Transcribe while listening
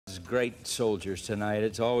great soldiers tonight.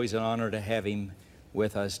 It's always an honor to have him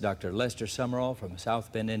with us, Dr. Lester Sumrall from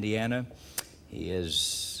South Bend, Indiana. He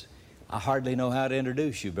is, I hardly know how to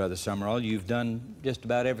introduce you, Brother Sumrall. You've done just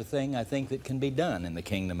about everything I think that can be done in the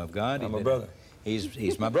kingdom of God. I'm a brother.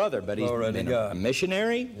 He's my brother, but he's been a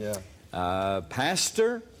missionary,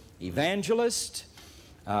 pastor, evangelist,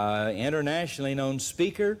 internationally known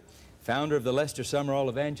speaker, founder of the Lester Sumrall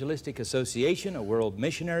Evangelistic Association, a world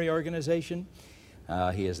missionary organization.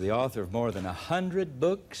 He is the author of more than 100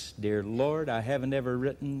 books. Dear Lord, I haven't ever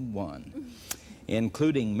written one,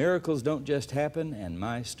 including Miracles Don't Just Happen and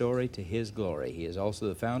My Story to His Glory. He is also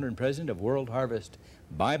the founder and president of World Harvest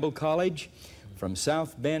Bible College from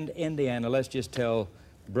South Bend, Indiana. Let's just tell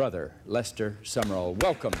Brother Lester Sumrall,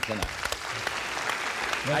 welcome tonight.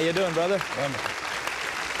 How you doing, brother?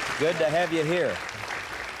 Good to have you here.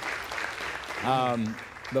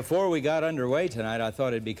 Before we got underway tonight, I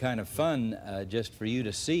thought it'd be kind of fun just for you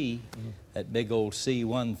to see that big old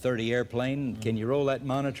C-130 airplane. Can you roll that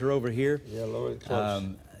monitor over here? Yeah, lower it close.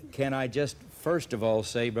 Can I just first of all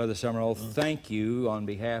say, Brother Sumrall, thank you on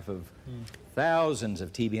behalf of thousands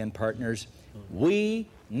of TBN partners. We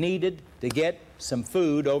needed to get some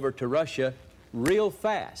food over to Russia real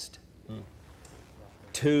fast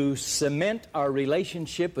to cement our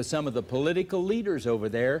relationship with some of the political leaders over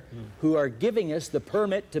there who are giving us the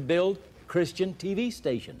permit to build Christian TV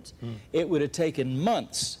stations. It would have taken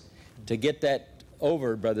months to get that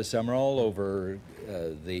over, Brother Sumrall, over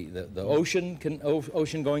the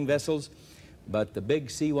ocean-going vessels, but the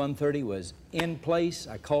big C-130 was in place.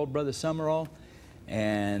 I called Brother Sumrall,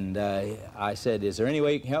 and I said, is there any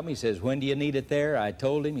way you can help me? He says, when do you need it there? I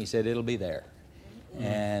told him. He said, it'll be there.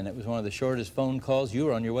 And it was one of the shortest phone calls. You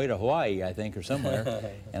were on your way to Hawaii, I think, or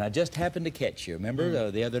somewhere. And I just happened to catch you, remember,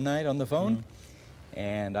 the other night on the phone?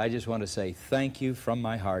 And I just want to say thank you from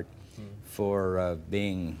my heart for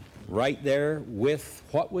being right there with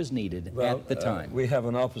what was needed at the time. We have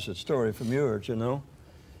an opposite story from yours, you know.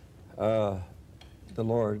 The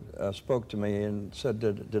Lord spoke to me and said,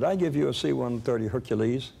 did I give you a C-130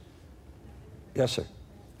 Hercules? Yes, sir.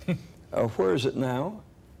 Where is it now?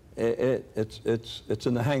 It's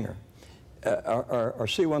in the hangar. Are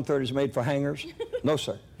C-130s made for hangars? No,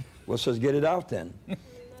 sir. Well, says, get it out then.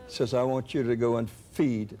 Says, I want you to go and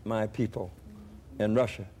feed my people in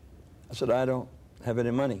Russia. I said, I don't have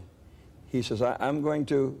any money. He says, I'm going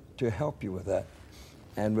to help you with that.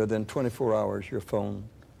 And within 24 hours, your phone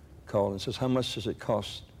called and says, how much does it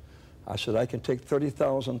cost? I said, I can take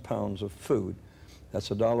 30,000 pounds of food. That's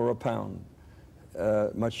 $1 a pound.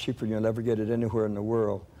 Much cheaper. You'll never get it anywhere in the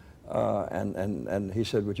world. And he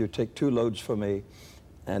said, would you take 2 loads for me?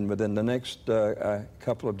 And within the next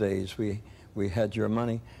couple of days, we had your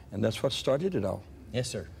money, and that's what started it all. Yes,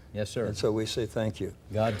 sir. Yes, sir. And so we say thank you.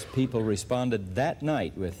 God's people responded that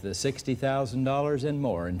night with the $60,000 and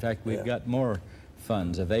more. In fact, we've got more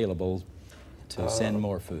funds available to send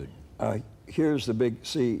more food. Here's the big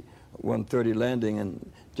C-130 landing,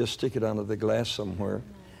 and just stick it under the glass somewhere.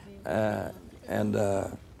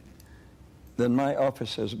 Then my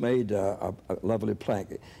office has made a lovely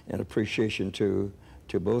plaque in appreciation to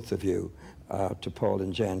both of you, to Paul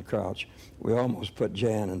and Jan Crouch. We almost put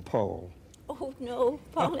Jan and Paul. Oh, no,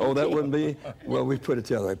 Paul and Oh, that Jan. wouldn't be? Well, we put it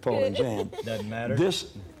the other way, Paul and Jan. Doesn't matter.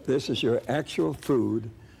 This is your actual food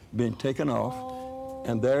being taken off,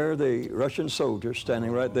 and there are the Russian soldiers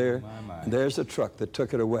standing right there, and there's the truck that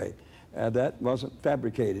took it away. That wasn't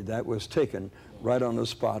fabricated. That was taken right on the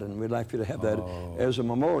spot, and we'd like you to have that as a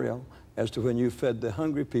memorial as to when you fed the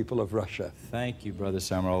hungry people of Russia. Thank you, Brother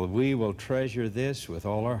Sumrall. We will treasure this with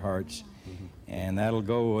all our hearts, and that'll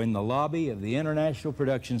go in the lobby of the International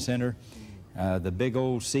Production Center. The big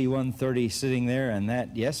old C-130 sitting there, and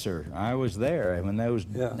that, yes, sir, I was there when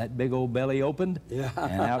that big old belly opened,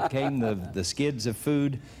 and out came the skids of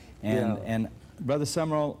food. And Brother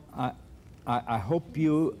Sumrall, I hope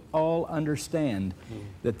you all understand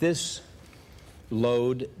that this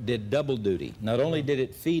load did double duty. Not only did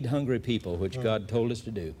it feed hungry people, which God told us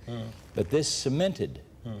to do, but this cemented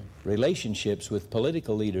relationships with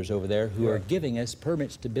political leaders over there who are giving us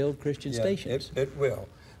permits to build Christian stations. It will.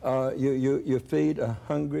 You feed a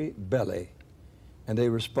hungry belly, and they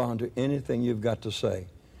respond to anything you've got to say.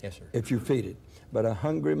 Yes, sir. If you feed it. But a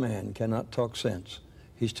hungry man cannot talk sense.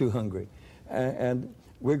 He's too hungry. And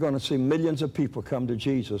we're going to see millions of people come to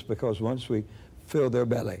Jesus because once we fill their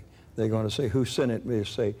belly, they're going to say, who sent it? We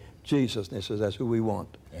say, Jesus. And he says, that's who we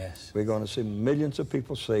want. Yes. We're going to see millions of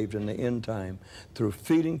people saved in the end time through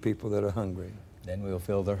feeding people that are hungry. Then we'll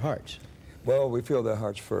fill their hearts. Well, we feel their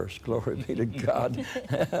hearts first. Glory be to God.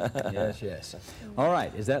 Yes, yes. All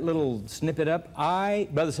right, is that little snippet up?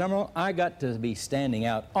 Brother Sumrall, I got to be standing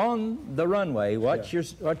out on the runway. Watch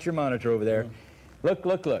your monitor over there. Look,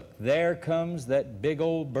 look, look. There comes that big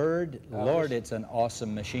old bird. Lord, it's an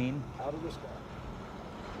awesome machine. Out of the sky.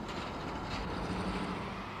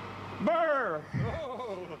 Brr!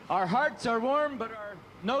 Our hearts are warm, but our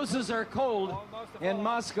noses are cold in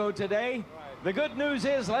Moscow today. The good news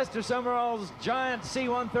is Lester Sumrall's giant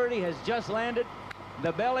C-130 has just landed.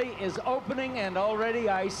 The belly is opening, and already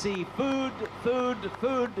I see food, food,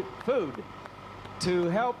 food, food to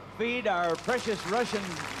help feed our precious Russian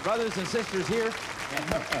brothers and sisters here.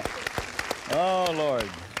 Oh, Lord.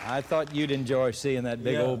 I thought you'd enjoy seeing that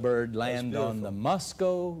big old bird land on the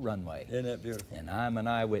Moscow runway. Isn't that beautiful? And I'm an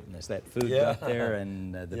eyewitness. That food got there,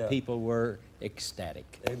 and the people were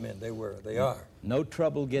ecstatic. Amen. They were. They are. No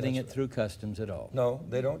trouble getting it through customs at all. No,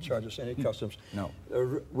 they don't charge us any customs. No.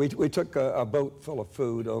 We took a boat full of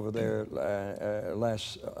food over there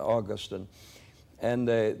last August, and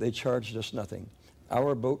they charged us nothing.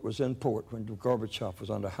 Our boat was in port when Gorbachev was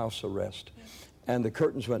under house arrest. And the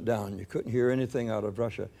curtains went down. You couldn't hear anything out of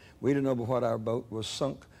Russia. We didn't know but what our boat was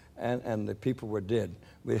sunk, and the people were dead.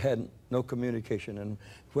 We had no communication. And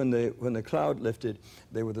when the cloud lifted,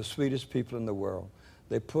 they were the sweetest people in the world.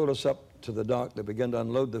 They pulled us up to the dock. They began to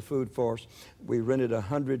unload the food for us. We rented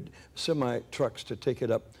 100 semi-trucks to take it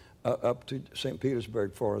up to St.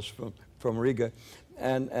 Petersburg for us from Riga,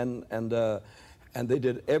 and they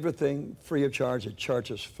did everything free of charge. They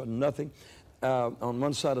charged us for nothing. On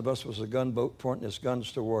one side of us was a gunboat pointing its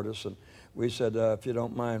guns toward us, and we said, if you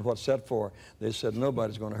don't mind, what's that for? They said,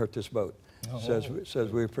 nobody's going to hurt this boat. Says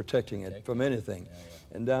we're protecting it from anything.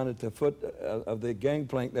 And down at the foot of the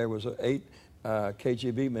gangplank there was 8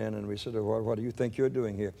 KGB men, and we said, well, what do you think you're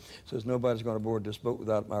doing here? Says, nobody's going to board this boat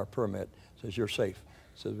without our permit. Says, you're safe.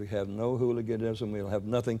 Says, we have no hooliganism, we'll have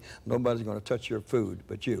nothing. Nobody's going to touch your food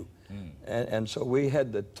but you. And so we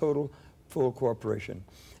had the total, full cooperation.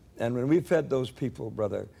 And when we fed those people,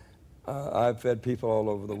 brother, I've fed people all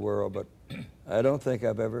over the world, but I don't think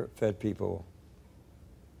I've ever fed people.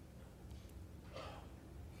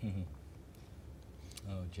 Oh,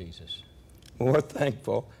 Jesus. More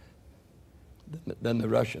thankful than the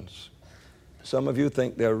Russians. Some of you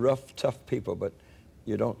think they're rough, tough people, but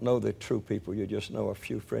you don't know the true people. You just know a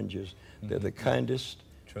few fringes. They're the kindest,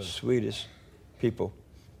 sweetest people.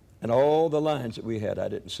 And all the lines that we had, I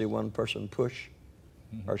didn't see one person push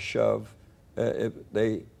or shove.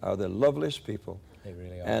 They are the loveliest people. They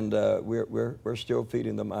really are. And we're still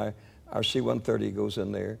feeding them. Our C-130 goes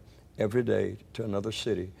in there every day to another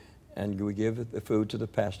city, and we give the food to the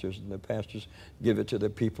pastors, and the pastors give it to the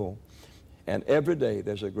people. And every day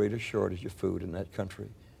there's a greater shortage of food in that country.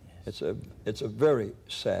 Yes. It's a very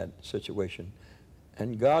sad situation.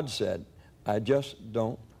 And God said, I just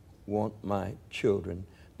don't want my children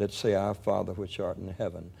that say, Our Father which art in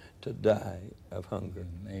heaven, to die of hunger.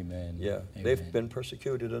 Amen. Yeah, Amen. They've been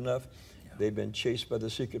persecuted enough. Yeah. They've been chased by the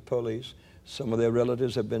secret police. Some of their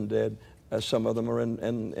relatives have been dead. Some of them are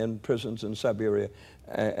in prisons in Siberia,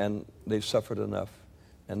 and they've suffered enough.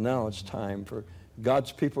 And now it's time for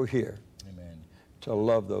God's people here to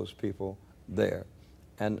love those people there,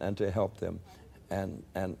 and to help them, and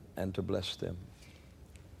to bless them.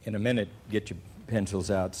 In a minute, get your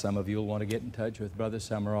pencils out. Some of you will want to get in touch with Brother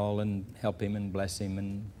Sumrall and help him and bless him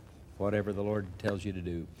and whatever the Lord tells you to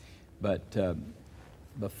do. But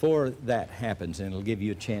before that happens, and it'll give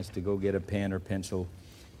you a chance to go get a pen or pencil,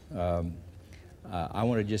 I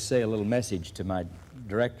want to just say a little message to my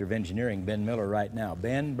Director of Engineering, Ben Miller, right now.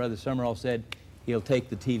 Ben, Brother Sumrall said he'll take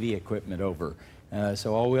the TV equipment over.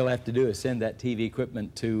 So all we'll have to do is send that TV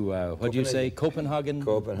equipment to, what'd you say, Copenhagen,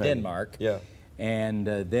 Denmark. Yeah. And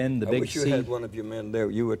then the big I wish you had one of your men there.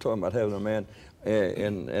 You were talking about having a man,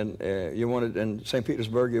 you want it in St.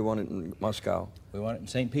 Petersburg, you want it in Moscow. We want it in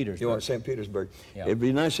St. Petersburg. You want it in St. Petersburg. Yeah. It'd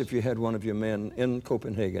be nice if you had one of your men in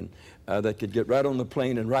Copenhagen that could get right on the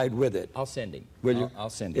plane and ride with it. I'll send him. Will you? I'll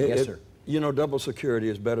send him, yes, sir. You know, double security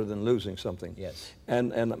is better than losing something. Yes.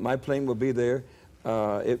 And my plane will be there.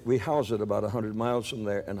 We house it about 100 miles from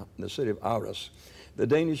there in the city of Aarhus. The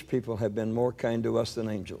Danish people have been more kind to us than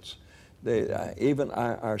angels. Even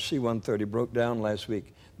our C-130 broke down last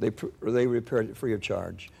week. They repaired it free of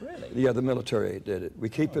charge. Really? Yeah, the military did it. We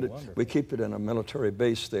keep it in a military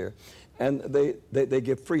base there, and they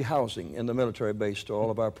give free housing in the military base to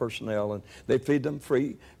all of our personnel, and they feed them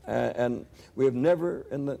free. And we have never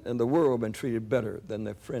in the world been treated better than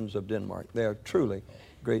the friends of Denmark. They are truly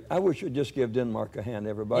great. I wish you'd just give Denmark a hand,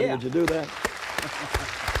 everybody. Yeah. Would you do that?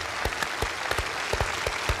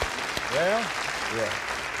 Well, yeah.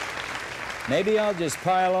 maybe I'll just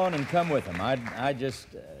pile on and come with them.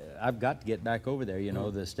 I've got to get back over there. You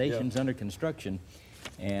know, the station's under construction,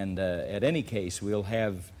 and at any case, we'll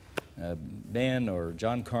have Ben or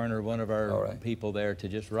John Carner, one of our people there, to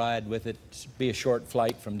just ride with it. Be a short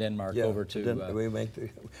flight from Denmark over to. We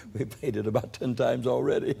made it about 10 times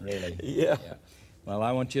already. Really? Yeah. Well,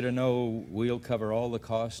 I want you to know we'll cover all the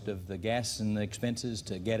cost of the gas and the expenses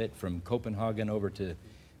to get it from Copenhagen over to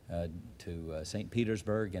St.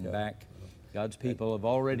 Petersburg and back. God's people have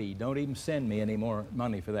already, don't even send me any more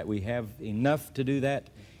money for that. We have enough to do that,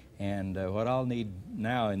 and what I'll need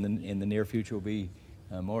now in the near future will be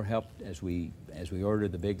more help as we order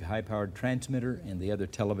the big high-powered transmitter and the other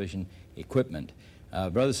television equipment.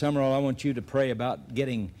 Brother Sumrall, I want you to pray about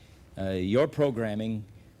getting your programming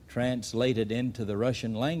translated into the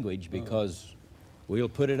Russian language, because we'll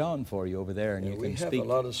put it on for you over there, and you can speak. We have a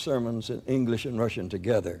lot of sermons in English and Russian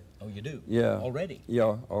together. Oh, you do? Yeah. Already?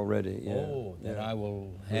 Yeah, already. Yeah. Oh, then I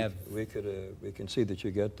will have. We can see that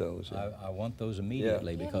you get those. I want those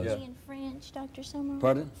immediately because. Do you have any in French, Dr. Sumrall?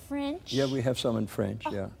 Pardon? French? Yeah, we have some in French.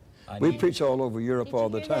 Yeah. We preach all over Europe all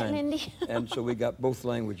the time, and so we got both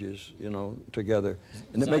languages, you know, together.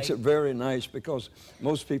 And it makes it very nice, because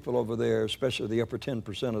most people over there, especially the upper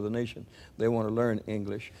 10% of the nation, they want to learn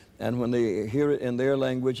English. And when they hear it in their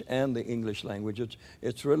language and the English language,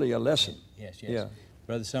 it's really a lesson. Yes, yes. Yeah.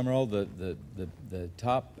 Brother Sumrall, the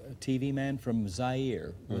top TV man from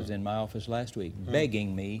Zaire was in my office last week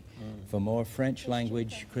begging me for more French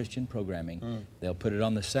language Christian programming. They'll put it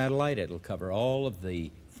on the satellite. It'll cover all of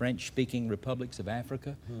the French-speaking republics of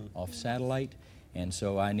Africa off satellite, and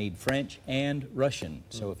so I need French and Russian.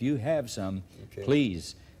 So if you have some,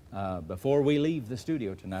 please, before we leave the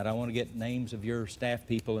studio tonight, I want to get names of your staff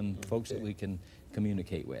people and folks that we can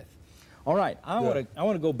communicate with. All right, I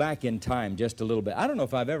want to go back in time just a little bit. I don't know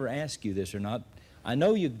if I've ever asked you this or not. I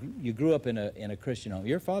know you grew up in a Christian home.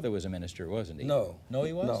 Your father was a minister, wasn't he? No. No,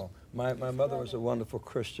 he was? No. My mother was a wonderful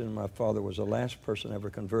Christian. My father was the last person ever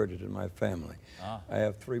converted in my family. I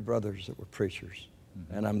have 3 brothers that were preachers,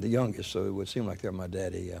 and I'm the youngest, so it would seem like they're my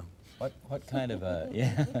daddy. What kind of a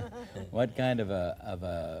what kind of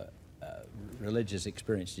a religious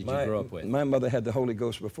experience did you grow up with? My mother had the Holy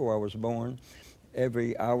Ghost before I was born.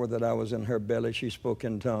 Every hour that I was in her belly, she spoke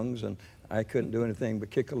in tongues, and I couldn't do anything but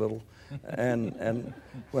kick a little. And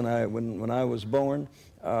when I was born,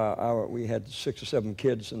 we had 6 or 7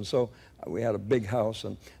 kids, and so we had a big house,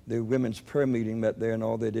 and the women's prayer meeting met there, and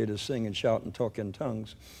all they did is sing and shout and talk in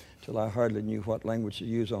tongues, till I hardly knew what language to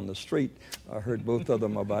use on the street. I heard both of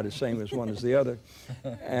them about the same as one as the other,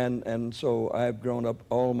 and so I've grown up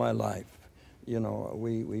all my life. You know,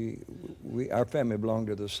 our family belonged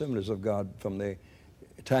to the Assemblies of God from the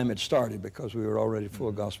time it started, because we were already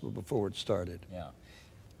full gospel before it started. Yeah.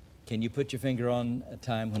 Can you put your finger on a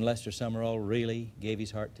time when Lester Sumrall really gave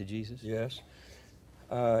his heart to Jesus? Yes.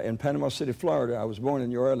 In Panama City, Florida. I was born in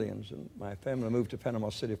New Orleans, and my family moved to Panama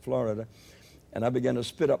City, Florida, and I began to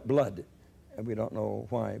spit up blood, and we don't know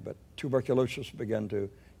why, but tuberculosis began to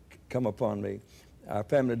come upon me. Our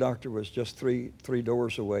family doctor was just three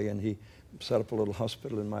doors away, and he set up a little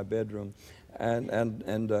hospital in my bedroom,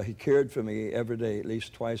 and he cared for me every day, at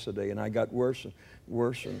least twice a day, and I got worse and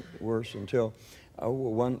worse and worse until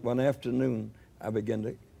one afternoon I began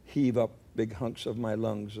to heave up big hunks of my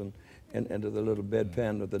lungs and into the little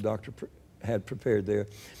bedpan that the doctor had prepared there.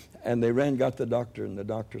 And they got the doctor, and the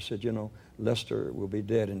doctor said, you know, Lester will be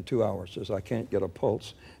dead in 2 hours. Says, I can't get a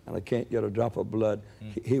pulse, and I can't get a drop of blood.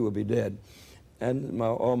 He will be dead. And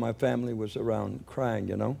all my family was around crying,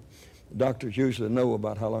 you know. Doctors usually know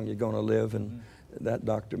about how long you're going to live, and that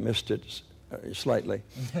doctor missed it slightly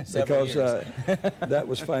because that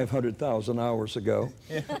was 500,000 hours ago,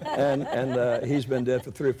 and he's been dead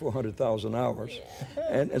for 300,000 or 400,000 hours,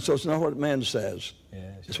 and so it's not what man says,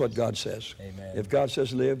 it's what God says. Amen. If God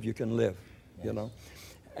says live, you can live, you know.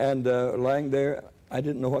 And lying there, I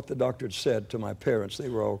didn't know what the doctor had said to my parents. They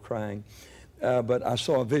were all crying, but I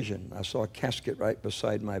saw a vision. I saw a casket right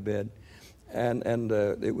beside my bed, and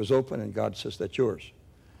it was open, and God says, that's yours.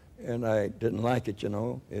 And I didn't like it, you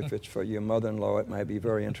know. If it's for your mother-in-law, it might be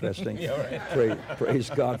very interesting. Yeah, right.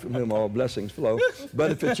 Praise God, from whom all blessings flow.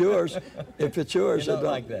 But if it's yours, you don't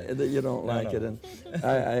like that. You don't like it. And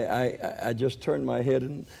I just turned my head,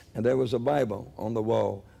 and there was a Bible on the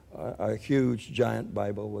wall, a huge, giant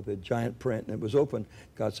Bible with a giant print, and it was open.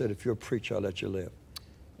 God said, if you're a preacher, I'll let you live.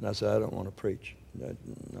 And I said, I don't want to preach.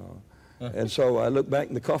 No. And so I looked back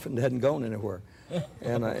in the coffin, it hadn't gone anywhere.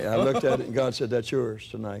 And I looked at it, and God said, that's yours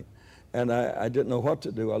tonight. And I didn't know what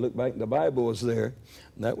to do. I looked back, and the Bible was there,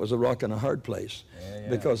 and that was a rock and a hard place,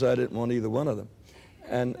 because I didn't want either one of them.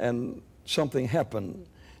 And something happened,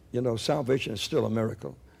 You know, salvation is still a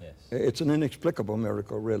miracle. Yes. It's an inexplicable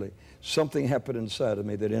miracle, really. Something happened inside of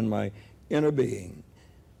me that in my inner being,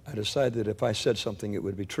 I decided that if I said something, it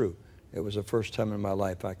would be true. It was the first time in my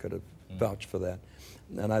life I could have vouched for that.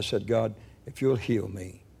 And I said, God, if you'll heal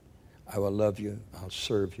me, I will love you, I'll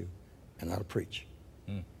serve you, and I'll preach.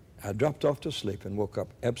 I dropped off to sleep and woke up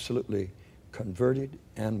absolutely converted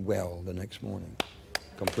and well the next morning,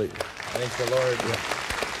 completely. I think the Lord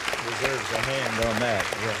deserves a hand on that.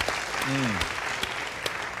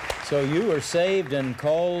 So you were saved and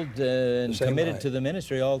called and committed to the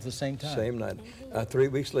ministry all at the same time? Same night. 3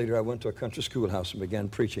 weeks later, I went to a country schoolhouse and began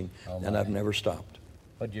preaching, and I've never stopped.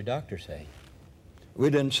 What did your doctor say? We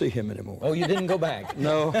didn't see him anymore. Oh, you didn't go back?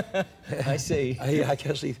 No. I see. I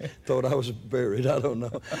guess he thought I was buried. I don't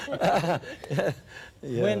know.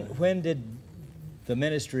 Yeah. When did the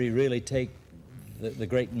ministry really take the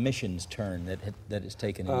great missions turn that it's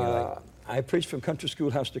taken in your life? I preached from country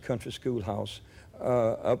schoolhouse to country schoolhouse,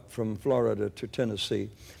 up from Florida to Tennessee.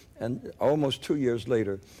 And almost 2 years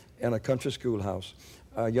later, in a country schoolhouse,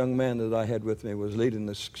 a young man that I had with me was leading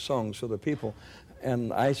the songs for the people.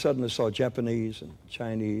 And I suddenly saw Japanese and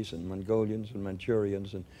Chinese and Mongolians and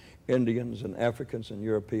Manchurians and Indians and Africans and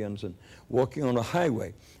Europeans and walking on a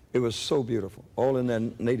highway. It was so beautiful, all in their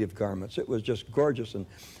native garments. It was just gorgeous. And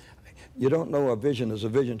you don't know a vision is a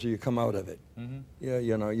vision till you come out of it. Yeah,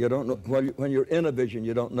 you know, you don't know. When you're in a vision,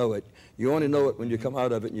 you don't know it. You only know it when you come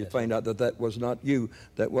out of it and you find out that that was not you,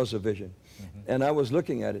 that was a vision. And I was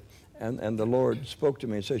looking at it, and the Lord spoke to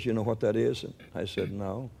me and says, you know what that is? And I said,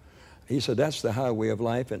 no. He said, that's the highway of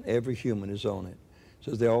life, and every human is on it. He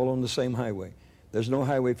says, they're all on the same highway. There's no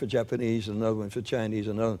highway for Japanese, another one for Chinese,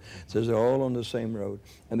 another one. He says, they're all on the same road,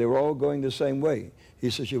 and they were all going the same way. He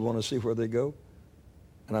says, you want to see where they go?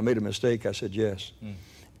 And I made a mistake. I said, yes.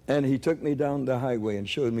 And he took me down the highway and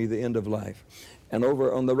showed me the end of life. And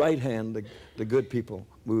over on the right hand, the good people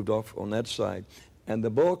moved off on that side. And the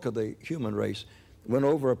bulk of the human race went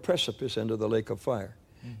over a precipice into the lake of fire.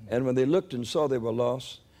 And when they looked and saw they were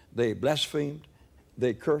lost, they blasphemed,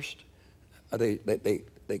 they cursed, they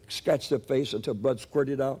scratched their face until blood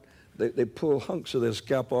squirted out. They pulled hunks of their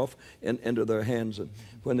scalp off and into their hands. And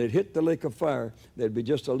when they hit the lake of fire, there'd be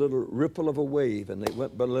just a little ripple of a wave, and they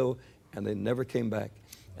went below, and they never came back.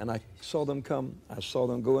 And I saw them come. I saw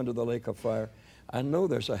them go into the lake of fire. I know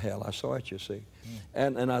there's a hell. I saw it, you see.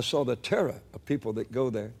 And I saw the terror of people that go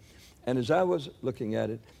there. And as I was looking at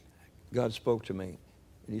it, God spoke to me.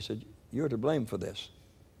 And he said, you're to blame for this.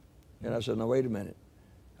 And I said, no, wait a minute.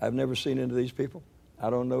 I've never seen any of these people. I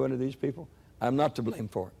don't know any of these people. I'm not to blame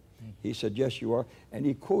for it. He said, yes, you are. And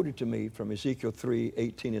he quoted to me from Ezekiel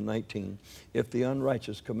 3:18 and 19, if the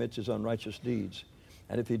unrighteous commits his unrighteous deeds,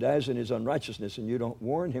 and if he dies in his unrighteousness and you don't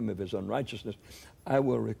warn him of his unrighteousness, I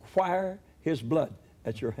will require his blood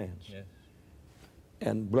at your hands. Yes.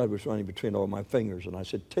 And blood was running between all my fingers. And I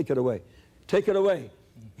said, take it away. Take it away.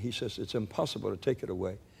 He says, it's impossible to take it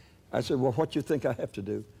away. I said, well, what do you think I have to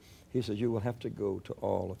do? He says, you will have to go to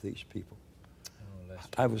all of these people. Oh,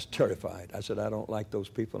 I was terrified. I said, I don't like those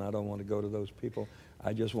people, and I don't want to go to those people.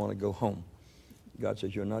 I just want to go home. God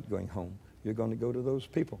says, you're not going home. You're going to go to those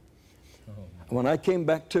people. Oh. When I came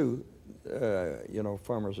back to, you know,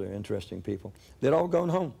 farmers are interesting people. They'd all gone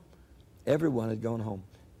home. Everyone had gone home.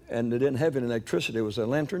 And they didn't have any electricity. It was a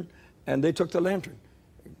lantern, and they took the lantern.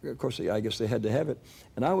 Of course, I guess they had to have it.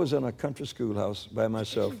 And I was in a country schoolhouse by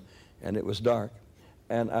myself, and it was dark.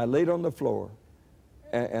 And I laid on the floor,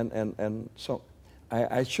 and so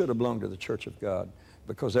I should have belonged to the Church of God,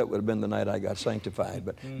 because that would have been the night I got sanctified.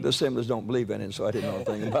 But the Assemblies don't believe in it, so I didn't know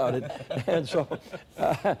anything about it. And so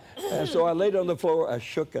I laid on the floor. I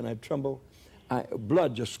shook and I trembled.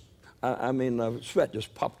 Blood just, sweat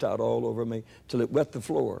just popped out all over me till it wet the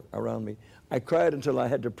floor around me. I cried until I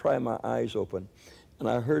had to pry my eyes open. And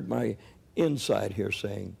I heard my inside here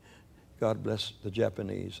saying, God bless the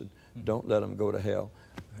Japanese, and don't let them go to hell.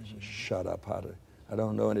 I said, shut up, I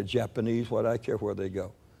don't know any Japanese. What I care where they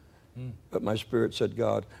go. But my spirit said,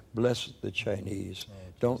 God, bless the Chinese.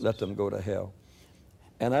 Don't let them go to hell.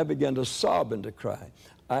 And I began to sob and to cry.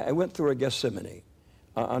 I went through a Gethsemane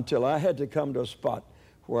until I had to come to a spot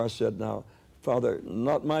where I said, now, Father,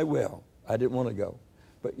 not my will. I didn't want to go,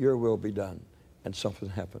 but your will be done. And something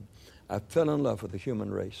happened. I fell in love with the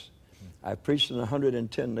human race. I preached in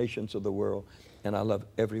 110 nations of the world, and I love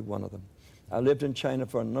every one of them. I lived in China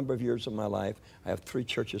for a number of years of my life. I have 3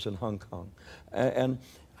 churches in Hong Kong. And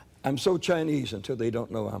I'm so Chinese until they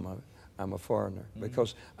don't know I'm a foreigner,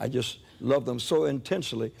 because I just love them so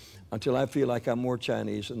intensely until I feel like I'm more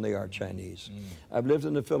Chinese than they are Chinese. I've lived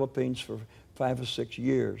in the Philippines for 5 or 6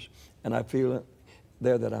 years, and I feel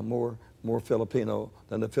there that I'm more more Filipino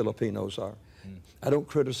than the Filipinos are. I don't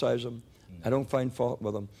criticize them. I don't find fault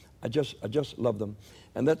with them. I just love them.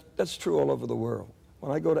 And that's true all over the world.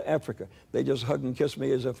 When I go to Africa, they just hug and kiss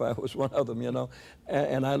me as if I was one of them, you know.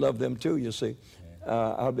 And I love them too, you see.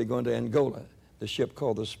 I'll be going to Angola. The ship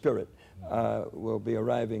called the Spirit will be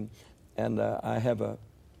arriving. And I have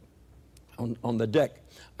on the deck,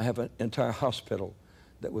 I have an entire hospital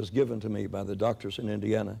that was given to me by the doctors in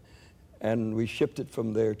Indiana. And we shipped it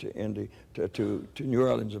from there to New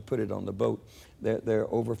Orleans and put it on the boat. There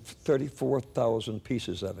are over 34,000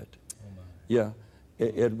 pieces of it. Oh my. Yeah,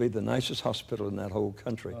 it'll be the nicest hospital in that whole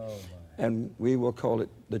country. Oh my. And we will call it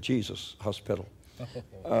the Jesus Hospital.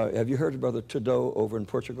 Have you heard of Brother Trudeau over in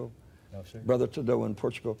Portugal? No, sir. Brother Trudeau in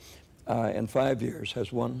Portugal, in 5 years,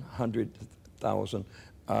 has 100,000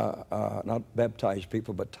 not baptized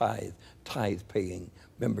people, but tithe-paying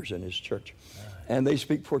members in his church. And they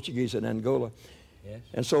speak Portuguese in Angola. Yes.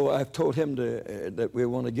 And so I've told him that we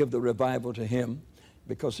want to give the revival to him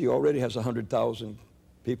because he already has 100,000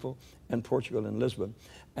 people in Portugal and Lisbon.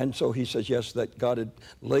 And so he says, yes, that God had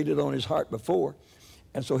laid it on his heart before.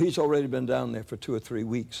 And so he's already been down there for 2 or 3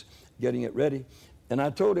 weeks getting it ready. And I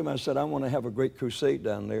told him, I said, I want to have a great crusade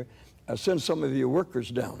down there. Send some of your workers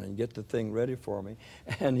down and get the thing ready for me.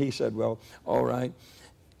 And he said, well, all right.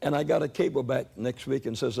 And I got a cable back next week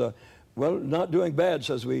and says, well, not doing bad,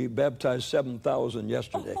 says we baptized 7,000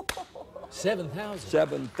 yesterday. 7,000?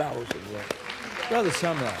 7,000, yeah. Brother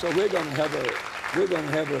Sumrall. So we're going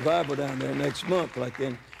to have revival down there next month, like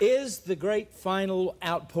in. Is the great final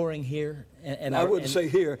outpouring here? And I wouldn't say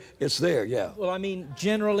here, it's there, yeah. Well, I mean,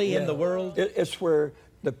 generally in the world? It's where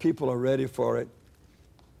the people are ready for it.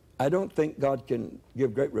 I don't think God can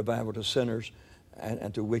give great revival to sinners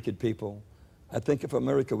and to wicked people. I think if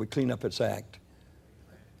America would clean up its act.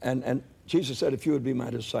 And Jesus said, if you would be my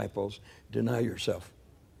disciples, deny yourself.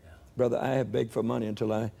 Yeah. Brother, I have begged for money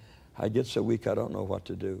until I get so weak I don't know what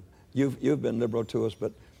to do. You've been liberal to us,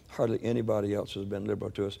 but hardly anybody else has been liberal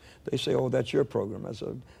to us. They say, oh, that's your program. I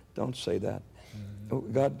said, don't say that.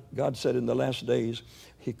 Mm-hmm. God said in the last days,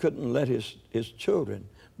 he couldn't let his children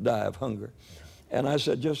die of hunger. Yeah. And I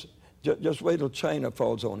said, just wait till China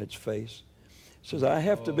falls on its face. He says, I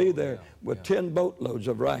have to be there with 10 boatloads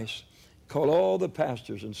of rice. Call all the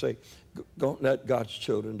pastors and say, don't let God's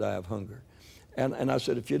children die of hunger. And I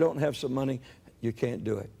said, if you don't have some money, you can't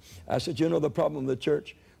do it. I said, you know the problem with the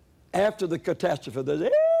church? After the catastrophe, they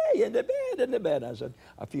say, hey, in the bed. I said,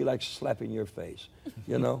 I feel like slapping your face.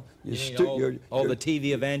 You know, all the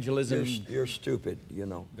TV evangelism. You're stupid, you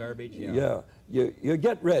know. Garbage, yeah. Yeah, you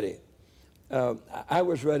get ready. I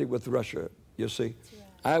was ready with Russia, you see.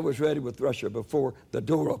 I was ready with Russia before the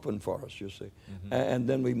door opened for us, you see. Mm-hmm. And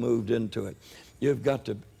then we moved into it. You've got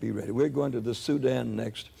to be ready. We're going to the Sudan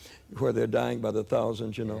next, where they're dying by the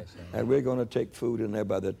thousands, you know. Yes, and we're going to take food in there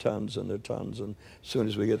by the tons and the tons, and as soon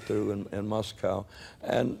as we get through in Moscow.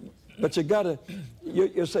 But you got to,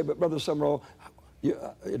 you say, but Brother Sumrall, you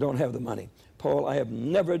don't have the money. Paul, I have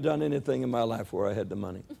never done anything in my life where I had the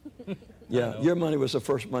money. Yeah, your money was the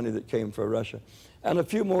first money that came for Russia. And a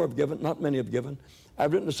few more have given, not many have given.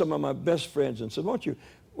 I've written to some of my best friends and said, won't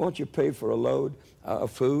you pay for a load of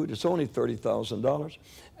food? It's only $30,000,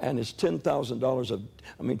 and it's 10,000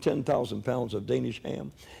 pounds of Danish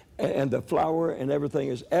ham. And the flour and everything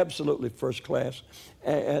is absolutely first class,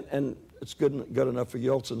 and it's good enough for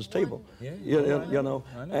Yeltsin's table. Yeah, you know.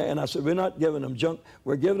 And I said, we're not giving them junk.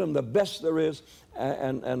 We're giving them the best there is,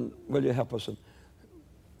 and will you help us? And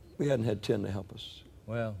we hadn't had 10 to help us.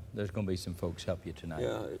 Well, there's going to be some folks help you tonight.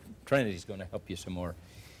 Yeah. Trinity's going to help you some more.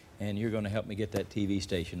 And you're going to help me get that TV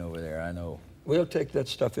station over there, I know. We'll take that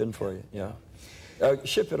stuff in for you, yeah.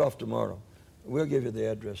 Ship it off tomorrow. We'll give you the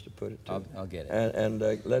address to put it to. I'll get it. And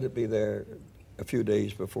let it be there a few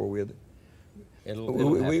days before we're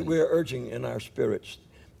urging in our spirits.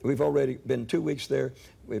 We've already been 2 weeks there.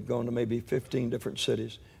 We've gone to maybe 15 different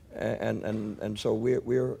cities. And so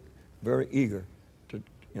we're very eager to,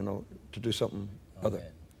 you know, to do something other.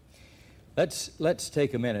 Let's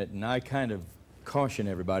take a minute, and I kind of caution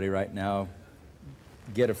everybody right now,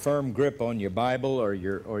 get a firm grip on your Bible or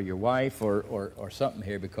your wife or something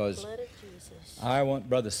here, because I want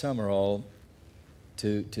Brother Sumrall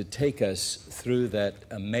to take us through that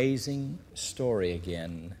amazing story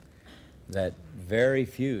again that very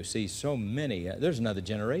few see. So many, there's another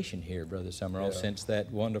generation here, Brother Sumrall, since that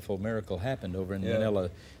wonderful miracle happened over in Manila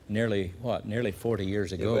nearly 40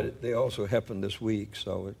 years ago. Yeah, but they also happened this week,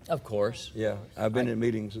 so. Of course. Yeah, I've been in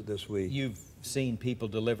meetings this week. You've seen people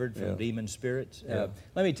delivered from demon spirits.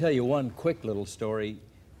 Let me tell you one quick little story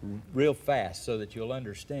real fast so that you'll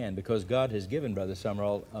understand, because God has given Brother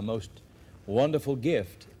Sumrall a most wonderful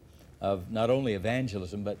gift of not only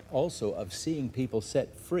evangelism, but also of seeing people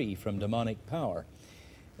set free from demonic power.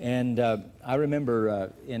 And I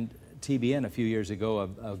remember in TBN a few years ago,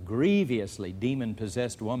 a grievously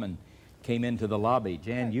demon-possessed woman came into the lobby.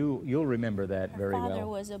 Jan, you'll remember that very well. Her father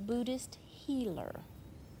was a Buddhist healer.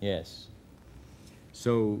 Yes.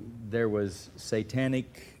 So there was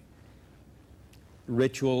satanic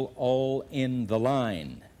ritual all in the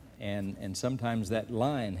line. And sometimes that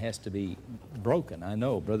line has to be broken. I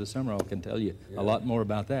know Brother Sumrall can tell you a lot more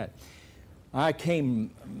about that.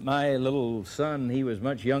 My little son, he was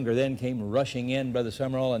much younger then, came rushing in, Brother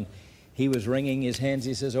Sumrall, and he was wringing his hands.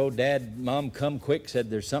 He says, "Oh, Dad, Mom, come quick," said,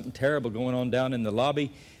 "there's something terrible going on down in the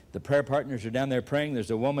lobby. The prayer partners are down there praying.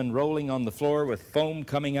 There's a woman rolling on the floor with foam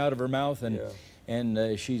coming out of her mouth,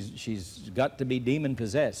 and she's got to be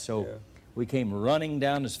demon-possessed." So we came running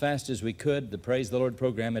down as fast as we could. The Praise the Lord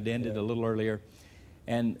program had ended a little earlier.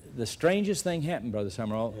 And the strangest thing happened, Brother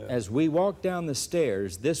Sumrall. As we walked down the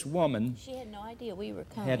stairs, this woman... She had no idea we were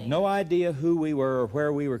coming. Had no idea who we were or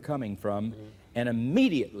where we were coming from. And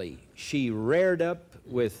immediately she reared up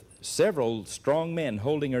with several strong men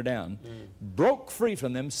holding her down, broke free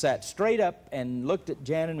from them, sat straight up and looked at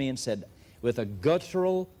Jan and me and said, with a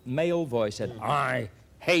guttural male voice, said, "I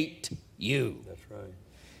hate you." That's right.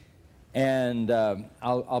 And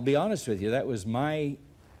I'll be honest with you, that was my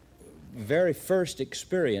very first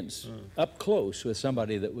experience up close with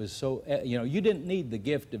somebody that was so, you know, you didn't need the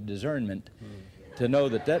gift of discernment to know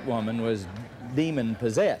that that woman was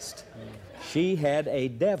demon-possessed. She had a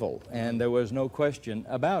devil, and there was no question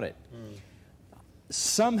about it.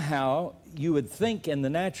 Somehow, you would think in the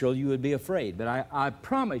natural you would be afraid, but I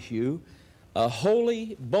promise you, a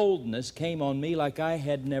holy boldness came on me like I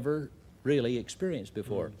had never really experienced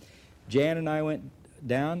before. Jan and I went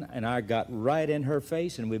down, and I got right in her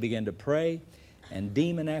face, and we began to pray, and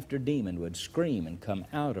demon after demon would scream and come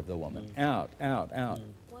out of the woman. Out, out, out.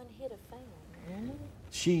 One hit a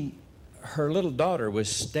fan. Her little daughter was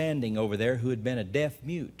standing over there who had been a deaf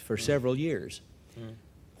mute for several years.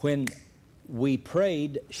 When we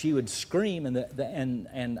prayed, she would scream,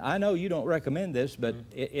 and I know you don't recommend this, but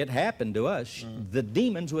it happened to us. The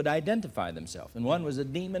demons would identify themselves, and one was a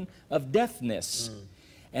demon of deafness.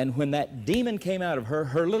 And when that demon came out of her,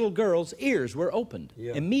 her little girl's ears were opened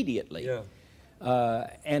immediately.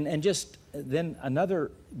 And just then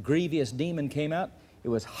another grievous demon came out. It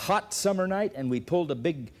was hot summer night, and we pulled a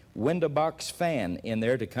big window box fan in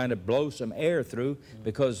there to kind of blow some air through,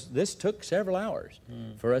 because this took several hours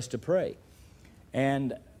for us to pray.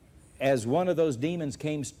 And as one of those demons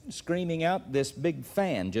came screaming out, this big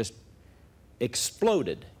fan just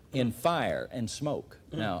exploded in fire and smoke.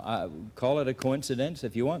 Now, I call it a coincidence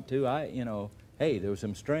if you want to. You know, hey, there was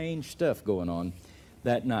some strange stuff going on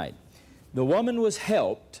that night. The woman was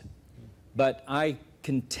helped, but I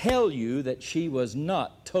can tell you that she was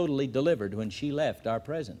not totally delivered when she left our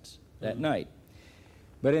presence that night.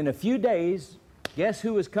 But in a few days, guess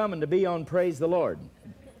who was coming to be on Praise the Lord?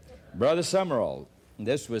 Brother Sumrall.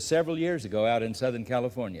 This was several years ago out in Southern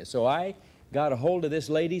California. So I got a hold of this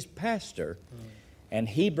lady's pastor, and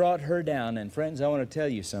he brought her down. And friends, I want to tell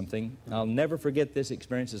you something. I'll never forget this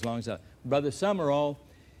experience as long as Brother Sumrall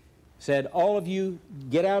said, "All of you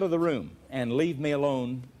get out of the room and leave me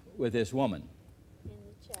alone with this woman."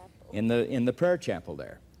 In the prayer chapel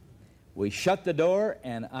there. We shut the door,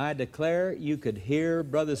 and I declare you could hear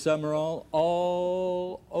Brother Sumrall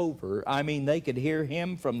all over. I mean, they could hear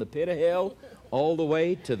him from the pit of hell all the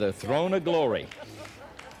way to the throne of glory.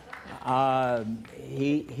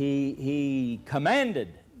 He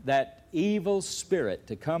commanded that evil spirit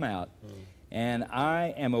to come out, and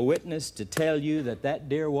I am a witness to tell you that that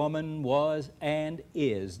dear woman was and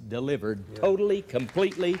is delivered totally,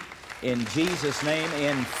 completely, in Jesus' name.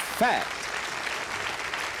 In fact,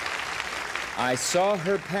 I saw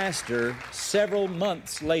her pastor several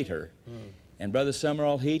months later, and Brother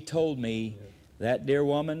Sumrall, he told me that dear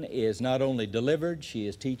woman is not only delivered, she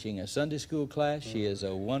is teaching a Sunday school class, she is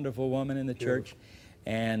a wonderful woman in the church,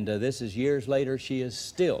 and this is years later, she is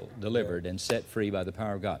still delivered and set free by the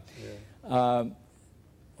power of God.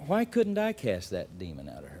 Why couldn't I cast that demon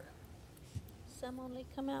out of her? Some only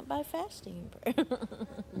come out by fasting and prayer.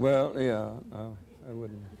 Well, I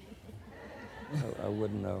wouldn't. I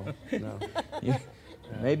wouldn't know. No.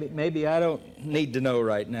 Maybe I don't need to know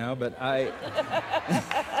right now, but I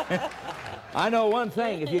know one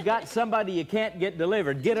thing. If you got somebody you can't get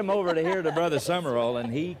delivered, get them over to here to Brother Sumrall,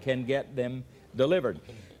 and he can get them delivered.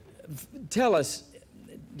 Tell us,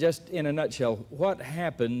 just in a nutshell, what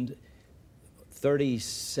happened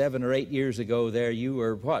 37 or 8 years ago there. You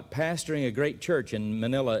were, what, pastoring a great church in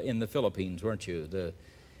Manila in the Philippines, weren't you? The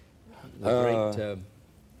great...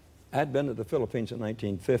 I'd been to the Philippines in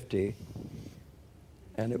 1950,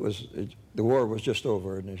 and the war was just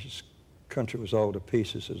over, and this country was all to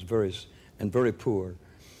pieces. It was very poor.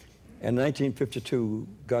 In 1952,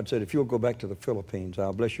 God said, if you'll go back to the Philippines,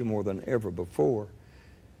 I'll bless you more than ever before.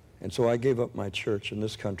 And so I gave up my church in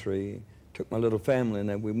this country, took my little family, and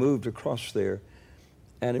then we moved across there,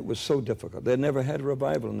 and it was so difficult. They'd never had a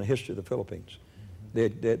revival in the history of the Philippines.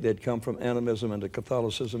 They'd come from animism into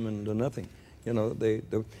Catholicism into nothing. You know,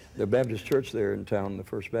 the Baptist church there in town, the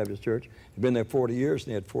First Baptist Church, had been there 40 years,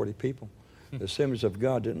 and they had 40 people. The Assemblies of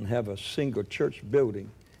God didn't have a single church building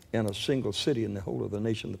in a single city in the whole of the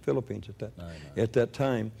nation of the Philippines at that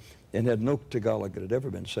time, and had no Tagalog that had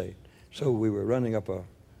ever been saved. So we were running up a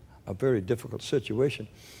very difficult situation.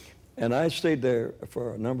 And I stayed there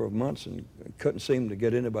for a number of months and couldn't seem to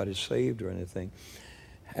get anybody saved or anything.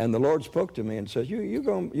 And the Lord spoke to me and said,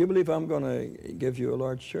 you believe I'm going to give you a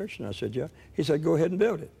large church? And I said, yeah. He said, go ahead and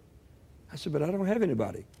build it. I said, but I don't have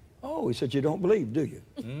anybody. Oh, he said, you don't believe, do you?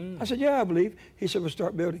 I said, yeah, I believe. He said, well,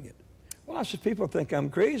 start building it. Well, I said, people think I'm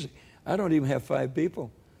crazy. I don't even have 5 people.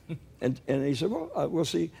 And he said, well, we'll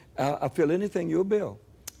see. I'll fill anything you'll build.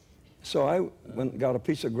 So I went and got a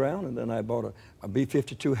piece of ground, and then I bought a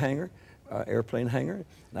B-52 hangar, airplane hangar,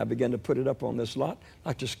 and I began to put it up on this lot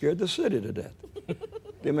like to scare the city to death.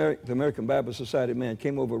 The American Bible Society man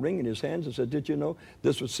came over wringing his hands and said, did you know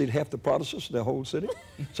this would seat half the Protestants in the whole city?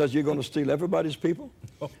 Says, you're going to steal everybody's people?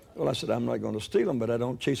 Well, I said, I'm not going to steal them, but I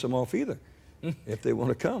don't chase them off either if they want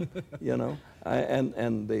to come, you know.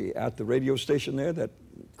 At the radio station there, that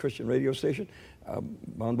Christian radio station,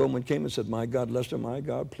 Von Bowman came and said, my God, Lester, my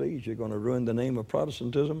God, please, you're going to ruin the name of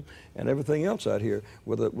Protestantism and everything else out here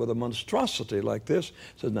with a monstrosity like this.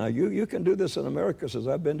 Says, now you can do this in America. Says,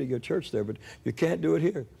 I've been to your church there, but you can't do it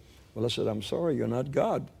here. Well, I said, I'm sorry, you're not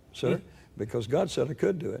God, sir, because God said I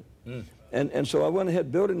could do it. And so I went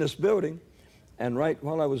ahead building this building, and right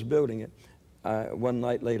while I was building it, one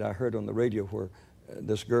night late I heard on the radio where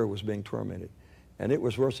this girl was being tormented. And it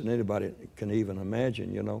was worse than anybody can even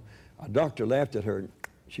imagine, you know. A doctor laughed at her.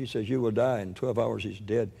 She says, you will die. In 12 hours, he's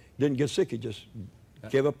dead. Didn't get sick. He just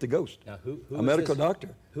gave up the ghost. Now, who a medical doctor.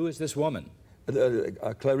 Who is this woman?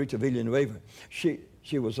 Clarita Villanueva. She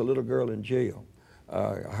was a little girl in jail,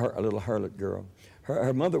 a little harlot girl.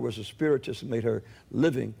 Her mother was a spiritist and made her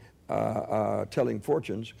living telling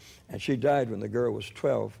fortunes. And she died when the girl was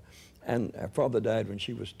 12. And her father died when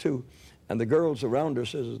she was 2. And the girls around her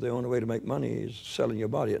says the only way to make money is selling your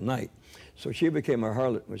body at night. So she became a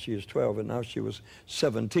harlot when she was 12, and now she was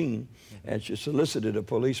 17, and she solicited a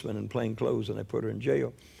policeman in plain clothes, and they put her in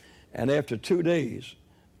jail. And after 2 days,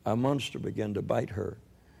 a monster began to bite her.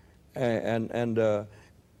 You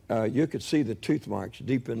could see the tooth marks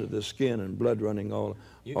deep into the skin and blood running all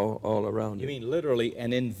around You it. mean literally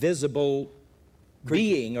an invisible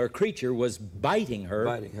being or creature was biting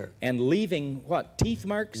her. And leaving what, teeth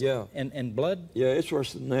marks? Yeah. And blood? Yeah, it's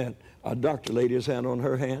worse than that. A doctor laid his hand on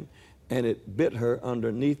her hand, and it bit her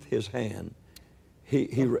underneath his hand.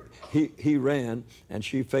 He ran, and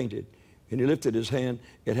she fainted. And he lifted his hand.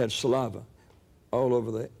 It had saliva all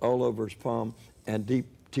over his palm and deep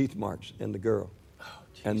teeth marks in the girl. Oh,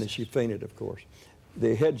 and then she fainted, of course.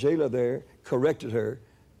 The head jailer there corrected her.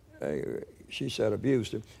 She said,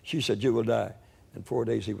 abused him. She said, you will die. In 4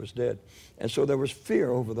 days, he was dead. And so there was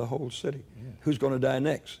fear over the whole city. Yeah. Who's going to die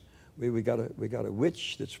next? We got a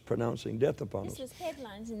witch that's pronouncing death upon us. This was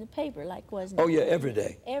headlines in the paper, like, wasn't it? Oh, yeah, every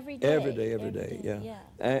day. Every day. Every day, yeah.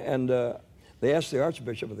 And they asked the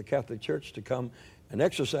Archbishop of the Catholic Church to come and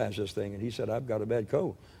exorcise this thing, and he said, I've got a bad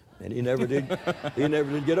cold. And he never did. He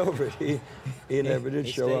never did get over it. He never did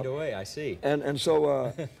show up. He stayed away, I see. And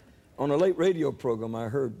so on a late radio program, I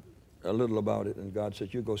heard a little about it, and God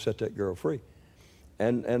said, you go set that girl free.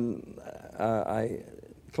 And I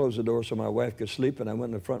closed the door so my wife could sleep, and I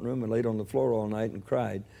went in the front room and laid on the floor all night and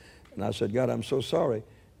cried. And I said, God, I'm so sorry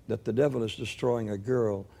that the devil is destroying a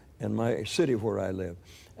girl in my city where I live.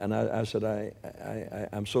 And I said,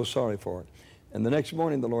 I'm so sorry for it. And the next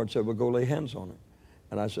morning, the Lord said, well, go lay hands on her.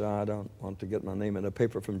 And I said, I don't want to get my name in a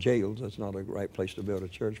paper from jails. That's not a right place to build a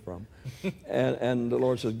church from. and the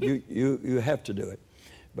Lord said, you have to do it.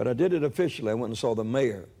 But I did it officially. I went and saw the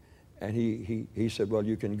mayor. And he said, well,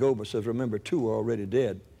 you can go, but says, remember, 2 are already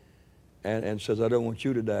dead. And says, I don't want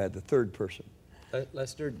you to die, the 3rd person.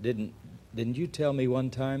 Lester, didn't you tell me one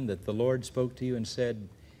time that the Lord spoke to you and said,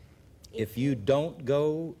 if you don't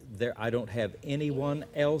go, I don't have anyone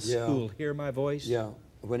else who will hear my voice? Yeah.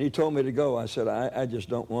 When he told me to go, I said, I just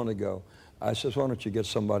don't want to go. I said, why don't you get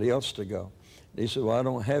somebody else to go? And he said, well, I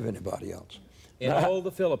don't have anybody else. In all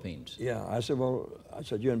the Philippines? Yeah. I said,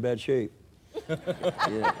 you're in bad shape.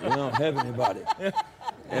 You don't have anybody.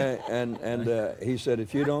 And he said,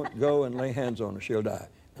 if you don't go and lay hands on her, she'll die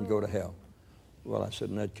and go to hell. Well, I said,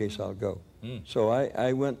 in that case, I'll go. So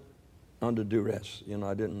I went under duress. You know,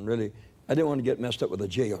 I didn't want to get messed up with a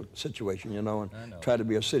jail situation, you know, and try to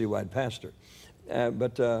be a citywide pastor.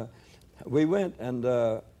 But we went, and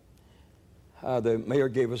the mayor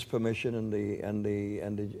gave us permission, and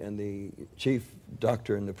the chief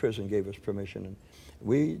doctor in the prison gave us permission, and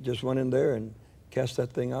we just went in there and cast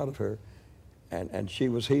that thing out of her, and she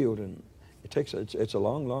was healed. And it's a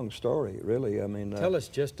long story, really. I mean, tell us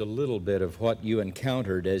just a little bit of what you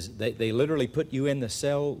encountered. As they literally put you in the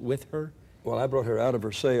cell with her. Well, I brought her out of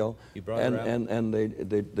her cell. You brought her out? And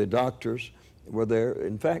the doctors were there.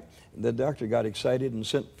 In fact, the doctor got excited and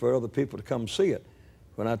sent for other people to come see it.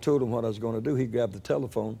 When I told him what I was going to do, he grabbed the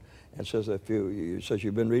telephone and says,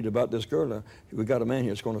 you've been reading about this girl. We got a man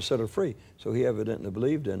here that's going to set her free. So he evidently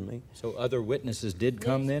believed in me. So other witnesses did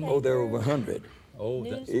come then? Oh, there were over 100. Oh,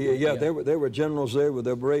 yeah, there were generals there with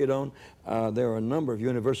their parade on. There were a number of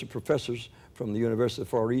university professors from the University of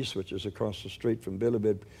Far East, which is across the street from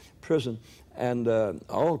Bilibid Prison, and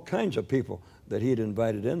all kinds of people that he'd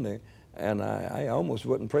invited in there. And I almost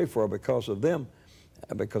wouldn't pray for her because of them,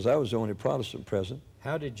 because I was the only Protestant present.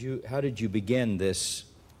 How did you begin this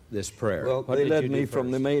prayer? Well, they led me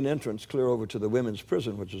from the main entrance clear over to the women's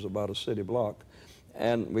prison, which is about a city block.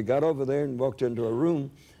 And we got over there and walked into a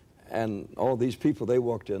room, and all these people, they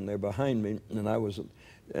walked in there behind me,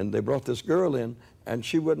 and they brought this girl in, and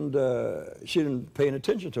she didn't pay any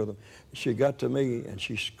attention to them. She got to me and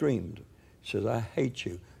she screamed. She says, I hate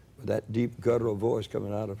you, with that deep guttural voice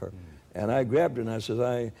coming out of her. And I grabbed her and I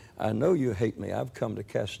said, I know you hate me. I've come to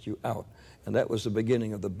cast you out. And that was the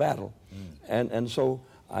beginning of the battle. And so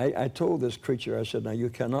I told this creature, I said, now you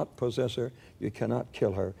cannot possess her, you cannot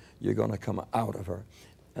kill her, you're going to come out of her.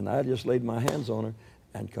 And I just laid my hands on her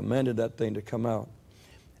and commanded that thing to come out.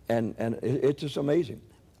 And it's just amazing.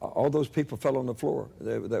 All those people fell on the floor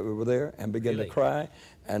that were there and began to cry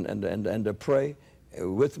and to pray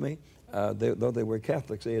with me. Though they were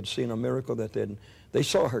Catholics, they had seen a miracle that they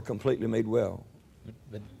saw her completely made well.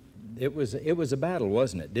 But it was a battle,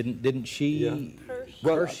 wasn't it? Didn't she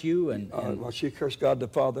curse you? Well, she cursed God the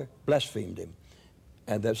Father, blasphemed him,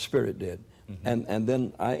 and that spirit did. And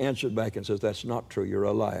then I answered back and says, that's not true, you're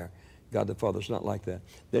a liar. God the Father's not like that.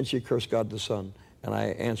 Then she cursed God the Son, and I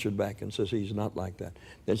answered back and says, he's not like that.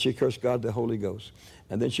 Then she cursed God the Holy Ghost,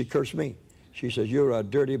 and then she cursed me. She says, you're a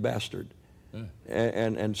dirty bastard,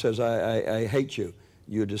 and says, I hate you.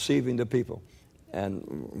 You're deceiving the people.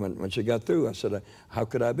 And when she got through, I said, how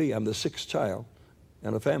could I be? I'm the 6th child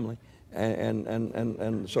in a family,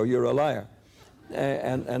 and so you're a liar.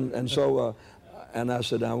 And so I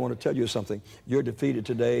said, I want to tell you something. You're defeated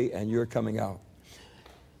today, and you're coming out.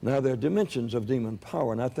 Now, there are dimensions of demon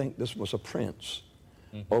power, and I think this was a prince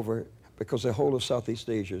over, because the whole of Southeast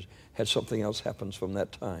Asia had something else happens from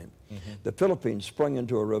that time. The Philippines sprung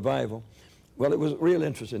into a revival. Well, it was real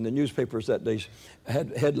interesting. The newspapers that day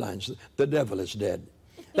had headlines, the devil is dead.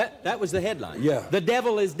 That was the headline? Yeah. The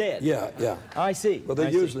devil is dead? Yeah. I see. Well, they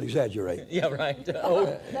usually exaggerate. Yeah, right.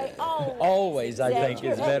 They always, I think,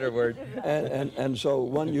 is a better word. And so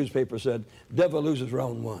one newspaper said, devil loses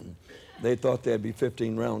round 1. They thought there'd be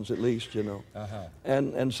 15 rounds at least, you know.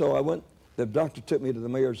 And so I went, the doctor took me to the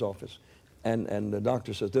mayor's office, and the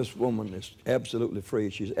doctor says, this woman is absolutely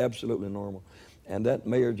free. She's absolutely normal. And that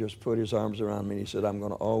mayor just put his arms around me, and he said, I'm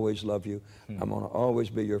going to always love you. I'm going to always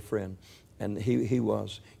be your friend. And he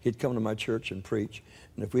was. He'd come to my church and preach.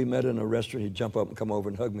 And if we met in a restaurant, he'd jump up and come over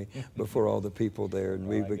and hug me before all the people there. And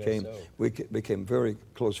we became very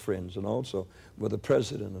close friends. And also with the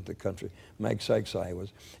president of the country, Mike Sykes,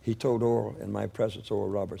 he told Oral in my presence, Oral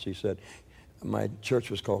Roberts, he said, my church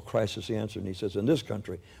was called Christ is the Answer. And he says, in this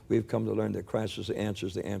country, we've come to learn that Christ is the answer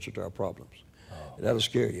to our problems. That'll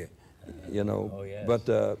scare you. You know, yes.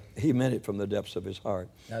 But he meant it from the depths of his heart.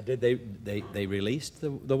 Now, did they release the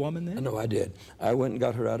woman then? No, I did. I went and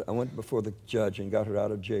got her out. I went before the judge and got her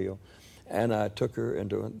out of jail, and I took her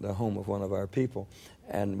into the home of one of our people,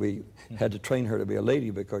 and we had to train her to be a lady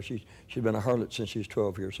because she'd been a harlot since she was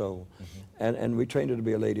 12 years old, and we trained her to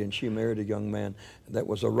be a lady, and she married a young man that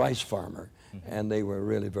was a rice farmer, and they were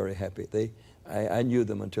really very happy. I knew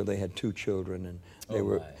them until they had 2 children, and they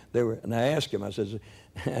were. And I asked him. I said,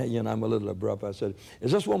 you know, I'm a little abrupt. I said,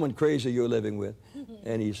 is this woman crazy you're living with?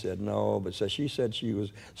 And he said, no, but she said she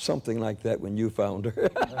was something like that when you found her.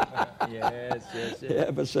 Yes.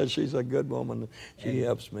 Yeah, but said she's a good woman. She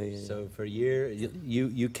helps me. So for years,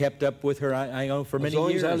 you kept up with her, I know, for many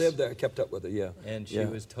years. As long as I lived there, I kept up with her, yeah. And she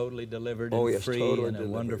was totally delivered and free totally and a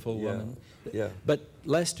delivered. wonderful woman. Yeah. But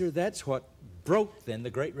Lester, that's what broke then the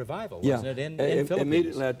great revival, wasn't it, in Philippines?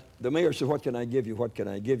 Immediately, the mayor said, what can I give you? What can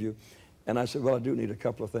I give you? And I said, well, I do need a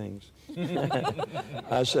couple of things.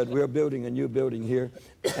 I said, we're building a new building here,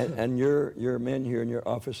 and your men here in your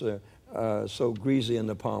office are so greasy in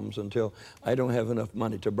the palms until I don't have enough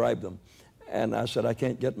money to bribe them. And I said, I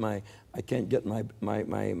can't get my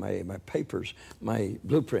papers, my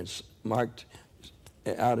blueprints marked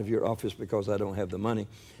out of your office because I don't have the money.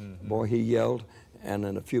 Boy, he yelled, and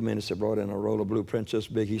in a few minutes they brought in a roll of blueprints this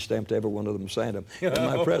big. He stamped every one of them, signed them in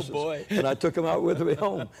my presence. Boy. And I took them out with me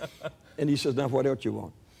home. And he says, now what else you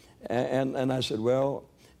want? And I said, well,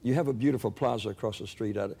 you have a beautiful plaza across the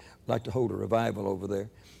street. I'd like to hold a revival over there.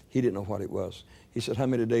 He didn't know what it was. He said, how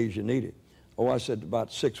many days you need it? Oh, I said,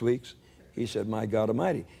 about 6 weeks. He said, my God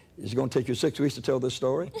Almighty, is it going to take you 6 weeks to tell this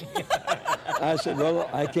story? I said, well,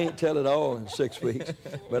 I can't tell it all in 6 weeks,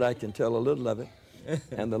 but I can tell a little of it.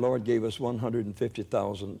 And the Lord gave us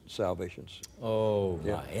 150,000 salvations. Oh,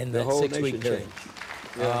 yeah. my. In the that whole 6 nation week period. changed.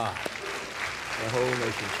 Yeah. The whole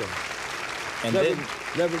nation changed. And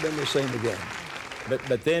never been the same again.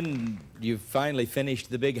 But then you finally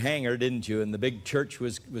finished the big hangar, didn't you? And the big church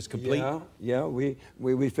was complete. Yeah.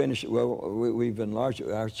 We finished. Well, we've enlarged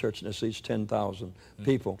our church, and it seats 10,000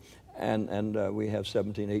 people, and we have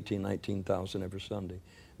 17, 18, 19,000 every Sunday.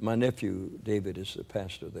 My nephew David is the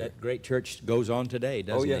pastor there. That great church goes on today,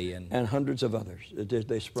 doesn't he? And hundreds of others.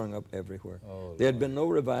 They sprung up everywhere. Oh, there had been no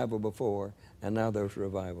revival before, and now there's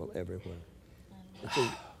revival everywhere.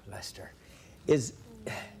 Lester,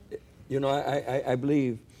 you know, I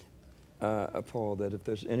believe, Paul, that if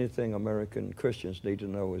there's anything American Christians need to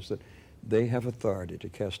know is that they have authority to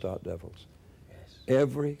cast out devils. Yes.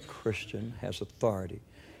 Every Christian has authority.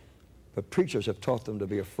 But preachers have taught them to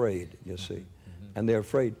be afraid, you see. And they're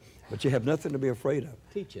afraid. But you have nothing to be afraid of.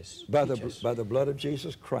 Teach us. By the blood of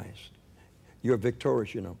Jesus Christ, you're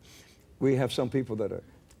victorious, you know. We have some people that are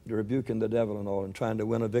rebuking the devil and all and trying to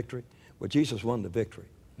win a victory. Well, Jesus won the victory.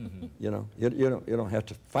 You know, you don't have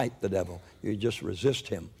to fight the devil. You just resist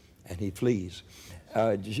him, and he flees.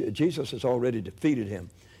 Jesus has already defeated him.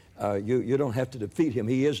 You don't have to defeat him.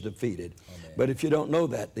 He is defeated. Amen. But if you don't know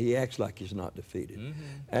that, he acts like he's not defeated.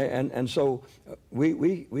 And so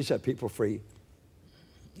we set people free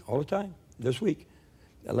all the time. This week,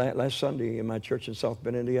 last Sunday in my church in South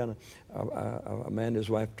Bend, Indiana, a man and his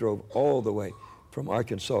wife drove all the way from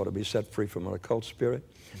Arkansas to be set free from an occult spirit.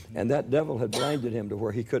 And that devil had blinded him to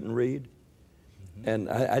where he couldn't read. And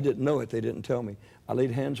I didn't know it. They didn't tell me. I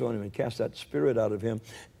laid hands on him and cast that spirit out of him.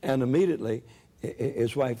 And immediately,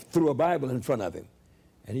 his wife threw a Bible in front of him.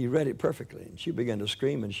 And he read it perfectly. And she began to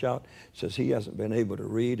scream and shout. Says he hasn't been able to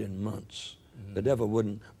read in months. The devil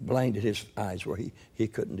wouldn't blinded his eyes where he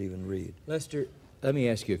couldn't even read. Lester, let me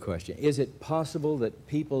ask you a question. Is it possible that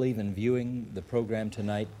people even viewing the program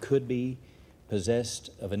tonight could be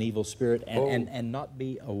possessed of an evil spirit and not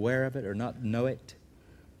be aware of it or not know it?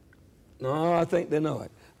 No, I think they know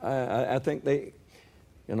it. I think they,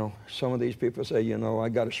 you know, some of these people say, you know, I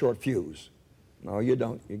got a short fuse. No, you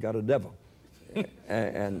don't. You got a devil.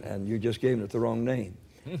 and you just gave it the wrong name.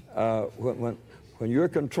 When you're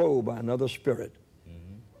controlled by another spirit,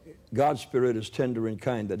 God's spirit is tender and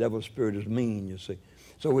kind. The devil's spirit is mean, you see.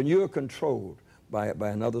 So when you're controlled by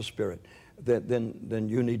another spirit, then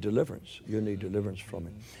you need deliverance. You need deliverance from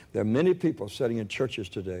it. There are many people sitting in churches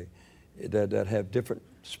today that have different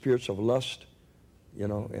spirits of lust, you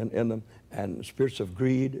know, in them, and spirits of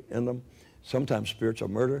greed in them, sometimes spirits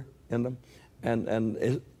of murder in them,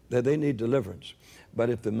 and they need deliverance.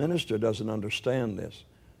 But if the minister doesn't understand this,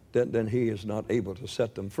 then he is not able to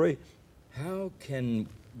set them free. How can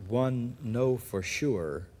one know for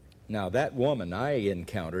sure? Now, that woman I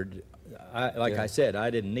encountered, I said, I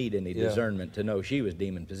didn't need any discernment to know she was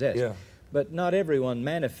demon-possessed. Yeah. But not everyone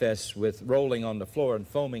manifests with rolling on the floor and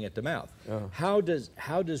foaming at the mouth. How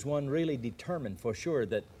does one really determine for sure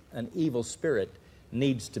that an evil spirit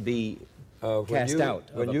needs to be cast out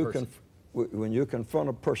of a person? When you confront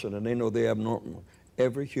a person and they know they're abnormal,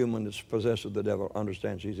 every human that's possessed with the devil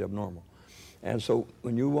understands he's abnormal. And so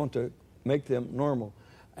when you want to make them normal,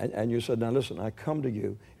 and you said, now listen, I come to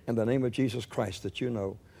you in the name of Jesus Christ that you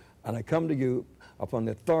know, and I come to you upon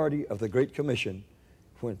the authority of the Great Commission,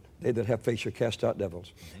 when they that have faith shall cast out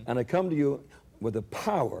devils. And I come to you with the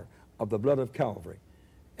power of the blood of Calvary,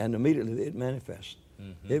 and immediately it manifests.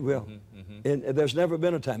 It will. And there's never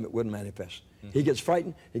been a time it wouldn't manifest. He gets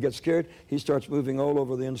frightened, he gets scared, he starts moving all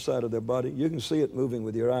over the inside of their body. You can see it moving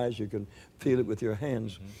with your eyes, you can feel it with your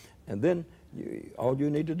hands. And then all you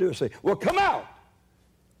need to do is say, well, come out!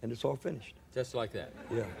 And it's all finished. Just like that.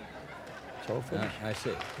 Yeah. It's all finished. I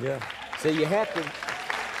see. Yeah. So you have to...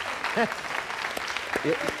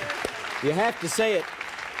 You have to say it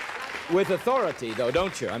with authority, though,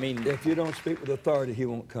 don't you? I mean, if you don't speak with authority, he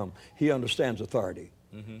won't come. He understands authority.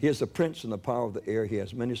 He is the prince and the power of the air. He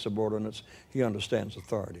has many subordinates. He understands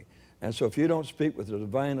authority. And so if you don't speak with the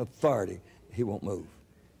divine authority, he won't move.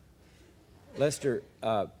 Lester,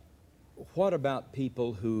 what about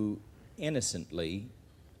people who innocently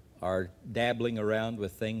are dabbling around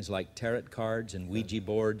with things like tarot cards and Ouija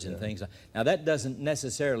boards and things? Now, that doesn't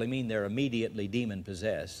necessarily mean they're immediately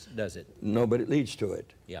demon-possessed, does it? No, but it leads to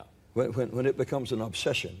it. Yeah. When it becomes an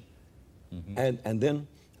obsession. And then,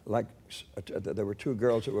 like, there were two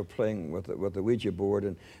girls that were playing with the Ouija board,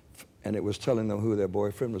 and it was telling them who their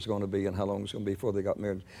boyfriend was going to be and how long it was going to be before they got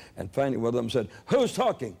married. And finally, one of them said, "Who's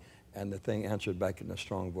talking?" And the thing answered back in a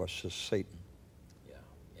strong voice, says, "Satan." Yeah,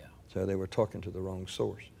 yeah. So they were talking to the wrong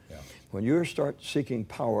source. Yeah. When you start seeking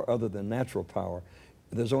power other than natural power,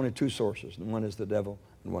 there's only two sources. One is the devil,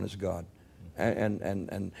 and one is God.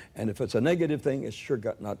 And if it's a negative thing, it's sure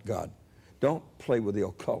not God. Don't play with the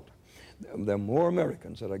occult. There are more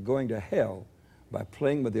Americans that are going to hell by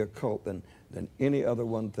playing with the occult than any other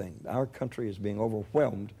one thing. Our country is being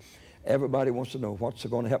overwhelmed. Everybody wants to know what's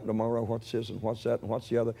going to happen tomorrow, what's this and what's that and what's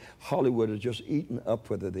the other. Hollywood is just eaten up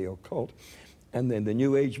with the occult. And then the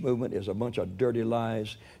New Age movement is a bunch of dirty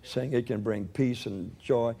lies saying it can bring peace and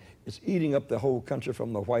joy. It's eating up the whole country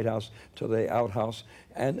from the White House to the outhouse.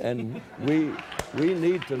 And we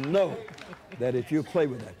need to know that if you play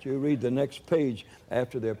with that, you read the next page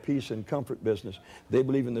after their peace and comfort business. They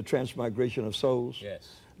believe in the transmigration of souls. Yes.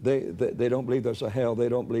 They don't believe there's a hell. They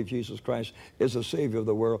don't believe Jesus Christ is the Savior of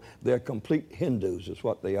the world. They're complete Hindus is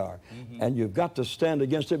what they are. And you've got to stand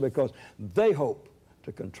against it because they hope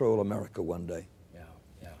to control America one day. Yeah,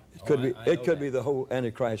 yeah. It could be the whole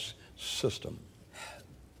Antichrist system.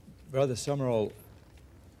 Brother Sumrall,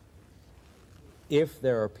 if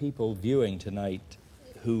there are people viewing tonight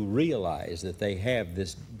who realize that they have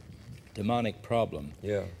this demonic problem,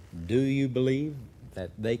 do you believe that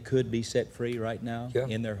they could be set free right now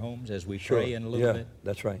in their homes as we pray in a little bit?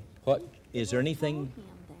 That's right. What is there anything?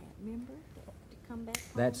 Remember, to come back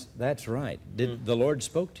home? That's right. Did the Lord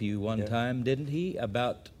spoke to you one time, didn't He,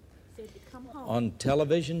 about Said to come home. on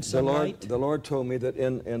television some night? The Lord told me that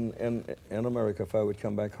in America, if I would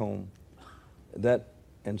come back home, that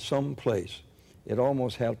in some place, it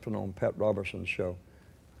almost happened on Pat Robertson's show.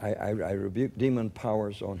 I rebuked demon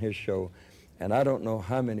powers on his show, and I don't know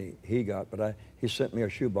how many he got, but he sent me a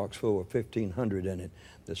shoebox full of 1,500 in it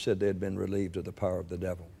that said they had been relieved of the power of the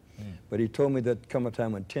devil. But he told me that come a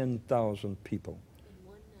time when 10,000 people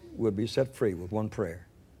would be set free with one prayer.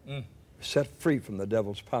 Set free from the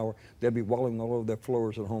devil's power. They'd be wallowing all over their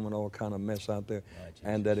floors at home and all kind of mess out there.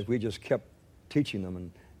 And that if we just kept teaching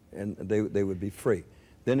them and they would be free.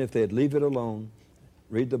 Then if they'd leave it alone,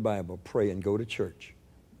 read the Bible, pray, and go to church,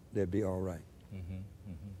 they'd be all right.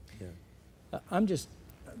 I'm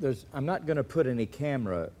not going to put any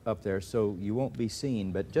camera up there so you won't be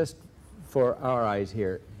seen, but just for our eyes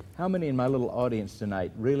here, how many in my little audience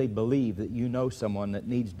tonight really believe that you know someone that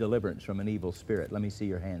needs deliverance from an evil spirit? Let me see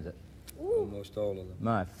your hands up. Almost all of them.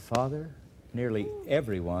 My Father, nearly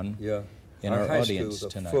everyone in our our high audience schools are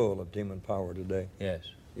tonight. full of demon power today. Yes.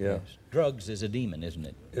 Yeah. Yes. Drugs is a demon, isn't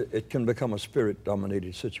it? It can become a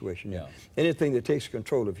spirit-dominated situation. Anything that takes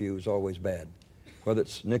control of you is always bad, whether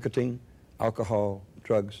it's nicotine, alcohol,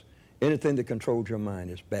 drugs. Anything that controls your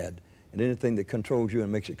mind is bad, and anything that controls you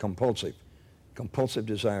and makes it compulsive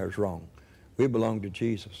desire is wrong. We belong to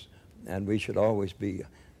Jesus, and we should always be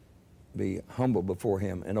humble before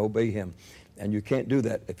Him and obey Him. And you can't do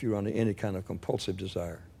that if you're under any kind of compulsive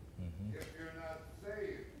desire. If you're not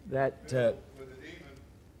saved, That. with a demon.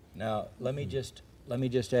 Now, let me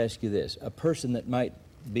just ask you this: a person that might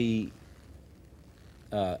be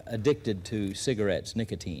addicted to cigarettes,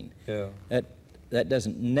 nicotine, that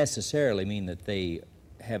doesn't necessarily mean that they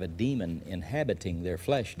have a demon inhabiting their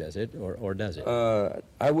flesh, does it, or does it?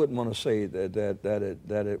 I wouldn't want to say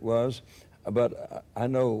that it was, but I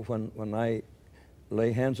know when I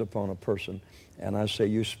lay hands upon a person and I say,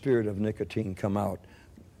 "You spirit of nicotine, come out,"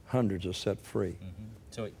 hundreds are set free.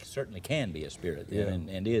 So it certainly can be a spirit then,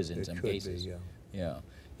 and is in some cases. Be,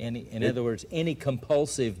 In other words, any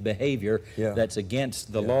compulsive behavior that's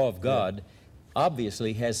against the law of God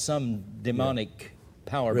obviously has some demonic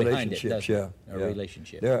power behind it, doesn't it? A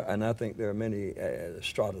relationship. And I think there are many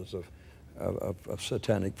stratas of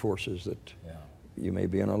satanic forces that you may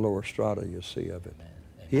be in a lower strata, you see of it.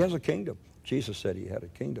 He has a kingdom. Jesus said he had a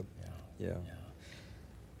kingdom.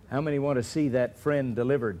 How many want to see that friend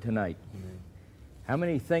delivered tonight? How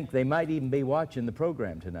many think they might even be watching the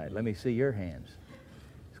program tonight? Let me see your hands.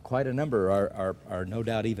 Quite a number are no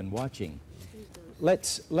doubt even watching.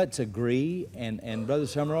 let's agree, and Brother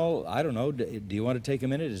Sumrall, I don't know, do you want to take a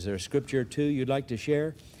minute? Is there a scripture or two you'd like to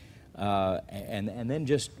share? And then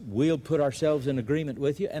just we'll put ourselves in agreement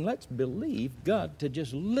with you, and let's believe God to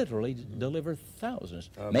just literally deliver thousands.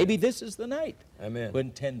 Amen. Maybe this is the night. Amen.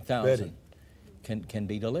 When 10,000 can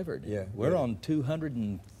be delivered. Yeah, we're on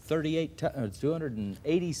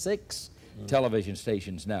 286 television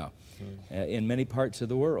stations now in many parts of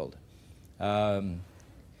the world.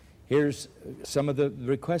 Here's some of the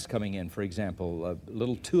requests coming in. For example, a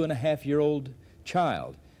little 2.5-year-old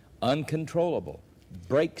child, uncontrollable,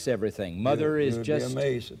 breaks everything. Mother is just... You'd be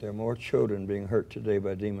amazed that there are more children being hurt today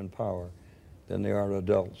by demon power than there are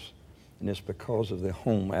adults. And it's because of the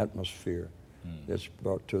home atmosphere that's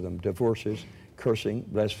brought to them. Divorces, cursing,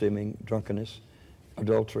 blaspheming, drunkenness,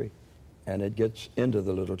 adultery, and it gets into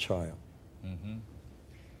the little child.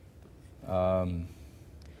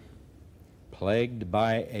 Plagued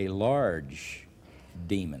by a large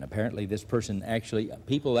demon. Apparently this person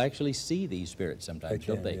people actually see these spirits sometimes,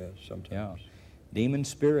 don't they? Yeah, sometimes. Yeah. Demon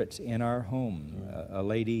spirits in our home. A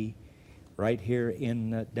lady right here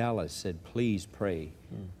in Dallas said, please pray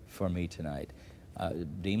for me tonight.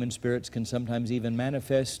 Demon spirits can sometimes even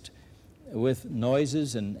manifest with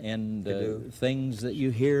noises and things that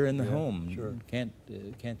you hear in the home. Sure. Can't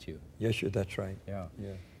you? Yes, that's right. Yeah.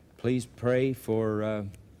 Yeah. Please pray for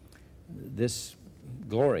this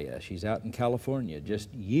Gloria. She's out in California.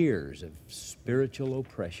 Just years of spiritual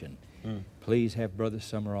oppression. Please have Brother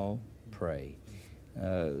Sumrall pray.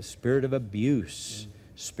 Spirit of abuse,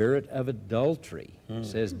 spirit of adultery.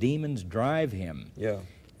 Says demons drive him. Yeah.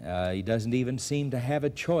 He doesn't even seem to have a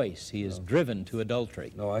choice. He is driven to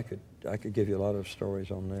adultery. No, I could give you a lot of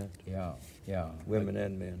stories on that. Yeah, yeah. Women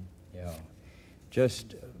and men. Yeah.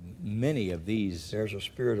 Just many of these. There's a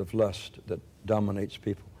spirit of lust that dominates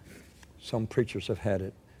people. Some preachers have had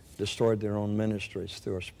it, destroyed their own ministries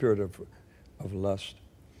through a spirit of lust.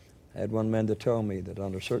 I had one man to tell me that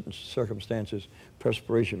under certain circumstances,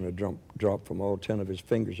 perspiration would drop from all 10 of his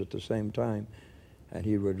fingers at the same time, and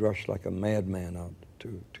he would rush like a madman out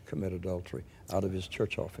to commit adultery out of his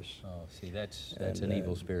church office. Oh, see, that's an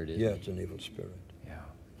evil spirit, isn't it? Yeah, it's an evil spirit. Yeah.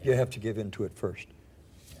 You have to give in to it first.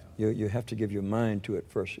 Yeah. You have to give your mind to it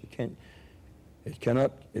first. It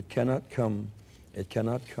cannot come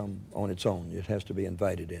on its own. It has to be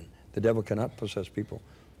invited in. The devil cannot possess people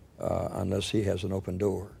unless he has an open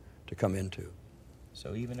door to come into.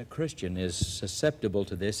 So even a Christian is susceptible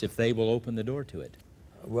to this if they will open the door to it.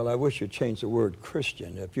 Well, I wish you'd change the word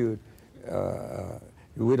Christian. If you,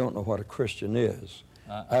 we don't know what a Christian is.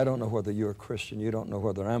 I don't know whether you're a Christian. You don't know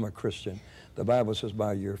whether I'm a Christian. The Bible says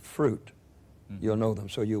by your fruit you'll know them,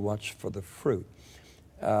 so you watch for the fruit.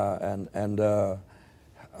 Only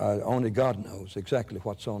God knows exactly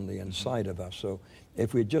what's on the inside of us. So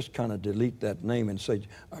if we just kind of delete that name and say,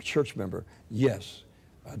 a church member, yes.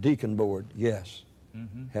 A deacon board, yes.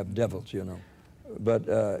 Have devils, you know. But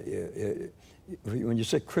when you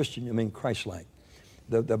say Christian, you mean Christ-like.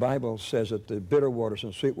 The Bible says that the bitter waters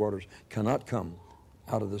and sweet waters cannot come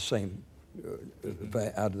out of the same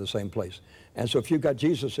place. And so if you've got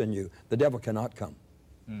Jesus in you, the devil cannot come.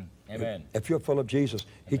 Amen. If you're full of Jesus,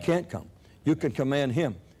 he can't come. You can command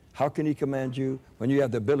him. How can he command you when you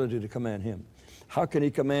have the ability to command him? How can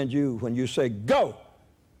he command you when you say, go,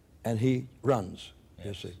 and he runs?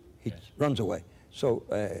 You see, he runs away. So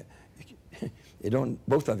you don't,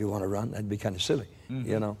 both of you want to run. That'd be kind of silly,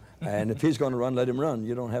 you know. And if he's going to run, let him run.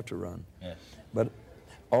 You don't have to run. Yes. But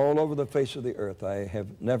all over the face of the earth, I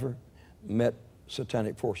have never met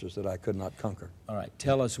satanic forces that I could not conquer. All right.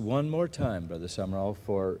 Tell us one more time, Brother Sumrall,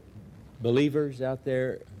 for believers out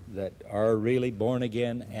there that are really born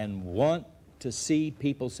again and want to see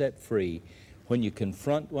people set free. When you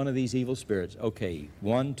confront one of these evil spirits, okay,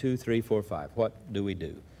 1, 2, 3, 4, 5, what do we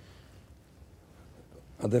do?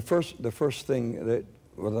 The first thing that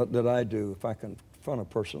I do, if I confront a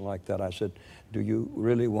person like that, I said, do you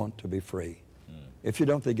really want to be free? If you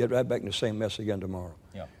don't, they get right back in the same mess again tomorrow.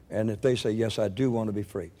 Yeah. And if they say, yes, I do want to be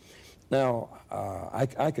free. Now,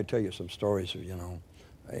 I could tell you some stories, you know.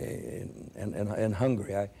 In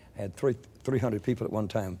Hungary, I had 300 people at one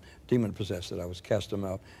time demon-possessed that I was cast them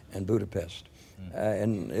out in Budapest.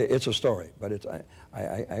 And it's a story, but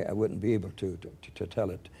I wouldn't be able to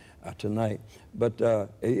tell it tonight. But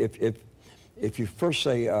if you first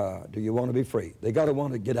say, do you want to be free? They got to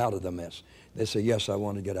want to get out of the mess. They say, yes, I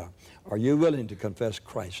want to get out. Are you willing to confess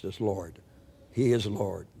Christ as Lord? He is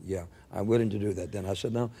Lord. Yeah, I'm willing to do that. Then I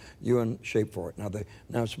said, now, you're in shape for it. Now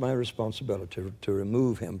it's my responsibility to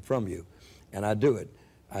remove him from you. And I do it.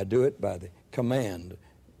 I do it by the command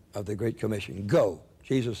of the Great Commission. Go.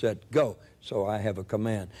 Jesus said, go. So I have a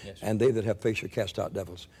command. Yes, and they that have faith shall cast out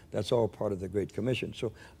devils. That's all part of the Great Commission.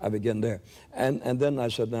 So I begin there. And then I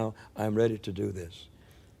said, now I'm ready to do this.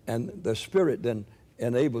 And the Spirit then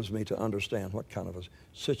enables me to understand what kind of a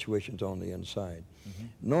situation's on the inside.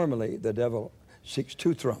 Normally, the devil seeks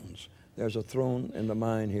two thrones. There's a throne in the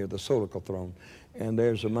mind here, the solical throne. And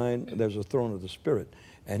there's a throne of the Spirit.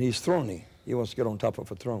 And he's throny. He wants to get on top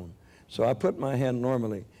of a throne. So I put my hand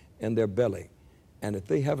normally in their belly. And if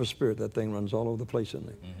they have a spirit, that thing runs all over the place in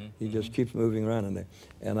there. He just keeps moving around in there.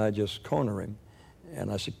 And I just corner him.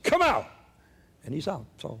 And I said, come out! And he's out.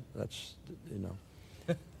 So that's, you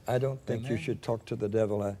know. I don't think you should talk to the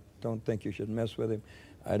devil. I don't think you should mess with him.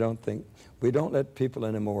 I don't think, we don't let people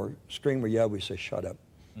anymore scream or yell. We say, shut up.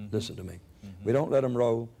 Listen to me. We don't let them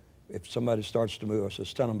roll. If somebody starts to move, I say,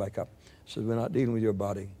 stand them back up. I said, we're not dealing with your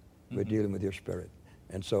body. We're dealing with your spirit.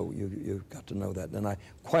 And so you've got to know that. Then I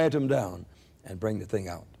quiet them down and bring the thing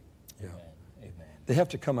out. You know. Amen. They have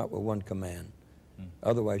to come out with one command.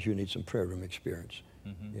 Otherwise, you need some prayer room experience.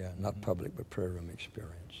 Yeah, not public, but prayer room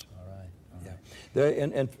experience. All right. Yeah. There,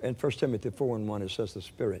 in 1 Timothy 4:1, it says, the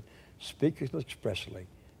Spirit speaketh expressly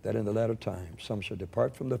that in the latter time some shall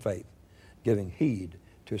depart from the faith, giving heed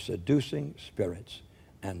to seducing spirits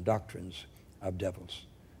and doctrines of devils.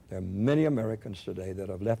 There are many Americans today that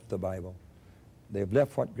have left the Bible. They've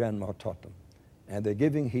left what Grandma taught them. And they're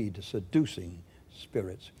giving heed to seducing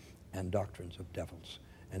spirits and doctrines of devils.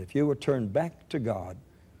 And if you will turn back to God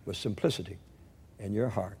with simplicity in your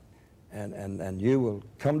heart, and you will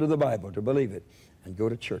come to the Bible to believe it, and go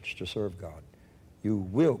to church to serve God, you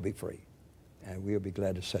will be free. And we'll be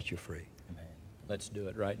glad to set you free. Amen. Let's do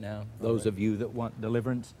it right now. Those of you that want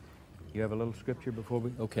deliverance, you have a little scripture before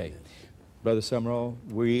we? Okay. Brother Sumrall,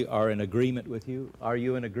 we are in agreement with you. Are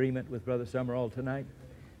you in agreement with Brother Sumrall tonight?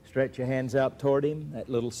 Stretch your hands out toward him, that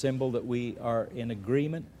little symbol that we are in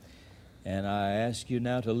agreement. And I ask you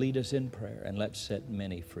now to lead us in prayer, and let's set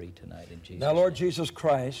many free tonight in Jesus' Now, Lord name. Jesus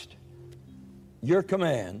Christ, your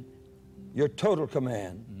command, your total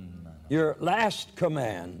command, your last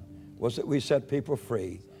command was that we set people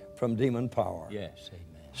free from demon power. Yes, amen.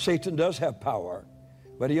 Satan does have power,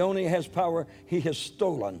 but he only has power he has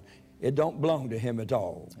stolen. It don't belong to him at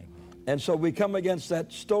all. Amen. And so we come against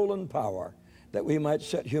that stolen power that we might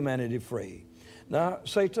set humanity free. Now,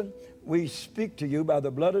 Satan, we speak to you by the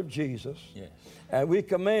blood of Jesus, Yes. and we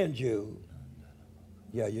command you,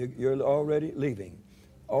 you're already leaving.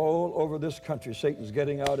 All over this country, Satan's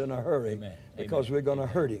getting out in a hurry. Amen. Because Amen. we're going to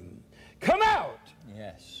hurt him. Come out!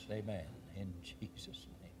 Yes, amen. In Jesus'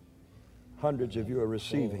 name. Hundreds of you are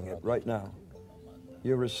receiving it right now.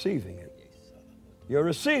 You're receiving it. You're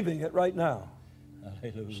receiving it right now.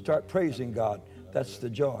 Hallelujah. Start praising God. That's the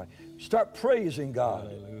joy. Start praising God.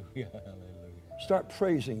 Hallelujah. Hallelujah. Start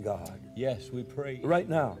praising God. Yes, we praise Right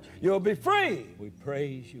now. You'll be free. We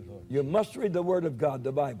praise you, Lord. You must read the Word of God,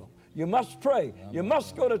 the Bible. You must pray. You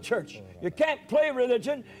must go to church. You can't play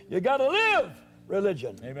religion. You got to live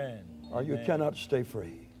religion. Amen. Or you Amen. cannot stay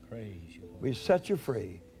free. Praise you, Lord. We set you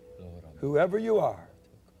free. Lord, Whoever you are,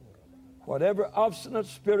 whatever obstinate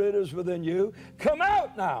spirit is within you, come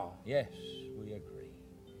out now. yes, we agree.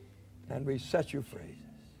 And we set you free.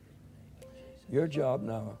 Your job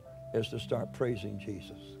now is to start praising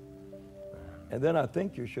Jesus. And then I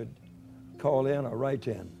think you should call in or write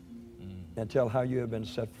in and tell how you have been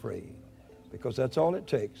set free. Because that's all it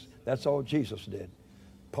takes. That's all Jesus did.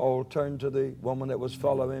 Paul turned to the woman that was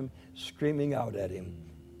following him, screaming out at him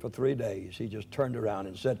for 3 days. He just turned around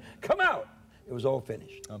and said, come out. It was all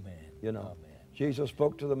finished. Amen. You know, Amen. Jesus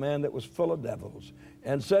spoke to the man that was full of devils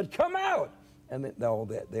and said, come out. And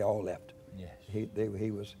they all left. Yes.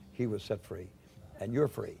 He was set free. And you're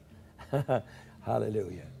free.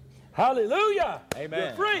 Hallelujah. Hallelujah. Amen.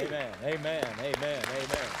 You're free. Amen. Amen. Amen.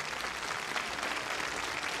 Amen.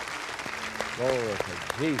 Glory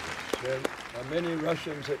to Jesus. There are many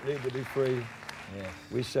Russians that need to be free. Yes.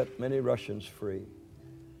 We set many Russians free.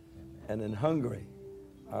 And in Hungary,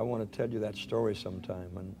 I want to tell you that story sometime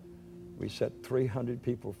when we set 300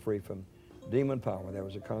 people free from demon power. There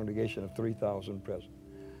was a congregation of 3,000 present.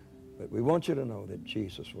 But we want you to know that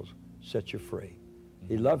Jesus will set you free.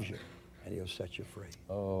 He loves you, and he'll set you free.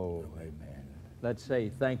 Oh, amen. Let's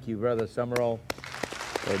say thank you, Brother Sumrall,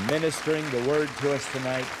 for ministering the word to us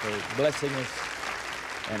tonight, for blessing us.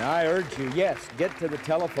 And I urge you, yes, get to the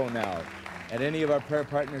telephone now at any of our Prayer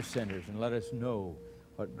Partners centers and let us know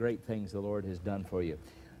what great things the Lord has done for you.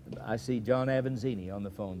 I see John Avanzini on the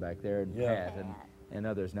phone back there, and Pat and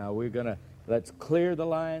others. Now we're going to, let's clear the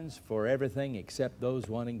lines for everything except those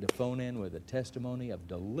wanting to phone in with a testimony of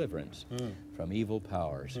deliverance from evil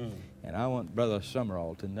powers. And I want Brother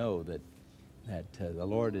Sumrall to know that that the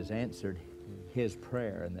Lord has answered his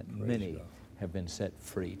prayer and that many have been set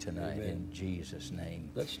free tonight. Amen. In Jesus' name.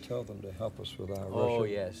 Let's tell them to help us with our Oh,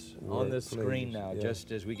 Russian yes. word, On the screen please. now, Yeah.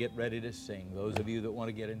 just as we get ready to sing, those of you that want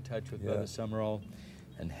to get in touch with Yeah. Brother Sumrall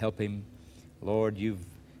and help him, Lord, you've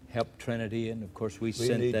helped Trinity, and of course we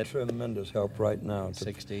sent need that tremendous help right now to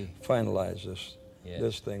 60. finalize this Yes.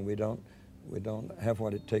 this thing. We don't have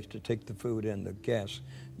what it takes to take the food in, the gas.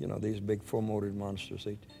 You know, these big four-motored monsters.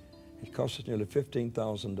 It costs us nearly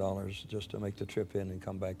 $15,000 just to make the trip in and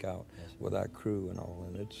come back out with our crew and all.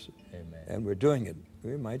 And and we're doing it.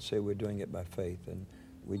 We might say we're doing it by faith, and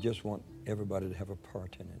we just want everybody to have a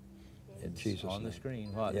part in it. In Jesus' on name. the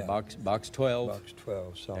screen. What? Yeah. Box 12. Box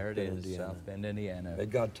 12, South There it Bend, is, Indiana. South Bend, Indiana. May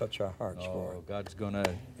God touch our hearts for Oh, it. God's going to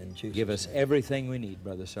In Jesus' give us name. everything we need,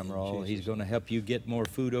 Brother Sumrall. Jesus' He's going to help you get more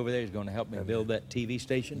food over there. He's going to help me build that TV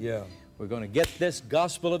station. Yeah. We're going to get this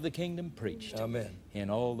gospel of the kingdom preached Amen.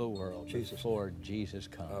 in all the world Jesus' before Jesus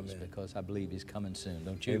comes, Amen. because I believe he's coming soon,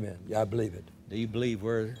 don't you? Amen. Yeah, I believe it. Do you believe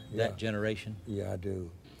we're Yeah. that generation? Yeah, I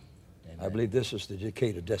do. I Amen. believe this is the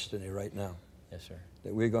decade of destiny right now. Yes, sir.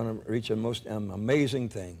 That we're going to reach a most amazing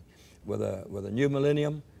thing. With a new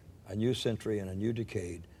millennium, a new century, and a new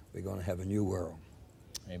decade, we're going to have a new world.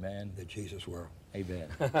 Amen. The Jesus world. Amen.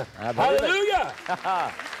 I believe it.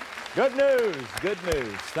 Hallelujah! Good news, good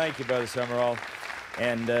news. Thank you, Brother Sumrall.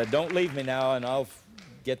 And don't leave me now, and I'll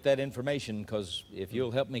get that information, because if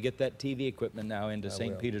you'll help me get that TV equipment now into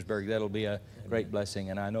St. will. Petersburg, that'll be a great blessing,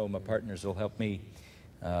 and I know my partners will help me.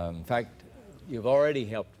 In fact, you've already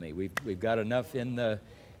helped me. We've got enough in the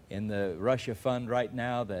Russia fund right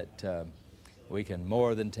now that we can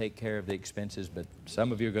more than take care of the expenses, but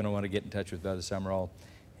some of you are going to want to get in touch with Brother Sumrall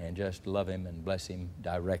and just love him and bless him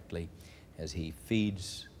directly as he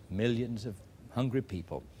feeds millions of hungry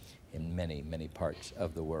people in many, many parts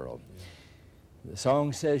of the world. The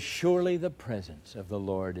song says, surely the presence of the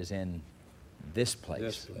Lord is in this place.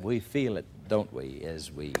 This place. We feel it, don't we,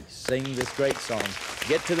 as we sing this great song.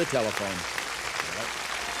 Get to the telephone.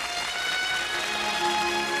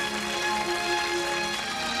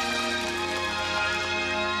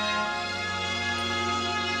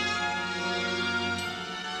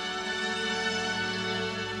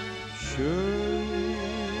 Surely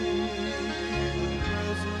the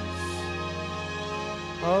presence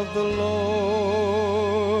of the Lord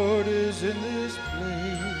is in this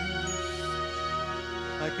place.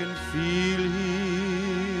 I can feel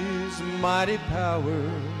His mighty power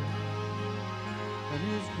and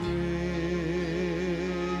His grace.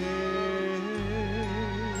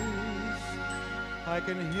 I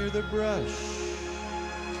can hear the brush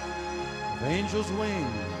of angels'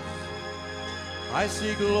 wings. I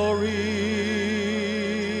see glory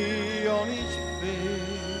on each face.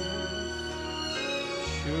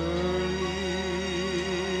 Surely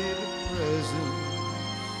the presence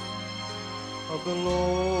of the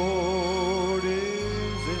Lord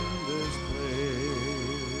is in this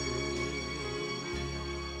place.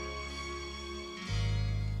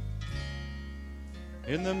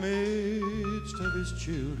 In the midst of His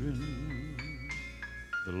children,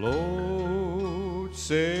 the Lord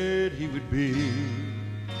said He would be.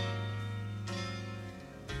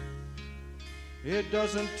 It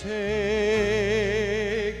doesn't take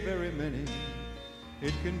very many.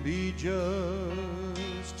 It can be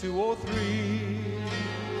just 2 or 3.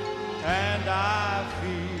 And I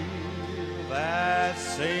feel that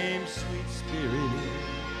same sweet spirit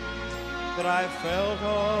that I felt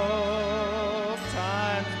of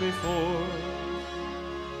times before.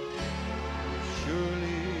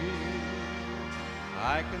 Surely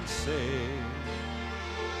I can say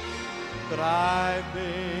that I've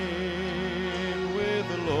been with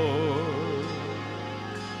the Lord.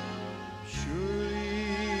 Surely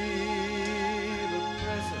the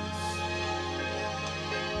presence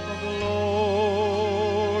of the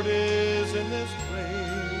Lord is in this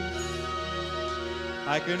place.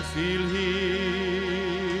 I can feel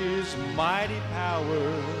His mighty power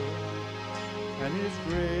and His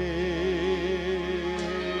grace.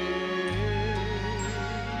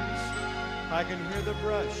 I can hear the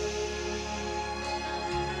brush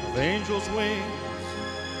of angels' wings.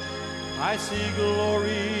 I see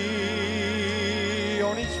glory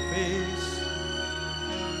on each face.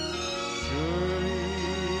 Surely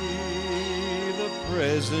the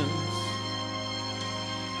presence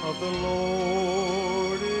of the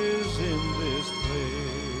Lord is in this place.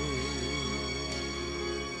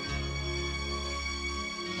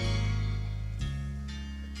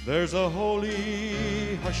 There's a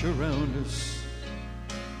holy hush around us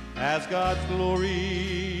as God's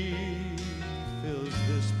glory fills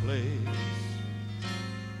this place.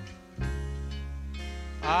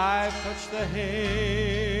 I've touched the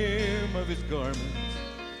hem of his garment.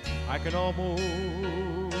 I can almost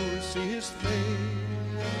see his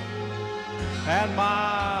face, and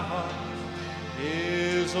my heart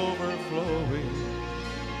is overflowing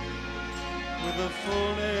with the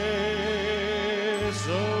fullness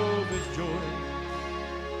of his joy.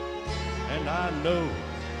 And I know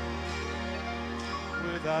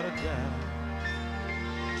without a doubt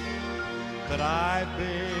that I've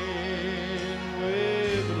been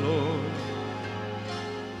with the Lord.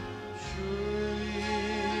 Surely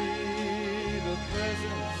the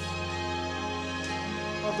presence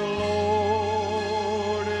of the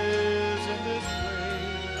Lord is in this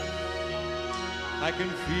place. I can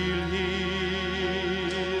feel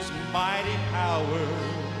his mighty power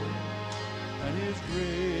and his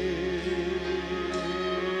grace.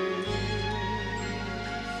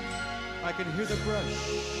 I can hear the brush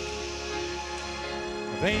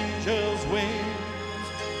of angels' wings.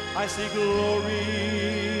 I see glory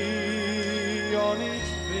on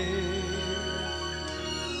each face.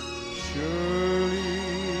 Surely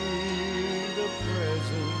the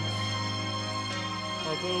presence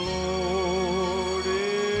of the Lord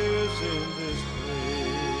is in this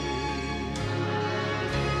place.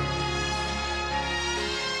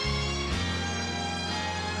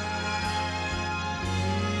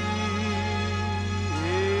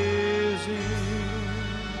 He is in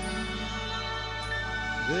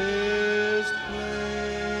this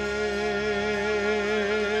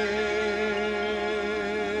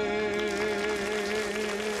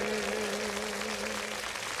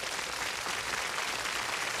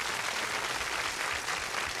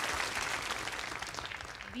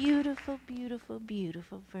Beautiful, beautiful,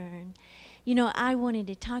 beautiful, Vern. You know, I wanted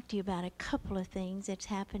to talk to you about a couple of things that's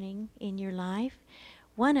happening in your life.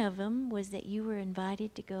 One of them was that you were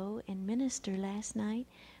invited to go and minister last night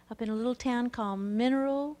up in a little town called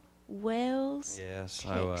Mineral Wells, Yes, Texas.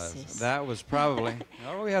 I was. That was probably,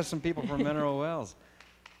 oh, we have some people from Mineral Wells.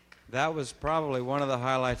 That was probably one of the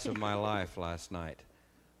highlights of my life last night.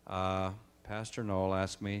 Pastor Noel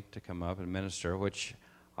asked me to come up and minister, which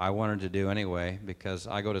I wanted to do anyway because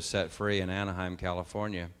I go to Set Free in Anaheim,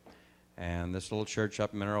 California. And this little church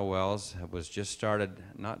up in Mineral Wells was just started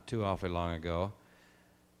not too awfully long ago.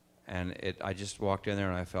 And I just walked in there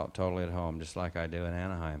and I felt totally at home, just like I do in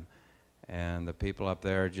Anaheim. And the people up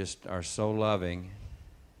there just are so loving.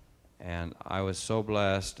 And I was so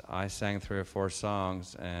blessed. I sang 3 or 4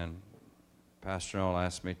 songs, and Pastor Noel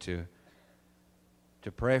asked me to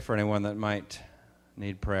pray for anyone that might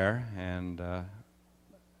need prayer and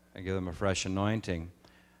give them a fresh anointing.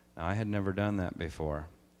 Now, I had never done that before,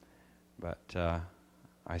 but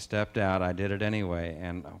I stepped out. I did it anyway,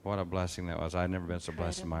 and what a blessing that was. I'd never been so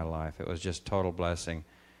blessed in my life. It was just total blessing.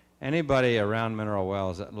 Anybody around Mineral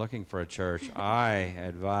Wells looking for a church, I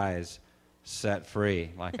advise Set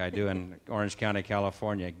Free, like I do in Orange County,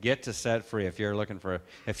 California. Get to Set Free if you're looking for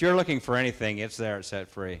anything. It's there at Set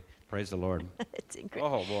Free. Praise the Lord. That's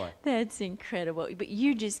incredible. Oh boy, That's incredible. But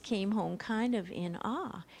you just came home kind of in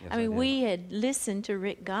awe. Yes, I mean, I did. we had listened to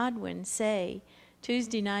Rick Godwin say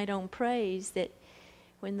Tuesday night on Praise that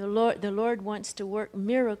when the Lord wants to work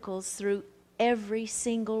miracles through every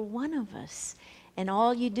single one of us. And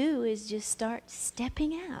all you do is just start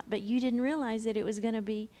stepping out. But you didn't realize that it was going to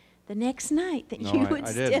be the next night that No, you I would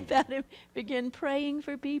step didn't. out and begin praying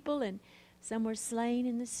for people. And some were slain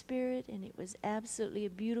in the Spirit. And it was absolutely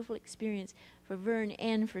a beautiful experience for Vern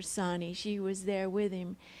and for Sonny. She was there with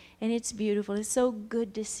him. And it's beautiful. It's so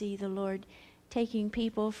good to see the Lord taking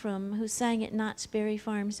people from who sang at Knott's Berry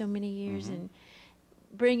Farm so many years and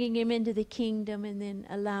bringing him into the kingdom and then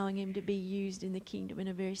allowing him to be used in the kingdom in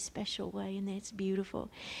a very special way, and that's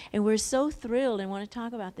beautiful. And we're so thrilled and want to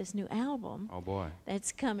talk about this new album oh boy.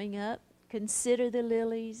 that's coming up, Consider the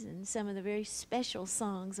Lilies, and some of the very special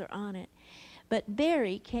songs are on it. But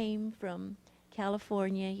Barry came from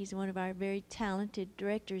California. He's one of our very talented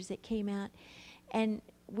directors that came out, and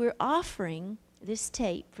we're offering this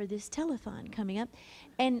tape for this telethon coming up.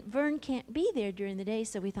 And Vern can't be there during the day,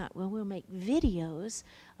 so we thought, well, we'll make videos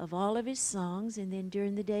of all of his songs, and then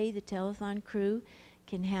during the day, the telethon crew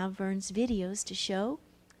can have Vern's videos to show,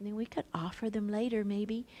 and then we could offer them later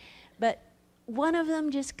maybe. But one of them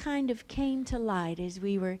just kind of came to light as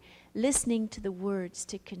we were listening to the words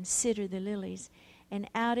to Consider the Lilies. And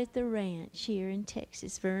out at the ranch here in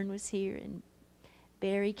Texas, Vern was here, and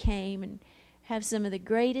Barry came, and have some of the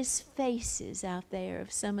greatest faces out there of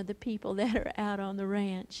some of the people that are out on the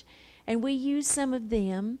ranch. And we use some of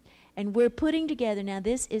them, and we're putting together, now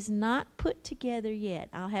this is not put together yet,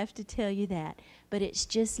 I'll have to tell you that, but it's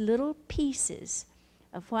just little pieces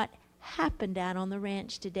of what happened out on the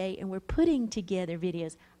ranch today, and we're putting together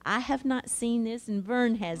videos. I have not seen this, and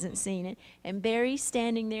Vern hasn't seen it, and Barry's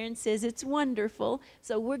standing there and says it's wonderful,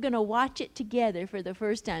 so we're going to watch it together for the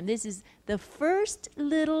first time. This is the first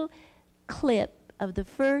little clip of the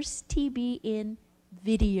first TBN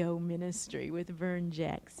video ministry with Vern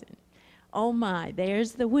Jackson. Oh my,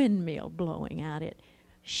 there's the windmill blowing out at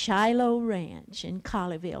Shiloh Ranch in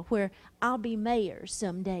Colleyville, where I'll be mayor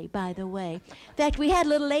someday, by the way. In fact, we had a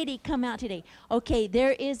little lady come out today. Okay,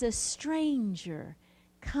 there is a stranger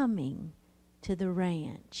coming to the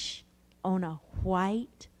ranch on a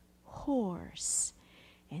white horse.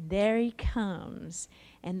 And there he comes.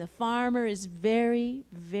 And the farmer is very,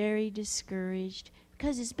 very discouraged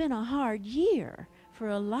because it's been a hard year for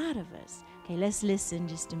a lot of us. Okay, let's listen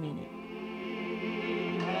just a minute.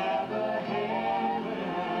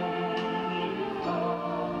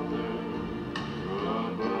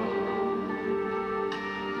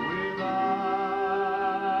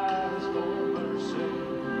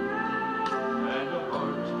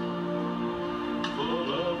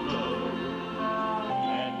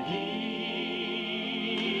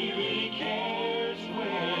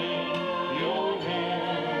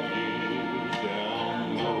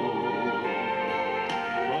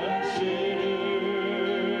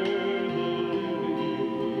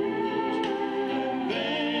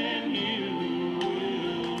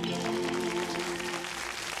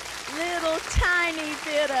 Tiny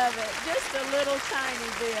bit of it, just a little tiny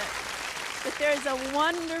bit. But there's a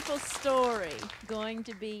wonderful story going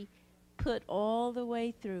to be put all the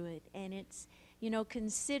way through it. And it's, you know,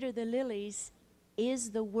 consider the lilies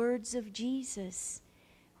is the words of Jesus.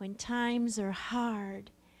 When times are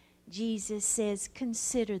hard, Jesus says,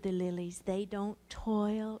 consider the lilies. They don't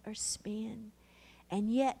toil or spin.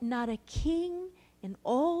 And yet not a king in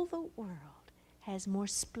all the world has more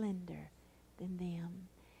splendor than them.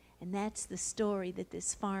 And that's the story that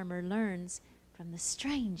this farmer learns from the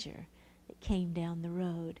stranger that came down the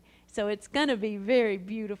road. So it's going to be very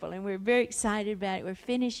beautiful, and we're very excited about it. We're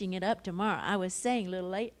finishing it up tomorrow. I was saying a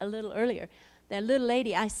little earlier, that little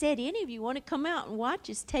lady, I said, any of you want to come out and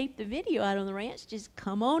watch us tape the video out on the ranch, just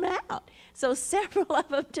come on out. So several of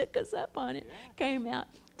them took us up on it, came out.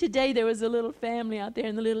 Today there was a little family out there,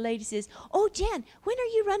 and the little lady says, oh, Jan, when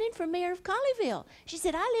are you running for mayor of Colleyville? She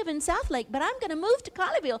said, I live in Southlake, but I'm going to move to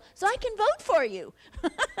Colleyville so I can vote for you.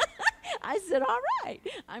 I said, all right,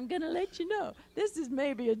 I'm going to let you know. This is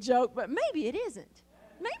maybe a joke, but maybe it isn't.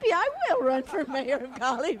 Maybe I will run for mayor of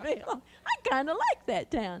Colleyville. I kind of like that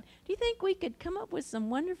town. Do you think we could come up with some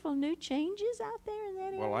wonderful new changes out there in that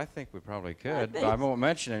area? Well, I think we probably could, but I won't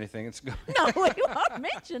mention anything. It's going. No, we won't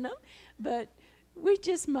mention them, but we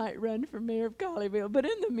just might run for mayor of Colleyville. But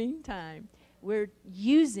in the meantime, we're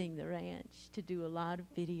using the ranch to do a lot of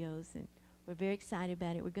videos, and we're very excited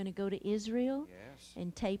about it. We're going to go to Israel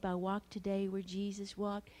and tape I Walked Today where Jesus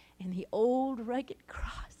walked, and the old rugged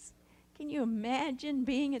cross. Can you imagine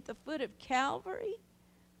being at the foot of Calvary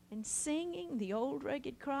and singing the old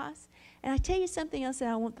rugged cross? And I tell you something else that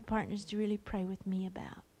I want the partners to really pray with me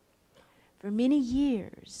about. For many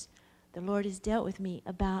years, the Lord has dealt with me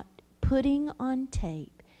about putting on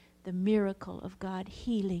tape the miracle of God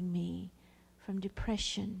healing me from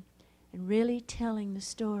depression and really telling the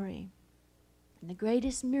story. And the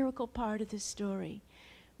greatest miracle part of the story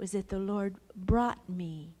was that the Lord brought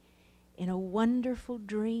me in a wonderful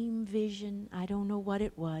dream vision. I don't know what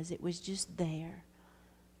it was just there,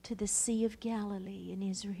 to the Sea of Galilee in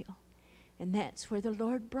Israel. And that's where the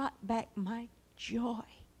Lord brought back my joy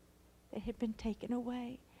that had been taken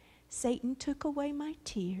away. Satan took away my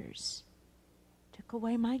tears, took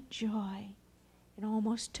away my joy, and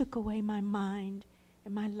almost took away my mind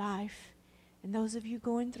and my life. And those of you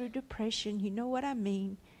going through depression, you know what I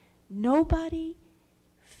mean. Nobody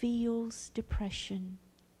feels depression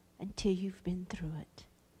until you've been through it.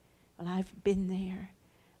 Well, I've been there.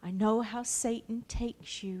 I know how Satan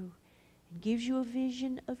takes you and gives you a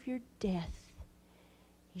vision of your death.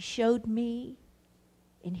 He showed me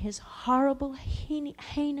in his horrible,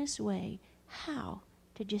 heinous way how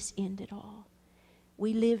to just end it all.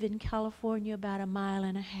 We live in California about 1.5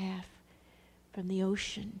 miles from the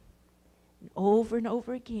ocean. And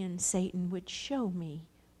over again, Satan would show me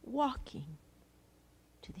walking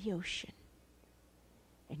to the ocean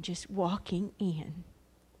and just walking in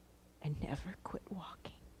and never quit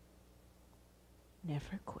walking.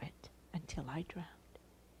 Never quit until I drowned.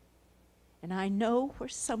 And I know where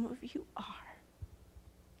some of you are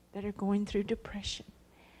that are going through depression,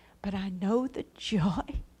 but I know the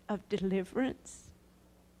joy of deliverance.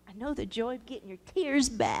 I know the joy of getting your tears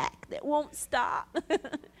back that won't stop.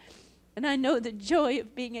 And I know the joy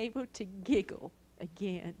of being able to giggle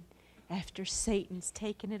again after Satan's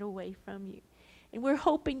taken it away from you. And we're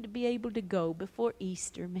hoping to be able to go before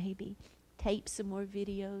Easter, maybe, tape some more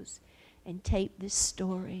videos and tape this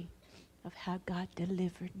story of how God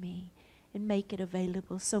delivered me and make it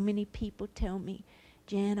available. So many people tell me,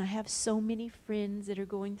 Jan, I have so many friends that are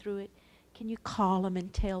going through it. Can you call them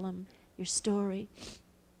and tell them your story?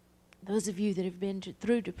 Those of you that have been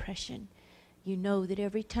through depression, you know that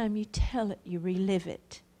every time you tell it, you relive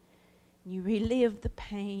it. You relive the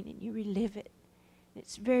pain and you relive it.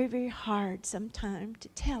 It's very, very hard sometimes to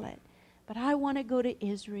tell it. But I want to go to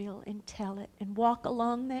Israel and tell it and walk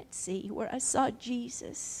along that sea where I saw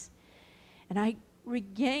Jesus. And I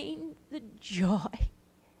regained the joy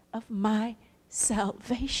of my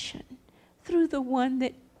salvation through the one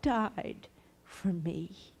that died for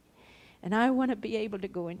me. And I want to be able to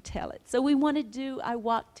go and tell it. So we want to do I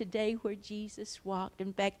Walk Today Where Jesus Walked.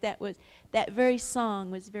 In fact, that very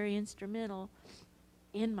song was very instrumental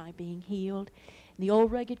in my being healed. The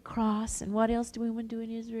old rugged cross. And what else do we want to do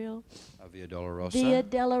in Israel? Via Dolorosa. Via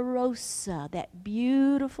Dolorosa, that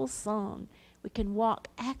beautiful song. We can walk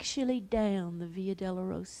actually down the Via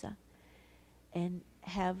Dolorosa and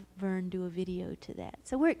have Vern do a video to that.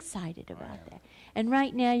 So we're excited about that. And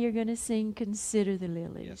right now you're going to sing Consider the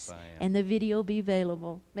Lilies. Yes, I am. And the video will be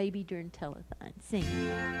available maybe during telethon. Sing.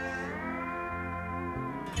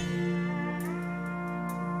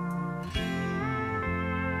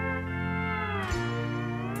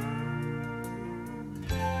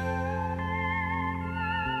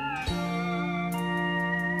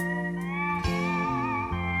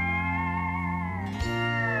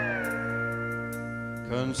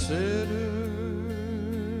 Consider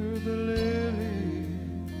the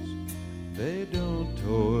lilies, they don't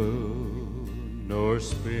toil nor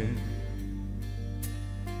spin,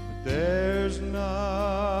 but there's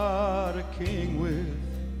not a king with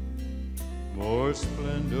more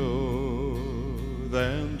splendor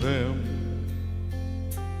than them.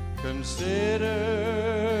 Consider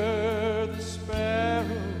the sparrow,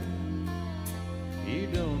 he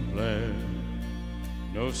don't plant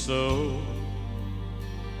no sow,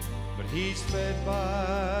 but he's fed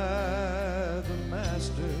by the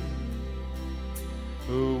master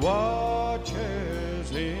who watches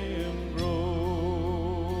him grow.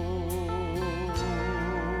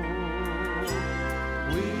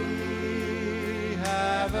 We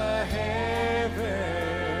have a heavenly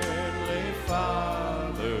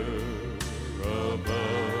Father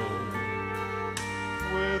above,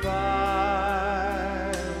 with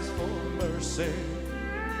eyes for mercy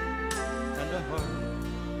and a heart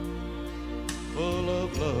full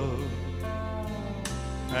of love,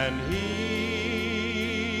 and he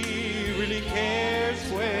really cares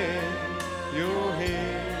when your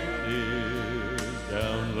head is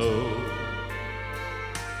down low.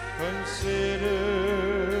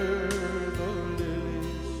 Consider the lilies,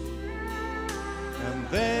 and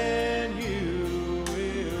then you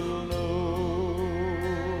will know.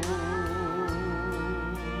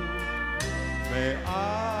 May I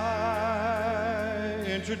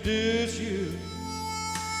introduce you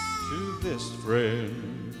to this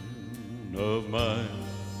friend of mine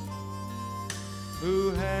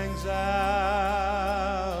who hangs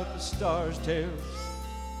out the stars' tails,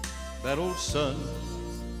 that old sun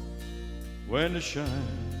when to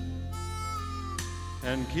shine,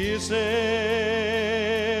 and kisses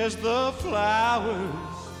the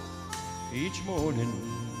flowers each morning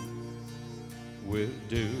with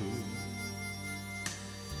dew.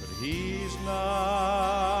 But he's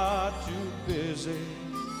not too busy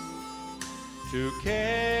to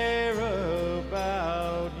care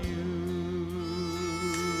about you.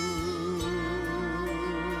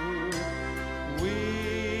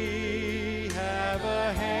 We have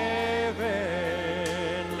a heavenly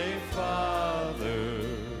Father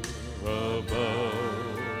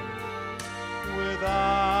above, with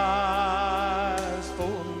eyes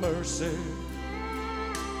for mercy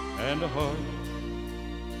and a heart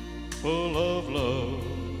full of love,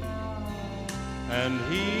 and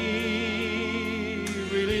he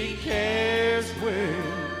really cares when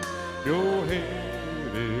your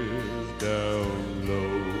head is down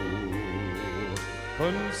low.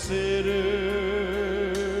 Consider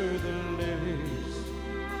the lilies,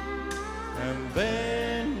 and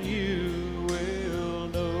then you will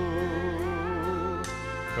know.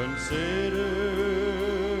 Consider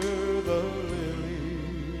the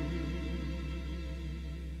lilies,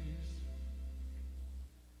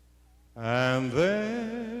 and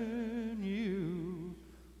then you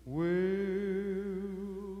will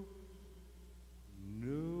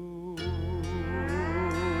know.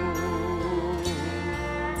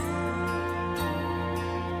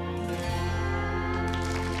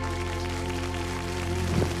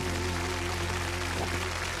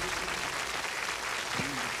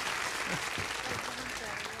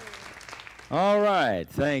 right.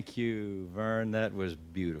 Thank you, Vern. That was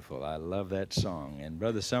beautiful. I love that song. And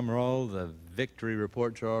Brother Sumrall, the victory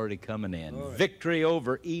reports are already coming in. Glory. Victory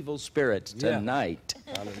over evil spirits tonight.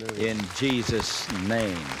 Hallelujah. In Jesus'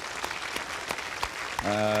 name.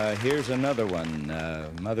 Here's another one.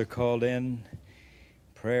 Mother called in.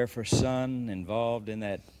 Prayer for son involved in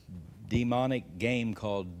that demonic game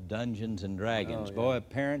called Dungeons and Dragons. Oh, yeah. Boy,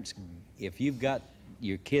 parents, if you've got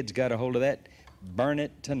your kids got a hold of that, burn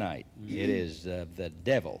it tonight. It is the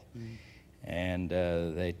devil. And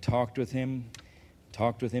they talked with him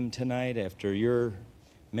tonight after your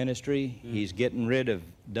ministry. He's getting rid of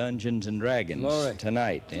Dungeons and Dragons Glory.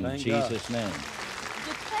 tonight in Thank Jesus' name.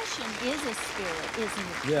 Depression is a spirit, isn't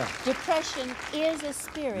it? Yeah. Depression is a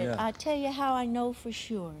spirit. Yeah. I tell you how I know for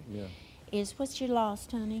sure. Yeah. Is what you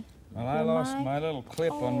lost, honey? Well, I Your lost mic? my little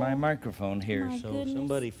clip on my Oh, microphone here, my so goodness.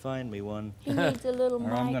 somebody find me one. He needs a little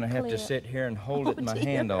Or I'm mic going to have to clip. sit here and hold it in my dear.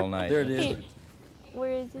 hand all night. There it is. Here.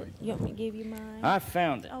 Where is it? You want me to give you mine? I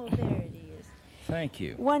found it. Oh, there it is. Thank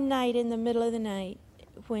you. One night in the middle of the night,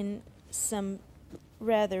 when some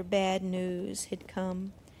rather bad news had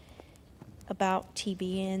come about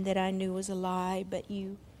TBN that I knew was a lie, but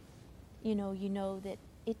you know that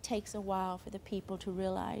it takes a while for the people to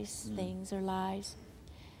realize things are lies.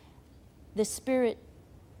 The spirit,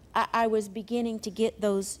 I was beginning to get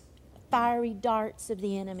those fiery darts of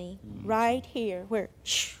the enemy right here, where,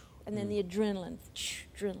 and then the adrenaline.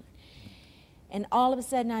 And all of a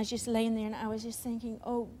sudden, I was just laying there, and I was just thinking,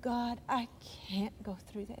 oh, God, I can't go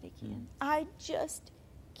through that again. I just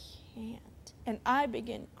can't. And I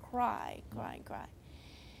began cry.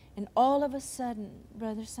 And all of a sudden,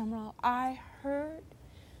 Brother Sumrall, I heard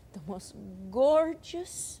the most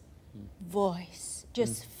gorgeous voice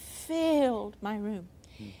just filled my room.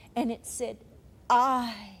 And it said,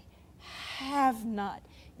 I have not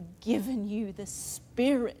given you the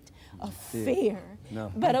spirit of fear,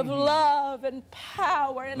 No. but of love and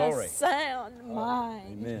power and Glory. a sound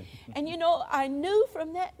mind. Amen. And you know, I knew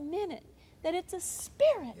from that minute that it's a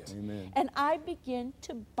spirit. Amen. And I began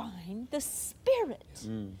to bind the spirit.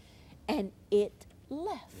 And it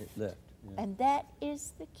left. It left. Yeah. And that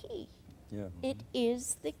is the key. Yeah. It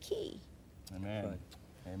is the key. Amen.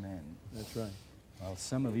 Right. Amen. That's right. Well,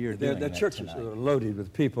 some of you are The doing that churches tonight. are loaded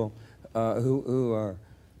with people who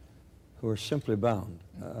are simply bound.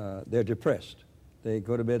 They're depressed. They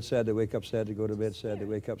go to bed sad, they wake up sad, they go to bed sad, they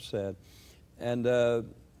wake up sad. And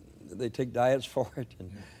they take diets for it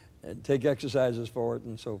and take exercises for it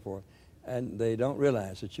and so forth. And they don't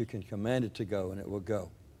realize that you can command it to go and it will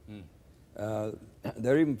go.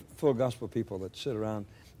 There are even full gospel people that sit around.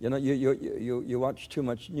 You know, you watch too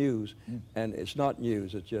much news, and it's not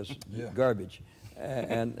news, it's just garbage.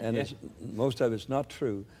 And it's, most of it's not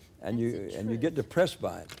true. And you get depressed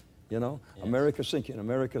by it, you know. Yes. America's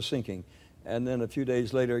sinking. And then a few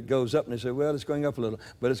days later it goes up and they say, well, it's going up a little,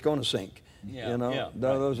 but it's going to sink. Yeah, you know, yeah,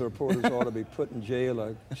 those reporters ought to be put in jail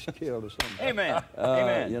or killed or something. Amen.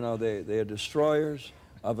 Amen. You know, they are destroyers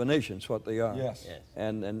of a nation, is what they are. Yes.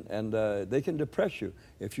 And they can depress you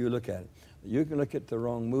if you look at it. You can look at the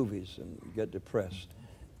wrong movies and get depressed.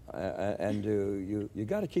 And you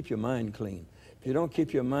got to keep your mind clean. If you don't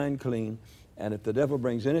keep your mind clean, and if the devil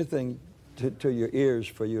brings anything to your ears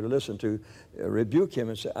for you to listen to, rebuke him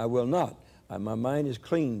and say, I will not. My mind is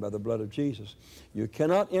clean by the blood of Jesus. You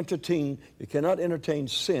cannot entertain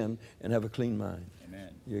sin and have a clean mind. Amen.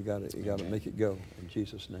 You got to make it go in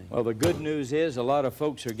Jesus' name. Well, the good news is a lot of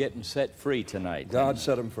folks are getting set free tonight. God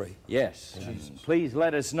set them free. Yes. Please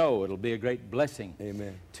let us know. It'll be a great blessing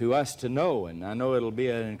Amen. to us to know, and I know it'll be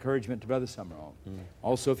an encouragement to Brother Sumrall.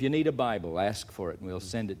 Also, if you need a Bible, ask for it, and we'll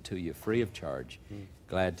send it to you free of charge.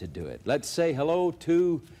 Glad to do it. Let's say hello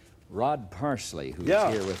to Rod Parsley, who's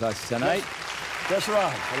here with us tonight. That's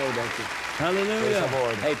right. Hello, Doctor.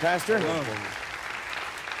 Hallelujah. Hey, Pastor.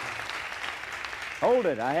 Hold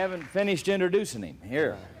it. I haven't finished introducing him.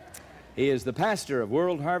 Here. He is the pastor of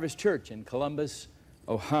World Harvest Church in Columbus,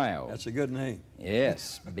 Ohio. That's a good name.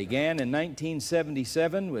 Yes. Began in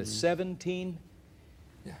 1977 with 17.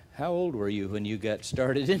 How old were you when you got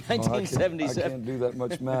started in 1977? I can't do that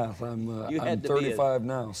much math. I'm You had to be 35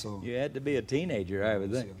 now, so. You had to be a teenager, I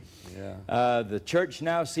would think. Yeah. The church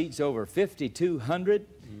now seats over 5,200.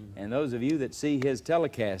 And those of you that see his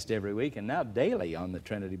telecast every week and now daily on the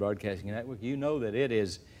Trinity Broadcasting Network, you know that it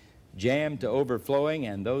is jammed to overflowing,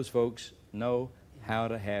 and those folks know how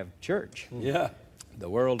to have church. Yeah. The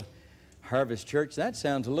World Harvest Church, that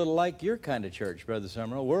sounds a little like your kind of church, Brother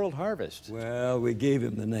Sumrall. World Harvest. Well, we gave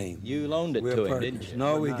him the name. You loaned it We're to him, partners. didn't you?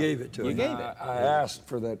 No, we gave it to him. You gave it. I asked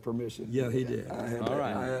for that permission. Yeah, he did. I had All that.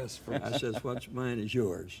 right. I asked for I says, what's mine is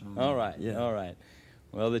yours. All right, Yeah. all right.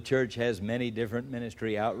 Well, the church has many different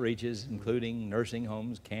ministry outreaches, including nursing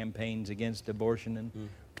homes, campaigns against abortion and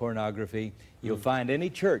pornography. You'll find any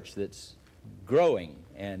church that's growing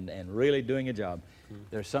and really doing a job.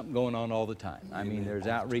 There's something going on all the time. I mean, there's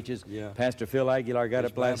outreaches. Yeah. Pastor Phil Aguilar got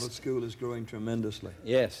up Bible last... school is growing tremendously.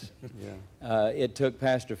 Yes. Yeah. It took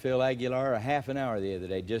Pastor Phil Aguilar a half an hour the other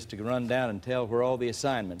day just to run down and tell where all the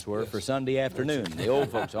assignments were for Sunday afternoon. The old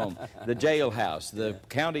folks' home, the jailhouse, the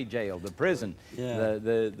county jail, the prison,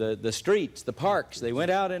 the streets, the parks. They went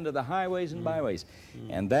out into the highways and byways.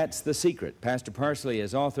 And that's the secret. Pastor Parsley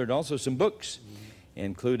has authored also some books,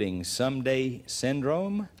 including Someday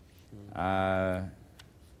Syndrome,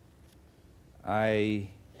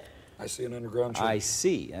 I See an Underground Church. I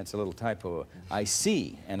See, that's a little typo, I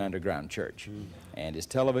See an Underground Church. And his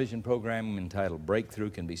television program entitled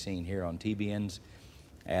Breakthrough can be seen here on TBNs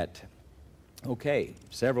at,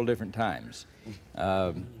 several different times.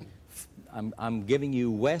 I'm giving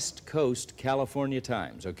you West Coast California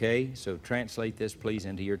times, okay? So translate this, please,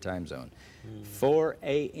 into your time zone. 4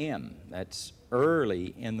 a.m., that's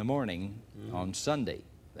early in the morning on Sunday.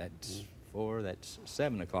 That's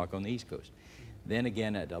 7 o'clock on the East Coast. Then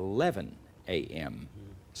again at 11 a.m.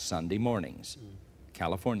 Sunday mornings,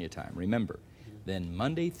 California time, remember. Then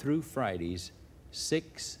Monday through Fridays,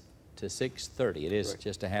 6 to 6:30. It is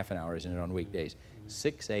just a half an hour, isn't it, on weekdays?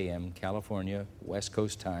 6 a.m. California, West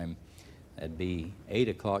Coast time. That'd be 8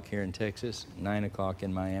 o'clock here in Texas, 9 o'clock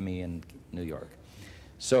in Miami and New York.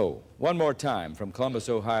 So, one more time, from Columbus,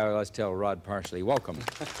 Ohio, let's tell Rod Parsley, welcome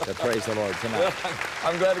to Praise the Lord tonight.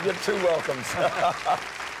 I'm glad to get 2 welcomes.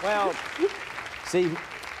 Well, see,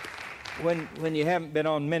 when you haven't been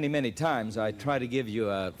on many, many times, I try to give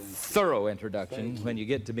you a thorough introduction. When you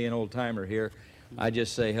get to be an old-timer here, I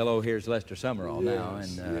just say, hello, here's Lester Sumrall now,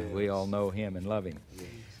 and we all know him and love him.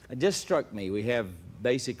 It just struck me, we have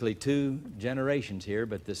basically 2 generations here,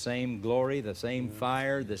 but the same glory, the same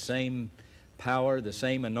fire, the same power, the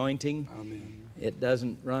same anointing. Amen. It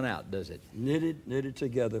doesn't run out, does it? Knitted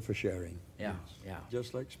together for sharing. Yeah, yeah.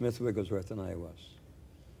 Just like Smith Wigglesworth and I was.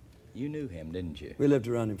 You knew him, didn't you? We lived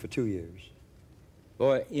around him for 2 years.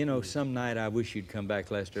 Boy, you know, some night I wish you'd come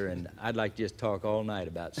back, Lester, and I'd like to just talk all night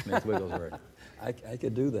about Smith Wigglesworth. I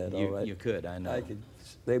could do that, all right. You could, I know.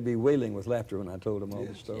 They'd be wailing with laughter when I told them all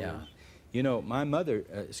the stories. Yeah. You know, my mother,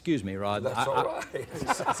 excuse me, Rod. That's all right.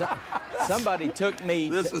 Somebody took me.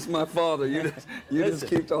 This is my father. You just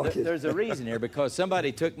keep talking. There's a reason here, because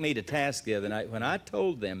somebody took me to task the other night when I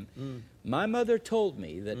told them, my mother told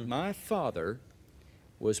me that my father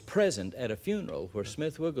was present at a funeral where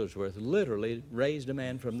Smith Wigglesworth literally raised a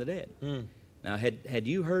man from the dead. Now, had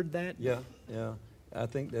you heard that? Yeah. I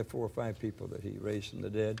think there are 4 or 5 people that he raised from the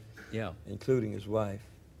dead. Yeah. Including his wife.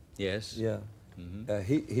 Yes. Yeah.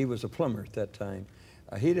 He was a plumber at that time.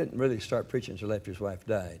 He didn't really start preaching until after his wife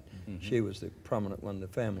died. She was the prominent one in the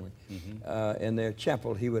family. In their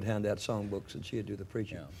chapel, he would hand out songbooks and she'd do the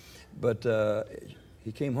preaching. Yeah. But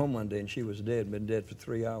he came home one day and she was dead, been dead for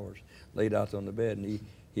 3 hours, laid out on the bed, and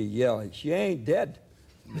he yelled, "She ain't dead."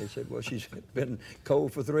 And they said, "Well, she's been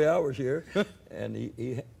cold for 3 hours here." And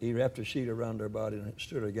he wrapped a sheet around her body and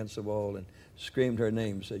stood her against the wall and screamed her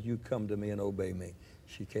name, said, "You come to me and obey me."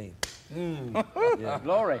 She came. Yeah.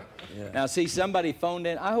 Glory. Yeah. Now, see, somebody phoned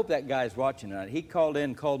in. I hope that guy's watching tonight. He called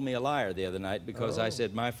in, called me a liar the other night because I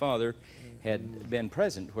said my father had been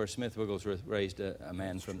present where Smith Wigglesworth raised a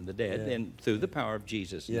man from the dead, and through the power of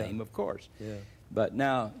Jesus' name, of course. Yeah. But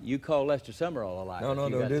now, you call Lester Sumrall a liar. No,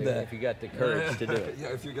 don't do that. If you got the courage to do it. Yeah,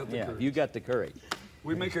 if you got the courage. If you got the courage.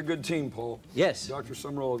 We make a good team, Paul. Yes. Dr.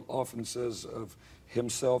 Sumrall often says of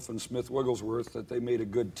himself and Smith Wigglesworth that they made a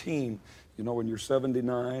good team. You know, when you're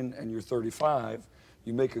 79 and you're 35,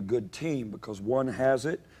 you make a good team because one has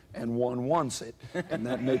it and one wants it, and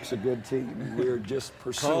that makes a good team. We're just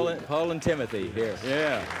pursuing Paul and Timothy here.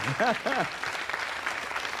 Yeah.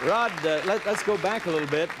 Rod, let's go back a little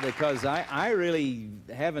bit, because I really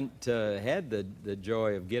haven't had the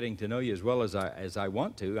joy of getting to know you as well as I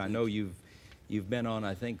want to. I know you've been on,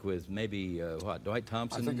 I think, with maybe Dwight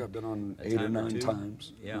Thompson. I think I've been on 8 or 9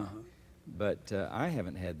 times. Yeah. But I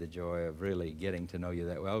haven't had the joy of really getting to know you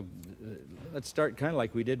that well. Let's start kind of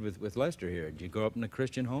like we did with Lester here. Did you grow up in a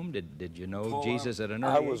Christian home? Did you know Paul, Jesus at an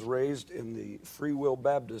early age? I was raised in the Free Will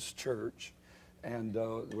Baptist Church, and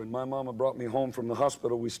when my mama brought me home from the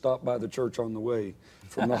hospital, we stopped by the church on the way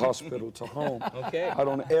from the hospital to home. Okay. I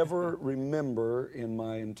don't ever remember in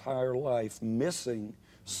my entire life missing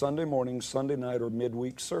Sunday morning, Sunday night, or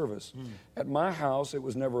midweek service. At my house, it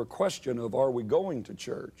was never a question of, are we going to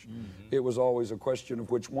church? It was always a question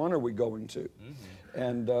of, which one are we going to?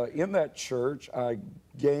 And in that church, I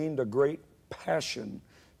gained a great passion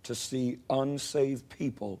to see unsaved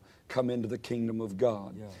people come into the kingdom of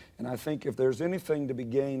God. Yeah. And I think if there's anything to be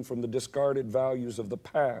gained from the discarded values of the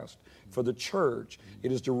past for the church,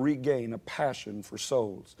 it is to regain a passion for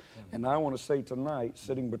souls. And I want to say tonight,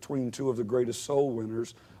 sitting between two of the greatest soul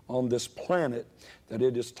winners on this planet, that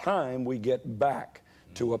it is time we get back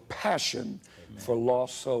to a passion for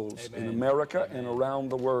lost souls in America and around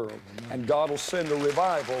the world. And God will send a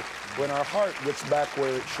revival when our heart gets back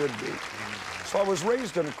where it should be. So I was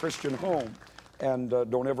raised in a Christian home, and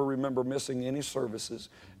don't ever remember missing any services.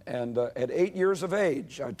 And at 8 years of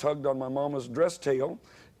age, I tugged on my mama's dress tail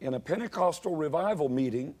in a Pentecostal revival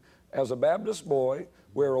meeting as a Baptist boy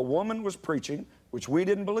where a woman was preaching, which we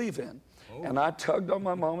didn't believe in. Oh. And I tugged on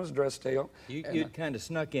my mama's dress tail. You'd kind of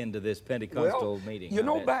snuck into this Pentecostal meeting. You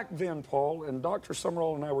know, back then, Paul, and Dr.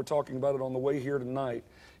 Sumrall and I were talking about it on the way here tonight,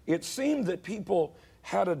 it seemed that people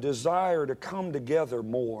had a desire to come together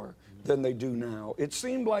more than they do now. It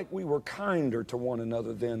seemed like we were kinder to one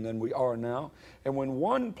another then than we are now. And when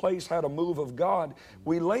one place had a move of God,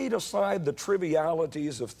 we laid aside the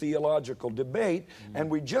trivialities of theological debate, and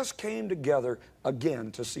we just came together again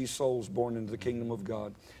to see souls born into the kingdom of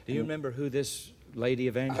God. Do you remember who this lady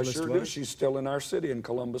evangelist was? I sure do. She's still in our city in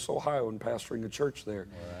Columbus, Ohio, and pastoring a church there.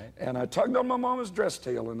 All right. And I tugged on my mama's dress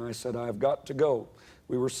tail, and I said, I've got to go.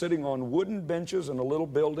 We were sitting on wooden benches in a little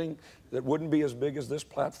building that wouldn't be as big as this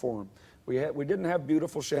platform. We didn't have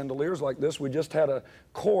beautiful chandeliers like this. We just had a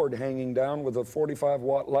cord hanging down with a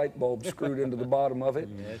 45-watt light bulb screwed into the bottom of it.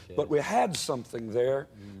 Yes, yes. But we had something there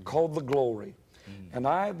called the glory. And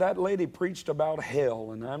that lady preached about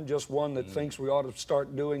hell, and I'm just one that thinks we ought to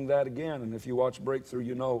start doing that again. And if you watch Breakthrough,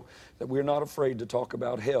 you know that we're not afraid to talk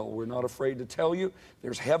about hell. We're not afraid to tell you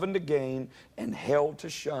there's heaven to gain and hell to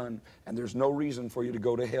shun, and there's no reason for you to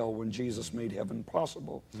go to hell when Jesus made heaven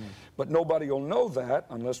possible. But nobody will know that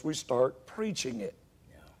unless we start preaching it.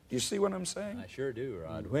 Do you see what I'm saying? I sure do,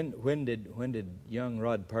 Rod. When did young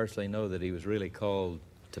Rod Parsley know that he was really called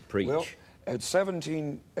to preach? Well, at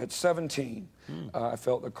 17, I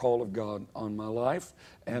felt the call of God on my life,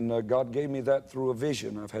 and God gave me that through a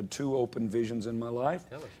vision. I've had 2 open visions in my life,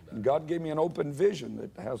 and God gave me an open vision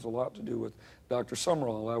that has a lot to do with Dr.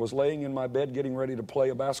 Sumrall. I was laying in my bed getting ready to play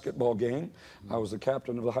a basketball game. I was the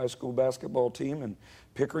captain of the high school basketball team in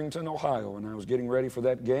Pickerington, Ohio, and I was getting ready for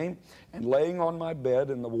that game, and laying on my bed,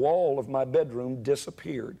 and the wall of my bedroom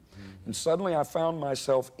disappeared. And suddenly I found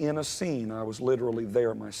myself in a scene. I was literally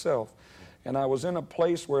there myself. And I was in a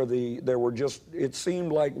place where there were just, it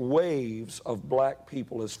seemed like waves of black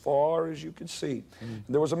people as far as you could see.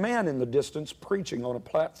 There was a man in the distance preaching on a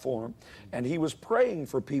platform, and he was praying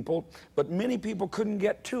for people, but many people couldn't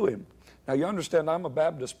get to him. Now, you understand, I'm a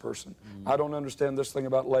Baptist person. I don't understand this thing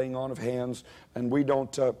about laying on of hands, and we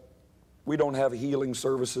don't have healing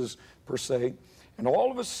services per se. And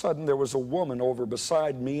all of a sudden, there was a woman over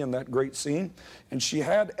beside me in that great scene, and she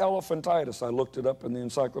had elephantitis. I looked it up in the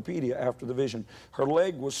encyclopedia after the vision. Her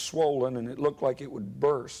leg was swollen, and it looked like it would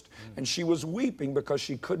burst. And she was weeping because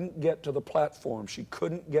she couldn't get to the platform. She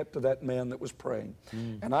couldn't get to that man that was praying.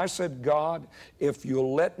 And I said, God, if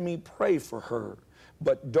you'll let me pray for her,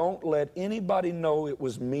 but don't let anybody know it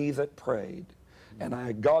was me that prayed.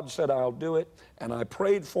 And God said, I'll do it. And I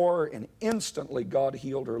prayed for her, and instantly God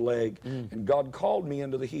healed her leg. And God called me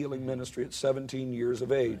into the healing ministry at 17 years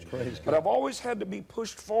of age. But I've always had to be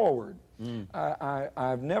pushed forward.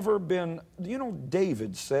 I've never been, you know,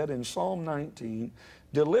 David said in Psalm 19,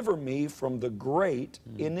 deliver me from the great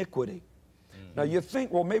iniquity. Now you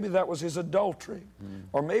think, well, maybe that was his adultery.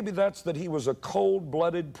 Or maybe that's that he was a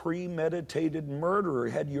cold-blooded, premeditated murderer,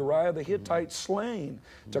 had Uriah the Hittite slain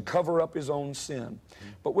to cover up his own sin.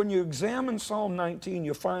 But when you examine Psalm 19,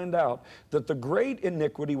 you find out that the great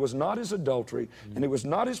iniquity was not his adultery, and it was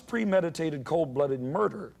not his premeditated, cold-blooded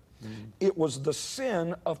murder. It was the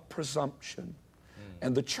sin of presumption.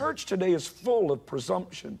 And the church today is full of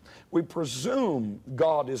presumption. We presume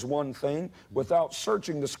God is one thing without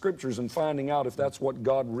searching the scriptures and finding out if that's what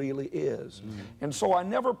God really is. And so I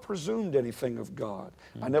never presumed anything of God.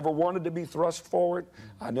 I never wanted to be thrust forward.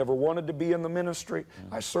 I never wanted to be in the ministry.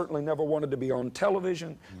 I certainly never wanted to be on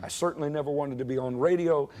television. I certainly never wanted to be on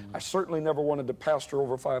radio. I certainly never wanted to pastor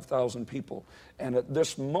over 5,000 people. And at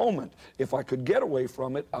this moment, if I could get away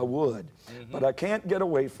from it, I would. But I can't get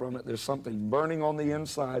away from it. There's something burning on the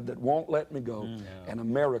inside that won't let me go. And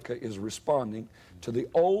America is responding to the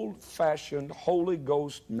old-fashioned Holy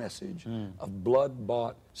Ghost message of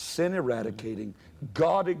blood-bought, sin-eradicating,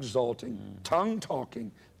 God-exalting,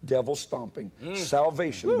 tongue-talking, devil-stomping,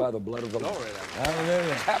 salvation by the blood of the Lord.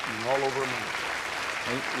 Hallelujah. It's happening all over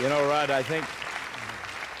America. You know, Rod, I think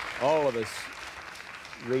all of us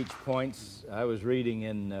reach points. I was reading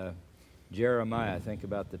in Jeremiah, I think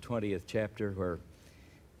about the 20th chapter, where,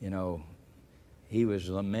 you know, he was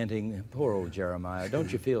lamenting. Poor old Jeremiah.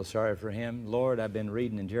 Don't you feel sorry for him? Lord, I've been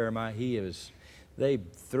reading in Jeremiah. They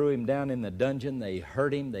threw him down in the dungeon. They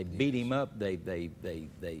hurt him. They beat him up. They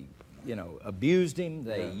you know, abused him.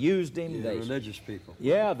 They used him. The religious people.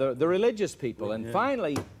 Yeah, the religious people. And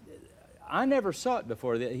finally, I never saw it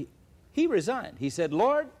before. He resigned. He said,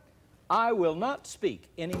 Lord, I will not speak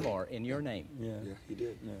anymore in your name. Yeah, he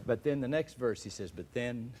did. Yeah. But then the next verse he says, but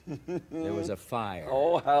then there was a fire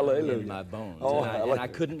in my bones. And I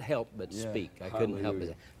couldn't help but speak. I couldn't help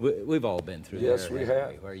but. We've all been through Yes, there, we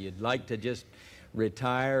have. where you'd like to just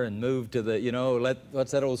retire and move to the, you know,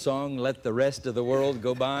 what's that old song? Let the rest of the world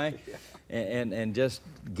go by. And just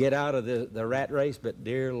get out of the rat race. But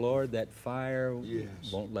dear Lord, that fire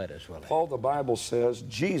won't let us, will it? Paul, the Bible says,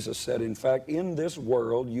 Jesus said, in fact, in this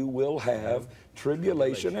world you will have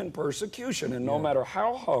tribulation and persecution. And no matter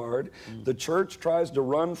how hard the church tries to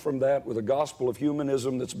run from that with a gospel of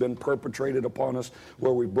humanism that's been perpetrated upon us,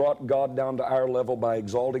 where we brought God down to our level by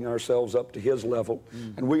exalting ourselves up to his level,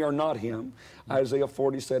 and we are not him. Isaiah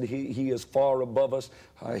 40 said he is far above us.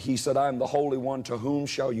 He said, I am the Holy One, to whom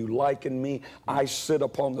shall you liken me? I sit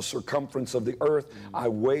upon the circumference of the earth. I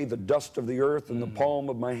weigh the dust of the earth in the palm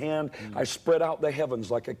of my hand. I spread out the heavens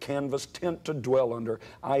like a canvas tent to dwell under.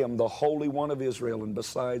 I am the Holy One of Israel, and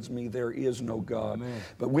besides me there is no God. Amen.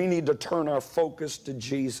 But we need to turn our focus to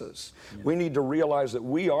Jesus. We need to realize that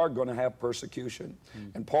we are going to have persecution.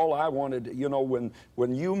 And Paul, I wanted, you know,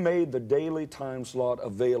 when you made the daily time slot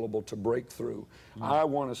available to break through, I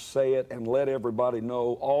want to say it and let everybody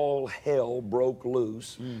know all hell broke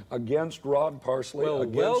loose against Rod Parsley,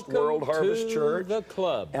 against World Harvest Church. The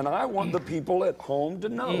club. And I want the people at home to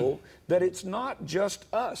know that it's not just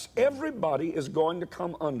us. Everybody is going to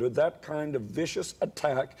come under that kind of vicious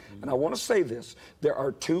attack. And I want to say this, there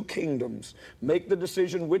are two kingdoms. Make the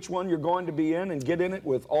decision which one you're going to be in and get in it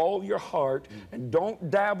with all your heart. And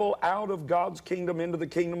don't dabble out of God's kingdom into the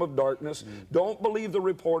kingdom of darkness. Don't believe the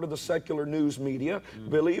report of the secular news media.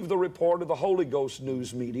 Believe the report of the Holy Ghost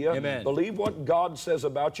news media. Amen. Believe what God says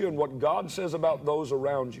about you and what God says about those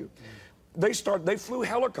around you. They flew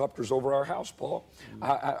helicopters over our house, Paul.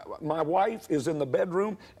 My wife is in the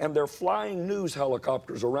bedroom, and they're flying news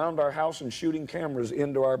helicopters around our house and shooting cameras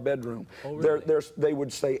into our bedroom. Oh, really? They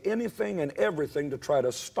would say anything and everything to try to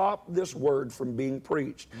stop this word from being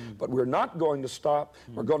preached. But we're not going to stop.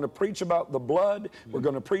 We're going to preach about the blood. We're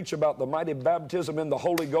going to preach about the mighty baptism in the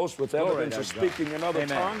Holy Ghost with evidence of speaking in other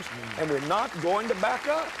tongues. And we're not going to back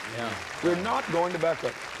up. We're not going to back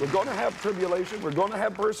up. We're going to have tribulation. We're going to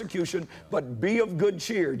have persecution. But be of good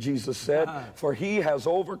cheer, Jesus said, for he has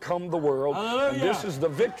overcome the world. And this is the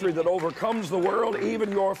victory that overcomes the world,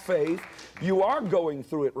 even your faith. You are going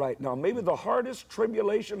through it right now. Maybe the hardest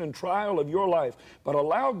tribulation and trial of your life. But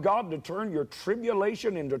allow God to turn your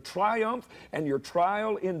tribulation into triumph and your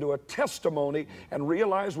trial into a testimony, and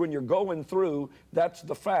realize when you're going through, that's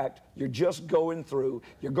the fact. You're just going through.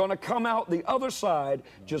 You're going to come out the other side.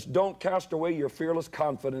 Just don't cast away your fearless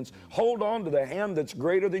confidence. Hold on to the hand that's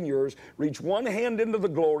greater than yours. Reach one hand into the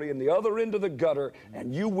glory and the other into the gutter,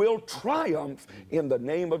 and you will triumph in the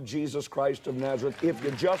name of Jesus Christ of Nazareth if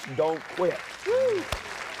you just don't quit. Woo.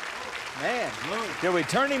 Man, can we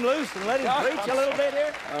turn him loose and let him preach a little bit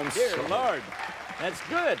here? Dear Lord, that's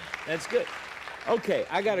good. That's good. Okay,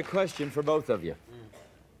 I got a question for both of you.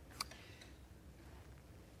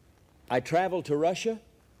 I travel to Russia,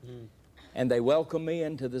 and they welcome me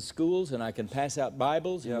into the schools, and I can pass out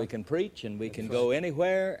Bibles, and we can preach, and we can go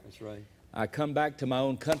anywhere. That's right. I come back to my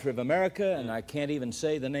own country of America, and I can't even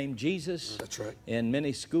say the name Jesus. That's right. In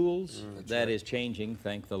many schools. That is changing,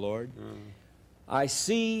 thank the Lord. I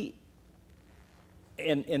see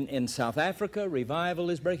in South Africa, revival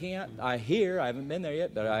is breaking out. I haven't been there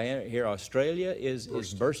yet, but I hear Australia is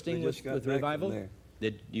bursting with revival.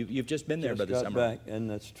 You've just been there, Brother Sumrall. Back, and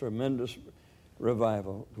that's tremendous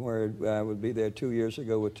revival. Where I would be there 2 years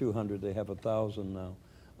ago with 200, they have 1,000 now,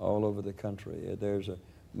 all over the country. There's a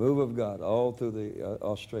move of God all through the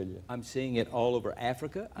Australia. I'm seeing it all over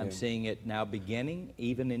Africa. I'm seeing it now beginning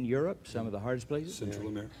even in Europe, some of the hardest places. Central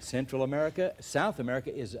America. Central America. South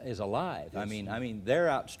America is alive. Yes. I mean, they're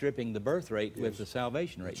outstripping the birth rate with the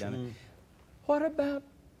salvation rate down there. What about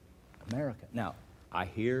America? Now, I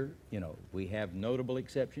hear, you know, we have notable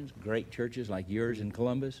exceptions, great churches like yours in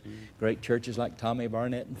Columbus, great churches like Tommy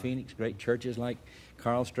Barnett in Phoenix, great churches like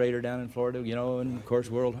Carl Strader down in Florida, you know, and of course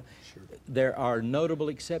World. There are notable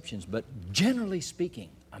exceptions, but generally speaking,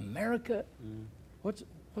 America,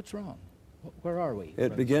 what's wrong? Where are we?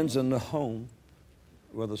 It begins in the home,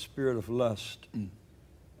 where the spirit of lust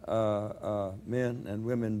men and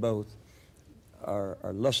women both are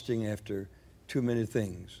lusting after too many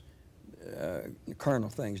things, carnal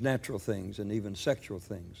things, natural things, and even sexual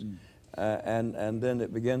things. And then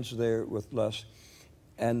it begins there with lust,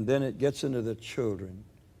 and then it gets into the children,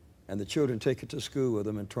 and the children take it to school with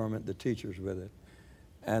them and torment the teachers with it.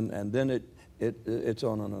 And then it's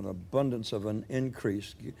on an abundance of an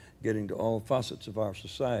increase, getting to all facets of our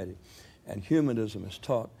society. And humanism is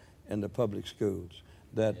taught in the public schools,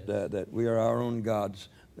 that we are our own gods,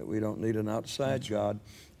 that we don't need an outside God.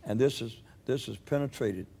 And this has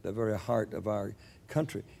penetrated the very heart of our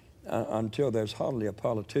country until there's hardly a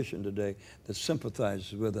politician today that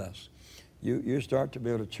sympathizes with us. You start to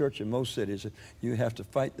build a church in most cities, you have to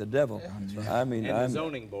fight the devil. I mean, and the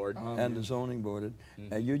zoning board. And the zoning board.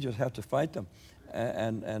 And you just have to fight them.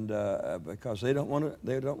 Because they don't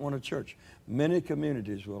want a church. Many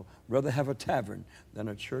communities will rather have a tavern than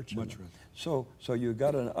a church. Much rather. So you've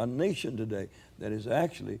got a nation today that has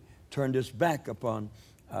actually turned its back upon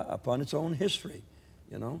its own history.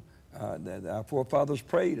 You know, our forefathers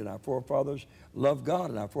prayed, and our forefathers loved God,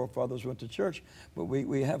 and our forefathers went to church. But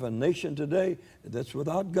we have a nation today that's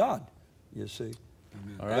without God. You see.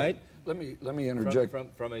 Amen. All right. Let me interject.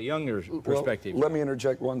 From a younger perspective. Well, let me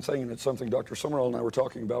interject one thing, and it's something Dr. Sumrall and I were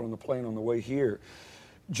talking about on the plane on the way here.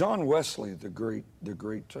 John Wesley, the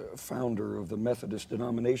great founder of the Methodist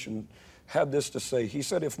denomination, had this to say. He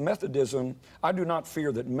said, I do not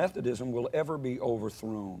fear that Methodism will ever be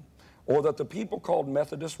overthrown, or that the people called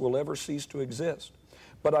Methodists will ever cease to exist.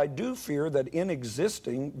 But I do fear that in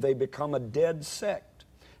existing, they become a dead sect,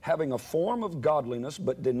 having a form of godliness,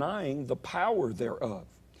 but denying the power thereof.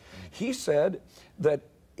 He said that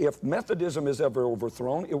if Methodism is ever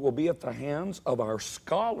overthrown, it will be at the hands of our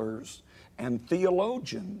scholars and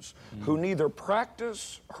theologians who neither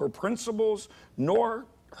practice her principles nor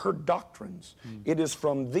her doctrines. It is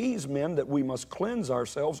from these men that we must cleanse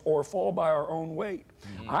ourselves or fall by our own weight.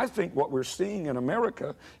 I think what we're seeing in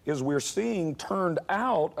America is we're seeing turned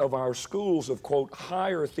out of our schools of, quote,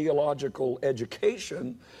 higher theological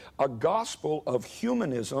education, a gospel of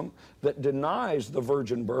humanism that denies the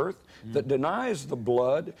virgin birth, that denies the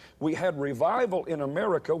blood. We had revival in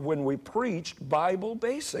America when we preached Bible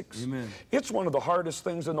basics. Amen. It's one of the hardest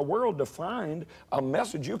things in the world to find a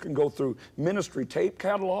message. You can go through ministry tape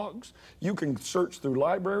catalogs. You can search through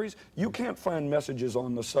libraries. You can't find messages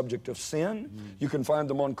on the subject of sin. You can find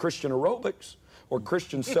them on Christian aerobics or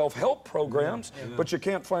Christian self-help programs, but you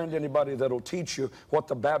can't find anybody that'll teach you what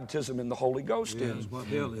the baptism in the Holy Ghost is. What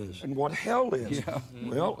hell is. And what hell is.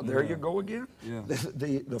 Well, there you go again.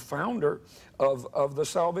 The founder of the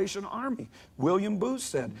Salvation Army, William Booth,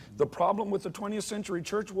 said, the problem with the 20th century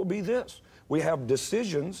church will be this. We have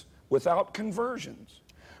decisions without conversions.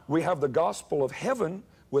 We have the gospel of heaven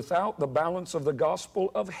without the balance of the gospel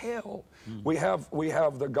of hell. We have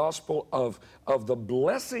the gospel of the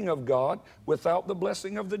blessing of God without the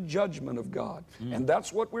blessing of the judgment of God. And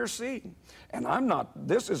that's what we're seeing. And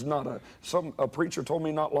this is not a preacher told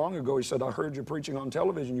me not long ago, he said, I heard you preaching on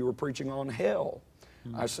television, you were preaching on hell.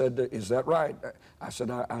 I said, is that right? I said,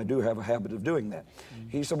 I do have a habit of doing that.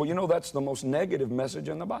 He said, well, you know, that's the most negative message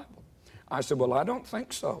in the Bible. I said, well, I don't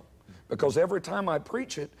think so. Because every time I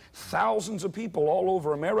preach it, thousands of people all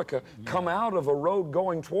over America come out of a road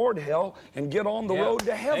going toward hell and get on the road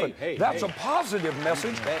to heaven. That's a positive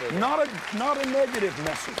message, not a negative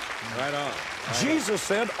message. Right on. Jesus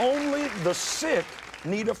said, only the sick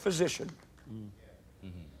need a physician.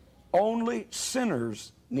 Only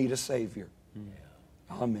sinners need a Savior.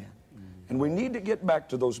 Amen. And we need to get back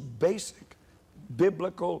to those basic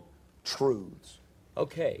biblical truths.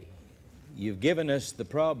 Okay. You've given us the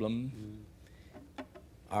problem.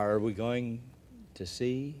 Are we going to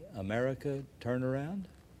see America turn around?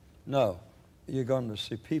 No. You're going to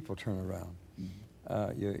see people turn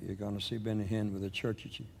around. You're going to see Benny Hinn with the church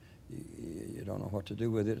that you don't know what to do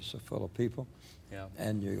with it. It's so full of people.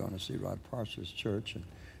 And you're going to see Rod Parsley's church and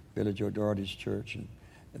Billy Joe Doherty's church, and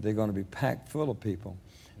they're going to be packed full of people.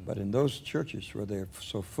 But in those churches where they're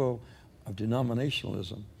so full of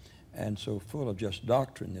denominationalism and so full of just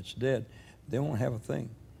doctrine that's dead, they won't have a thing.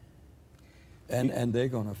 And they're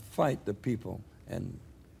going to fight the people and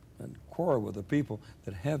quarrel with the people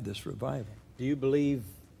that have this revival. Do you believe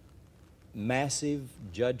massive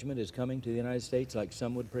judgment is coming to the United States like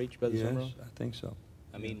some would preach, Brother Sumrall? Yes, I think so.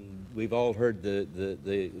 I mean, we've all heard the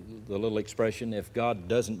little expression, if God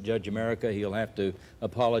doesn't judge America, he'll have to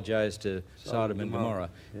apologize to Sodom and Gomorrah.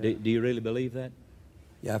 Do you really believe that?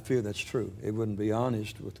 Yeah, I feel that's true. It wouldn't be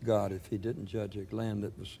honest with God if he didn't judge a land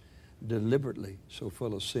that was deliberately so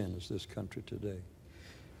full of sin as this country today.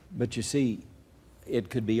 But you see, it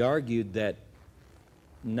could be argued that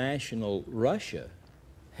national Russia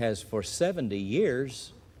has for 70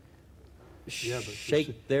 years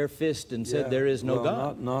shake their fist and said there is no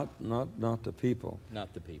God. Not the people.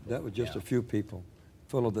 Not the people. That was just a few people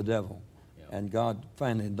full of the devil. And God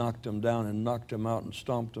finally knocked them down and knocked them out and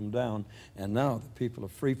stomped them down. And now the people are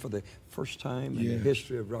free for the first time in the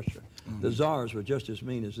history of Russia. The czars were just as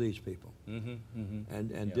mean as these people. They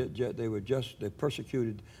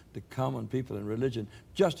persecuted the common people in religion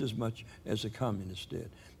just as much as the communists did.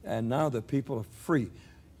 And now the people are free.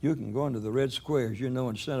 You can go into the red squares, you know,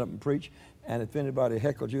 and stand up and preach. And if anybody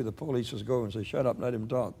heckles you, the police will go and say, shut up, let him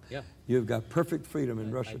talk. You've got perfect freedom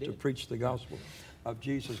in Russia to preach the gospel of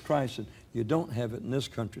Jesus Christ, and you don't have it in this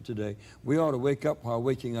country today. We ought to wake up while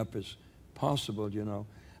waking up is possible, you know.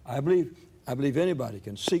 I believe anybody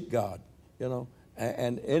can seek God, you know,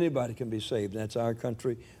 and anybody can be saved. That's our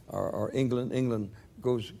country, or England. England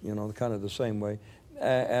goes, you know, kind of the same way.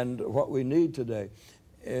 And what we need today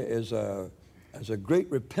is a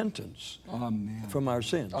great repentance from our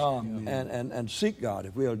sins. And seek God.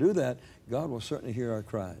 If we'll do that, God will certainly hear our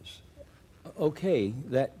cries. Okay,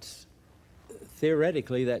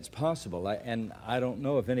 theoretically, that's possible. And I don't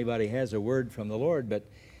know if anybody has a word from the Lord, but,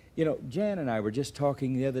 you know, Jan and I were just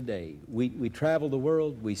talking the other day. We travel the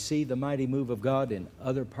world. We see the mighty move of God in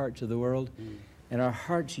other parts of the world. And our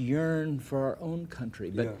hearts yearn for our own country.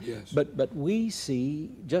 But we see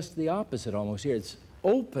just the opposite almost here. It's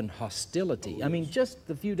open hostility. I mean, just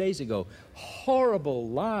a few days ago, horrible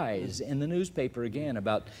lies in the newspaper again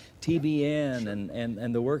about TBN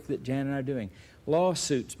and the work that Jan and I are doing.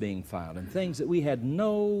 Lawsuits being filed and things that we had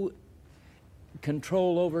no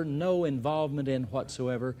control over, no involvement in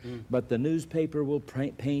whatsoever, but the newspaper will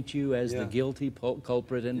paint you as the guilty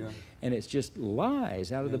culprit, and it's just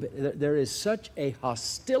lies out of the... There is such a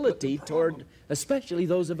hostility toward, especially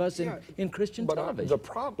those of us in Christian television. The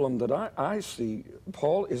problem that I see,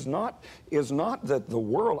 Paul, is not that the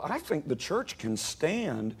world... I think the church can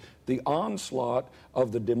stand the onslaught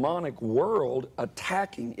of the demonic world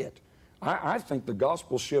attacking it. I think the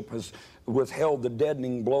gospel ship has withheld the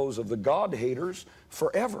deadening blows of the God-haters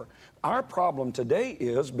forever. Our problem today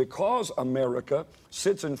is because America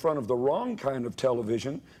sits in front of the wrong kind of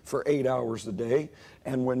television for 8 hours a day,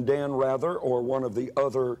 and when Dan Rather or one of the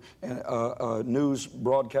other news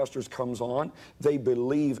broadcasters comes on, they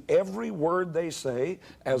believe every word they say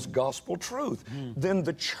as gospel truth. Then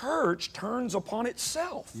the church turns upon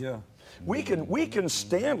itself. We can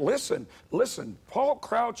stand, listen, Paul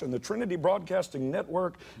Crouch and the Trinity Broadcasting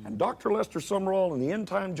Network and Dr. Lester Sumrall and the End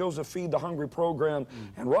Time Joseph Feed the Hungry program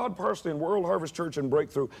and Rod Parsley and World Harvest Church and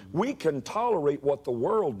Breakthrough, we can tolerate what the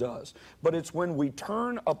world does. But it's when we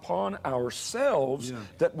turn upon ourselves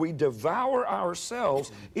that we devour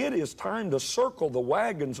ourselves. It is time to circle the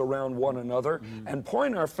wagons around one another and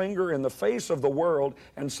point our finger in the face of the world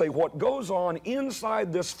and say what goes on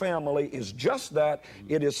inside this family is just that.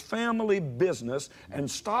 It is family business, and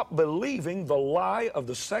stop believing the lie of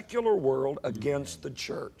the secular world against the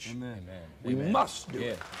church. Amen. We must do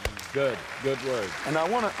it. Good word. And I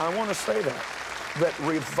want to say that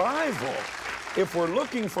revival, if we're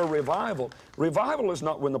looking for revival, revival is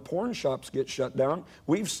not when the porn shops get shut down.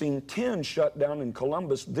 We've seen 10 shut down in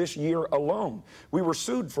Columbus this year alone. We were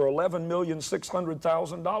sued for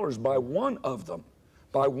 $11,600,000 by one of them.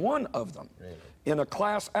 Really? In a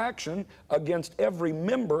class action against every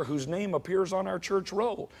member whose name appears on our church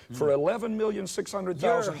roll for $11,600,000.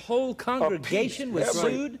 Your whole congregation was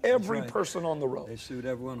sued? Every person on the roll. They sued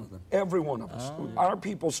every one of them. Every one of us. Our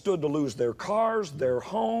people stood to lose their cars, their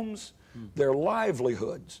homes, their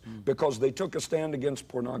livelihoods, because they took a stand against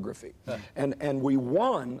pornography. And we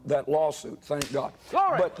won that lawsuit, thank God.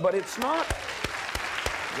 But it's not...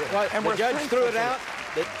 And the judge threw it out?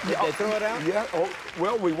 Did they throw it out? Yeah. Oh,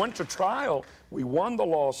 well, we went to trial. We won the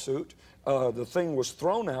lawsuit. The thing was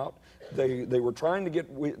thrown out. They were trying to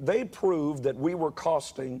get... they proved that we were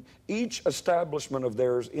costing each establishment of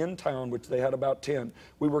theirs in town, which they had about 10,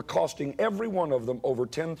 we were costing every one of them over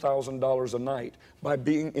 $10,000 a night by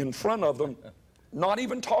being in front of them, not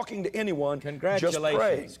even talking to anyone, just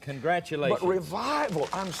praying. Congratulations. But revival,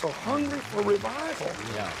 I'm so hungry for revival.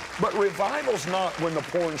 But revival's not when the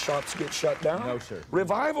porn shops get shut down. No, sir.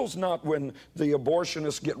 Revival's not when the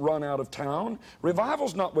abortionists get run out of town.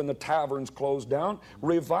 Revival's not when the taverns close down.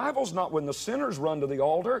 Revival's not when the sinners run to the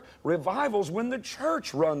altar. Revival's when the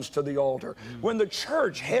church runs to the altar. When the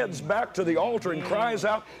church heads back to the altar and cries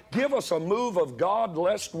out, give us a move of God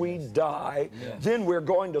lest we die, then we're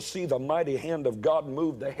going to see the mighty hand of of God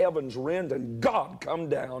moved, the heavens rend, and God come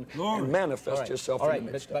down and manifest Himself in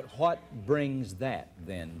the midst of it. But what brings that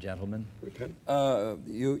then, gentlemen? Repent.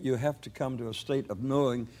 You have to come to a state of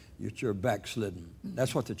knowing that you're backslidden.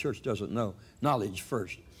 That's what the church doesn't know. Knowledge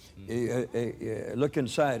first. Look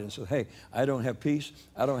inside and say, hey, I don't have peace,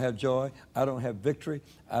 I don't have joy, I don't have victory,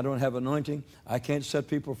 I don't have anointing, I can't set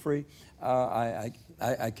people free, I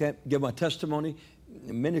can't give my testimony.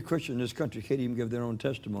 Many Christians in this country can't even give their own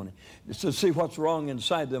testimony. So see what's wrong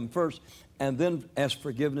inside them first, and then ask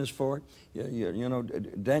forgiveness for it. You know,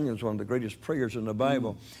 Daniel's one of the greatest prayers in the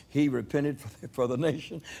Bible. He repented for the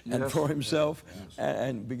nation and for himself,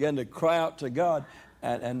 and began to cry out to God.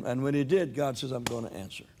 And when he did, God says, I'm going to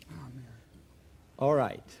answer. All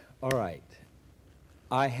right, all right.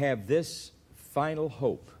 I have this final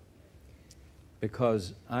hope,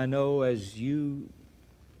 because I know as you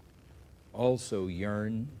also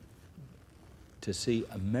yearn to see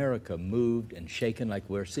America moved and shaken like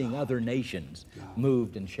we're seeing other nations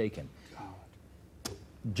moved and shaken.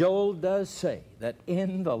 Joel does say that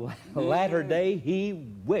in the latter day He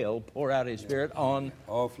will pour out His Spirit on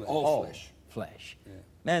all flesh. All flesh. Yeah.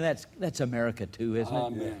 Man, that's America too, isn't it?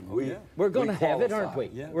 Amen. We're going to have it, aren't we?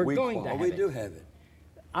 Yeah. We're going to have it. We do have it.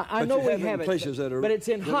 I know we have it, places that are, but it's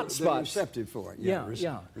in hot spots. Receptive for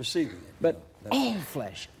it. Receiving it. But all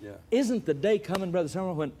flesh. Isn't the day coming, Brother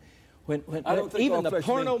Sumrall, when even the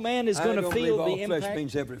porno man is going to feel the impact? All flesh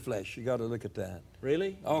means every flesh. You got to look at that.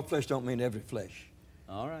 Really? All flesh don't mean every flesh.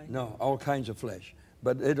 All right. No, all kinds of flesh.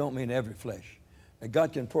 But it don't mean every flesh. And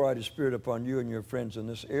God can pour out His Spirit upon you and your friends in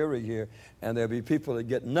this area here, and there'll be people that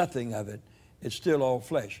get nothing of it. It's still all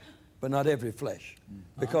flesh, but not every flesh.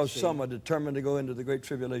 Because some are determined to go into the Great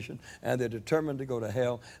Tribulation, and they're determined to go to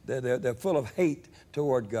hell. They're full of hate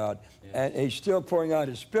toward God, and He's still pouring out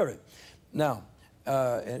His Spirit. Now,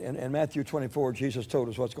 in Matthew 24, Jesus told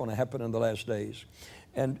us what's going to happen in the last days.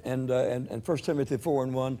 And 1 Timothy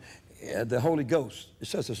 4:1, the Holy Ghost, it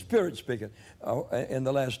says the Spirit speaking in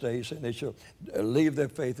the last days, and they shall leave their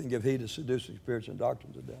faith and give heed to seducing spirits and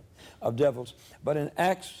doctrines of devils. But in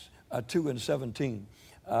Acts 2:17,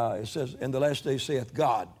 it says, in the last days saith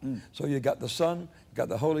God. So you got the Son, you got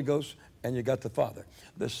the Holy Ghost, and you got the Father.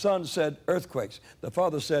 The Son said earthquakes. The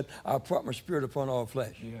Father said, I'll pour my Spirit upon all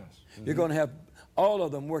flesh. Yes. You're going to have all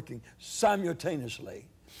of them working simultaneously.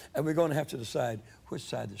 And we're going to have to decide which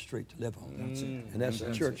side of the street to live on. That's it. And that's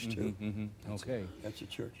the church, too. Okay. That's the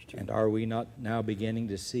church, too. And are we not now beginning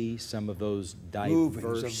to see some of those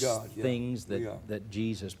diverse things that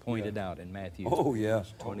Jesus pointed out in Matthew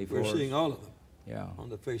 24? We're seeing all of them. Yeah. On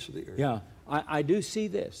the face of the earth. Yeah. I do see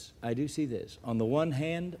this. I do see this. On the one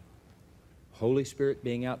hand, Holy Spirit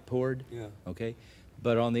being outpoured. Yeah. Okay.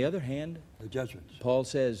 But on the other hand, the judgments. Paul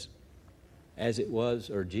says, as it was,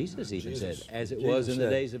 or Jesus even said, as it was in the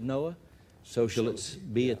days of Noah, so shall it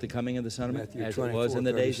be at the coming of the Son of Man. As it was in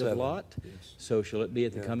the days of Lot, so shall it be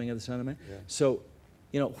at the coming of the Son of Man. So,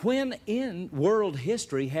 you know, when in world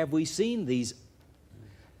history have we seen these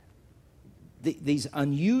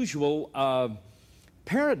unusual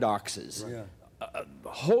paradoxes?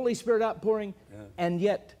 Holy Spirit outpouring, and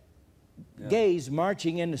yet gays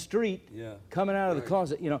marching in the street, coming out of the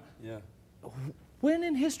closet, you know. When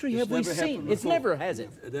in history have we seen? It's never, has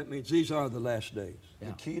it? That means these are the last days.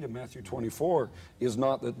 The key to Matthew 24 is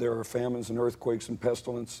not that there are famines and earthquakes and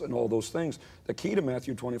pestilence and all those things. The key to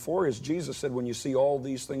Matthew 24 is Jesus said, when you see all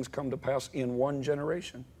these things come to pass in one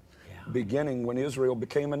generation, beginning when Israel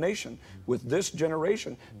became a nation. With this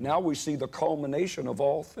generation, now we see the culmination of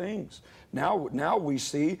all things. Now we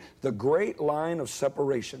see the great line of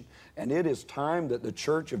separation. And it is time that the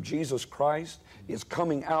Church of Jesus Christ is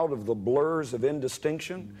coming out of the blurs of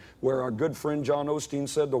indistinction, where our good friend John Osteen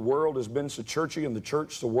said the world has been so churchy and the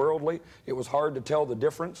church so worldly, it was hard to tell the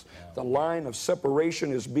difference. The line of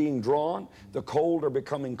separation is being drawn. The cold are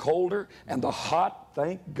becoming colder, and the hot,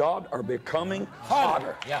 thank God, are becoming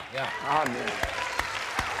hotter. Amen.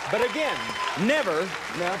 But again, never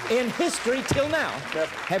in history till now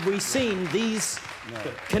have we seen these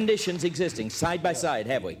conditions existing side by side,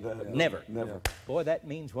 have we? Never. Boy, that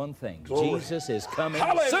means one thing. Glory. Jesus is coming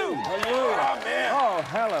Hallelujah. soon. Amen. Oh,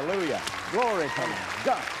 hallelujah. Glory to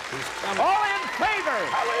God. All in favor.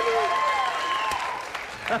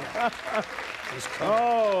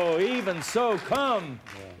 Oh, even so come,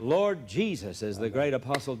 Lord Jesus, as the great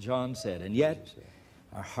Apostle John said. And yet,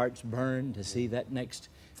 our hearts burn to see that next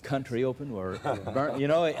country open, or burn, you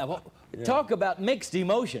know, talk about mixed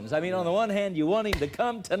emotions. I mean, on the one hand, you want him to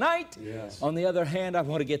come tonight. On the other hand, I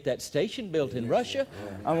want to get that station built in Russia.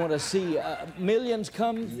 I want to see millions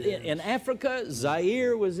come in Africa.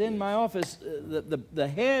 Zaire was in my office, the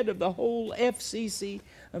head of the whole FCC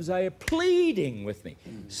of Zion pleading with me.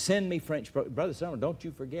 Send me French Brother Sumrall, don't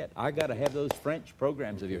you forget, I got to have those French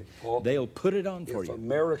programs of yours. Well, they'll put it on for if you.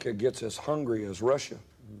 America gets as hungry as Russia,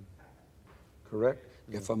 correct?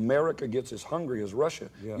 If America gets as hungry as Russia,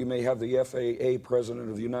 you may have the FAA President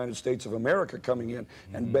of the United States of America coming in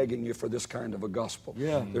and begging you for this kind of a gospel.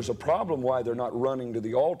 There's a problem why they're not running to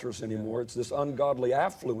the altars anymore. It's this ungodly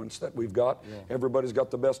affluence that we've got. Everybody's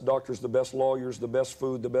got the best doctors, the best lawyers, the best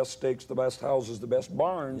food, the best steaks, the best houses, the best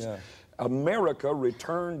barns. America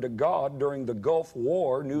returned to God during the Gulf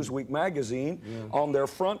War. Newsweek magazine on their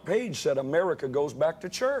front page said America goes back to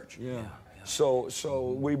church.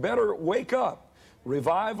 So we better wake up.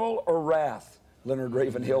 Revival or wrath, Leonard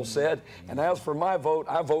Ravenhill said. And as for my vote,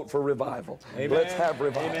 I vote for revival. Let's have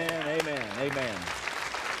revival. Amen, amen, amen.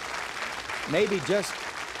 Maybe just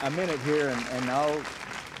a minute here, and I'll...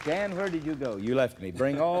 Dan, where did you go? You left me.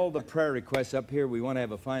 Bring all the prayer requests up here. We want to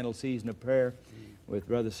have a final season of prayer with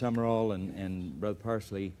Brother Sumrall and Brother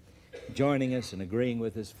Parsley joining us and agreeing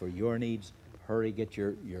with us for your needs. Hurry, get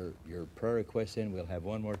your prayer requests in. We'll have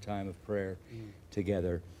one more time of prayer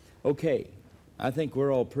together. Okay. I think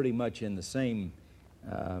we're all pretty much in the same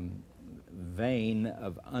vein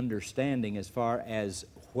of understanding as far as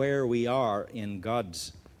where we are in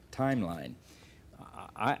God's timeline.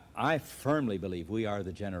 I firmly believe we are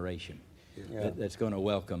the generation that's going to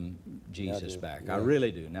welcome Jesus back. I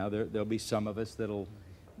really do. Now, there'll be some of us that'll,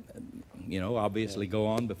 you know, obviously go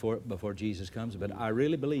on before Jesus comes, but I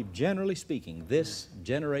really believe, generally speaking, this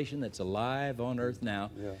generation that's alive on earth now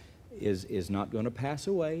is not going to pass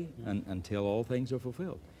away until all things are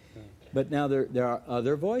fulfilled. But now there are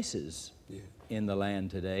other voices in the land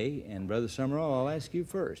today, and Brother Sumrall, I'll ask you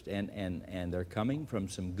first. And they're coming from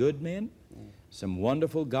some good men, some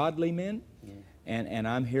wonderful, godly men, and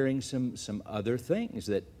I'm hearing some other things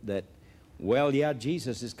that well, yeah,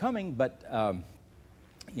 Jesus is coming, but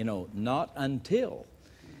you know, not until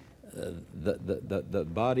the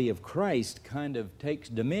body of Christ kind of takes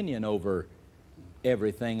dominion over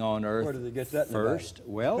everything on earth. Where did they get that first?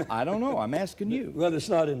 Well, I don't know. I'm asking you. Well, it's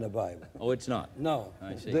not in the Bible. Oh, it's not? No.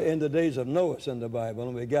 I see. In the days of Noah, it's in the Bible,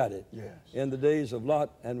 and we got it. In the days of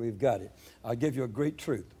Lot, and we've got it. I'll give you a great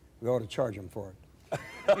truth. We ought to charge them for it.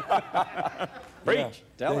 Preach.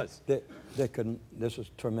 Tell us. They could, this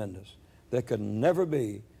is tremendous. There could never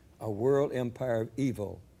be a world empire of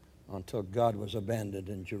evil until God was abandoned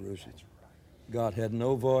in Jerusalem. God had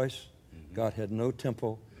no voice. God had no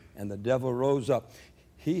temple. And the devil rose up.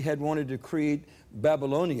 He had wanted to create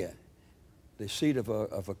Babylonia, the seat of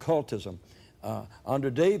occultism,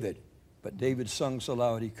 under David. But David sung so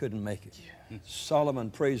loud he couldn't make it.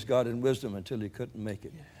 Solomon praised God in wisdom until he couldn't make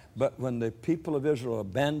it. But when the people of Israel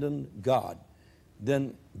abandoned God,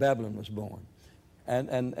 then Babylon was born.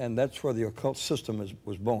 And that's where the occult system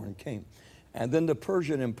was born and came. And then the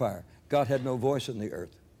Persian Empire. God had no voice in the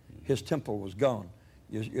earth. His temple was gone.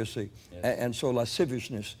 You see, and so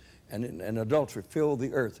lasciviousness and adultery filled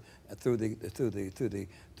the earth through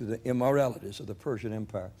the immoralities of the Persian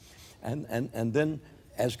Empire, and then,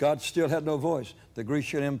 as God still had no voice, the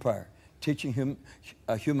Grecian Empire, teaching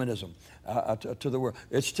humanism to the world.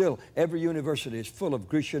 It's still, every university is full of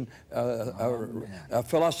Grecian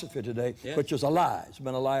philosophy today, which is a lie. It's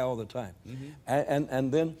been a lie all the time.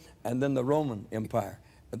 And then the Roman Empire.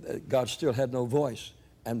 God still had no voice.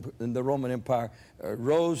 And the Roman Empire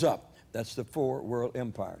rose up. That's the 4 world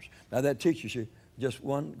empires. Now that teaches you just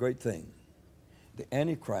one great thing. The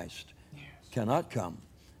Antichrist cannot come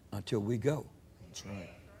until we go. That's right.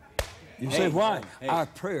 You say, why? Our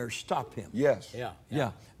prayers stop him. Yes.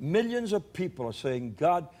 Yeah. Millions of people are saying,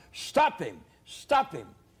 God, stop him. Stop him.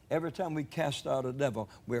 Every time we cast out a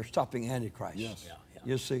devil, we're stopping Antichrist.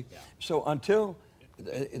 You see? So until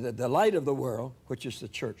the light of the world, which is the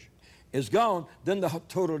church, is gone, then the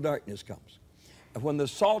total darkness comes. And when the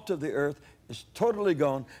salt of the earth is totally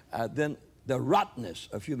gone, then the rottenness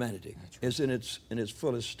of humanity is in its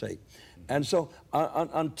fullest state. And so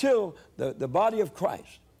until the body of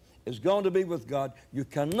Christ is going to be with God, you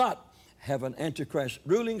cannot have an Antichrist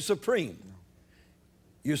ruling supreme.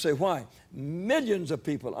 You say, why? Millions of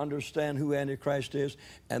people understand who Antichrist is,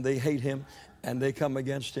 and they hate him, and they come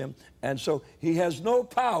against him. And so he has no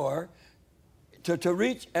power to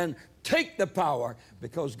reach and take the power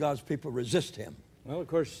because God's people resist him. Well, of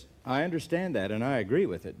course, I understand that, and I agree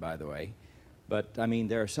with it, by the way. But, I mean,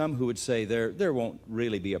 there are some who would say there won't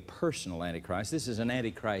really be a personal Antichrist. This is an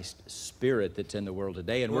Antichrist spirit that's in the world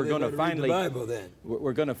today, and we're going to finally,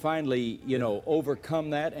 we're going to finally, you know,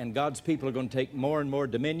 overcome that, and God's people are going to take more and more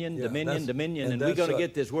dominion, dominion, and we're going to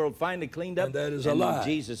get this world finally cleaned up, and that is a lie.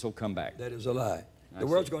 Jesus will come back. That is a lie. The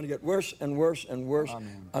world's going to get worse and worse and worse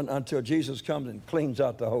until Jesus comes and cleans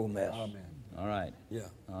out the whole mess. Amen. All right. Yeah.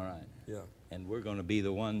 All right. Yeah. And we're going to be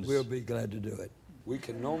the ones. We'll be glad to do it. We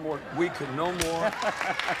can no more we can no more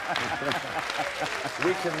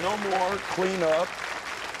clean up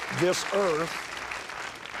this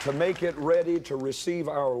earth to make it ready to receive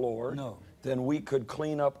our Lord than we could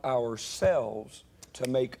clean up ourselves to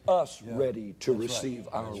make us ready to receive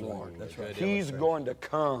our Lord. That's right. He's going to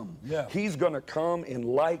come. Yeah. He's going to come in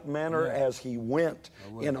like manner as he went.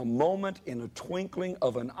 In a moment, in a twinkling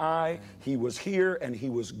of an eye, he was here and he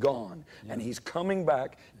was gone. And he's coming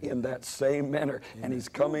back in that same manner. And he's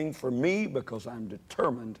coming for me because I'm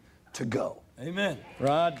determined to go. Amen.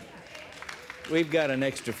 Rod, we've got an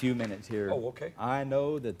extra few minutes here. Oh, okay. I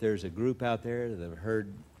know that there's a group out there that have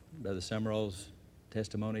heard Brother Sumrall's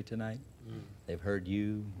testimony tonight. They've heard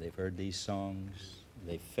you. They've heard these songs.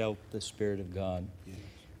 They felt the Spirit of God. Yes.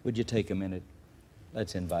 Would you take a minute?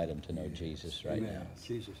 Let's invite them to know Jesus right now.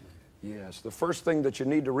 Jesus. Yes, the first thing that you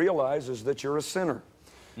need to realize is that you're a sinner.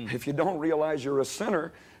 If you don't realize you're a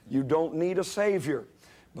sinner, you don't need a Savior.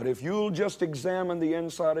 But if you'll just examine the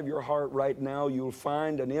inside of your heart right now, you'll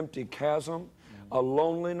find an empty chasm, a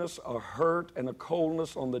loneliness, a hurt, and a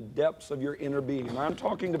coldness on the depths of your inner being. And I'm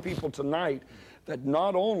talking to people tonight that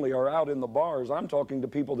not only are out in the bars, I'm talking to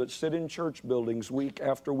people that sit in church buildings week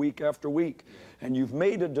after week after week. And you've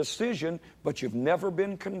made a decision, but you've never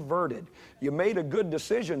been converted. You made a good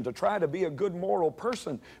decision to try to be a good moral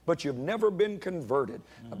person, but you've never been converted.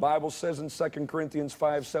 The Bible says in 2 Corinthians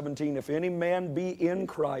 5:17, if any man be in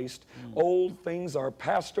Christ, old things are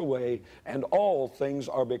passed away, and all things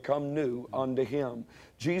are become new unto him.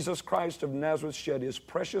 Jesus Christ of Nazareth shed his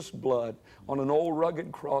precious blood on an old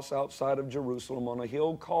rugged cross outside of Jerusalem on a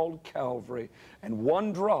hill called Calvary, and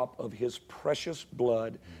one drop of his precious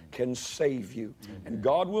blood can save you. And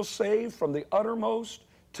God will save from the uttermost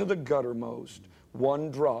to the guttermost.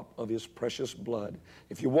 One drop of his precious blood.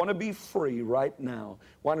 If you want to be free right now,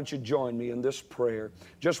 why don't you join me in this prayer?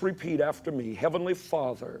 Just repeat after me. Heavenly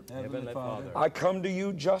Father, Heavenly Father, I come to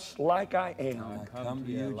you just like I am. I come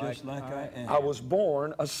to you just like I am. I was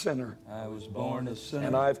born a sinner. I was born a sinner.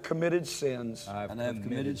 And I've committed sins. And I've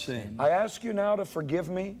committed sin. I ask you now to forgive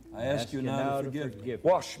me. I ask you now to forgive me.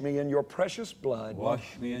 Wash me in your precious blood.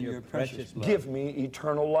 Wash me in your precious blood. Give me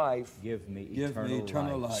eternal life. Give me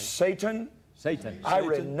eternal life. Satan, I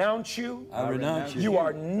renounce you. I renounce you. You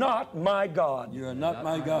are not my God. You are not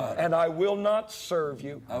my God. And I will not serve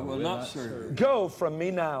you. I will not serve you. Go from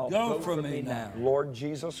me now. Go from me now. Lord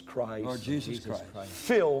Jesus Christ. Lord Jesus Christ.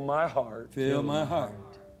 Fill my heart. Fill my heart.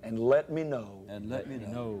 And let me know. And let me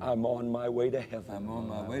know. I'm on my way to heaven. I'm on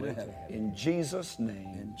my way to heaven. In Jesus'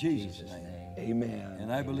 name. In Jesus' name. Amen.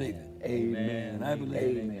 And I believe it. Amen. And I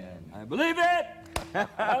believe it. Amen. I believe it.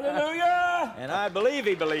 Hallelujah. And I believe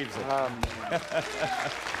he believes it.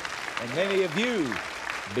 And many of you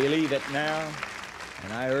believe it now.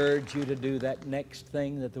 And I urge you to do that next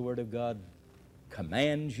thing that the Word of God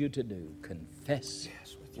commands you to do. Confess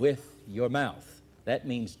with your mouth. That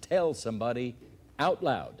means tell somebody out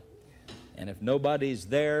loud. And if nobody's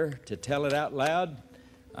there to tell it out loud,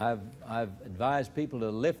 I've advised people to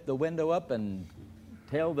lift the window up and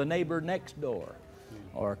tell the neighbor next door,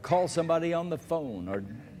 or call somebody on the phone, or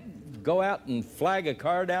go out and flag a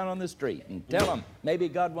car down on the street and tell them maybe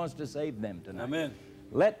God wants to save them tonight. Amen.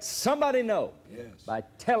 Let somebody know by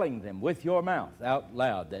telling them with your mouth out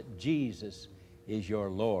loud that Jesus is your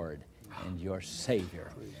Lord and your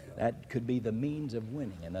Savior. That could be the means of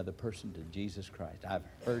winning another person to Jesus Christ. I've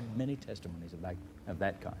heard many testimonies of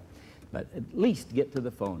that kind. But at least get to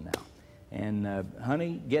the phone now. And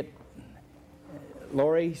honey,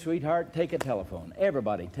 Lori, sweetheart, take a telephone.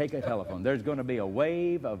 Everybody, take a telephone. There's going to be a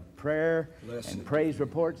wave of prayer and praise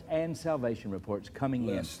reports and salvation reports coming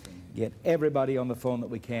in. Get everybody on the phone that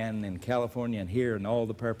we can in California and here and all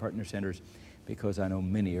the prayer partner centers, because I know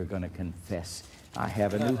many are going to confess. I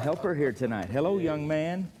have a new helper here tonight. Hello, young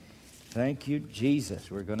man. Thank you, Jesus.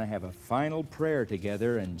 We're going to have a final prayer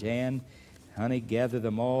together, and Jan, honey, gather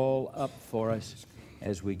them all up for us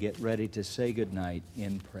as we get ready to say goodnight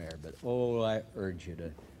in prayer. But oh, I urge you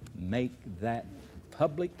to make that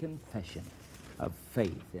public confession of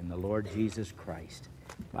faith in the Lord Jesus Christ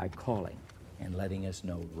by calling and letting us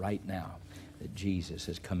know right now that Jesus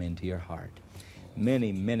has come into your heart.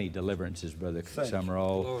 Many, many deliverances, Brother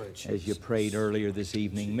Sumrall. As you prayed earlier this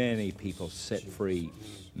evening, many people set free,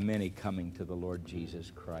 many coming to the Lord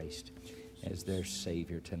Jesus Christ as their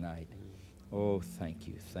Savior tonight. Oh, thank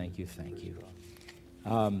you, thank you, thank you.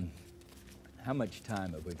 How much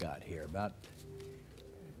time have we got here? About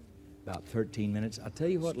 13 minutes. I'll tell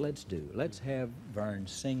you what let's do. Let's have Vern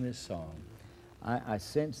sing this song. I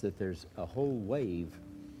sense that there's a whole wave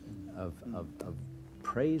of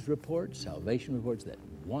praise reports, salvation reports that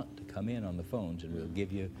want to come in on the phones, and we'll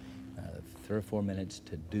give you 3 or 4 minutes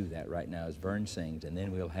to do that right now as Vern sings, and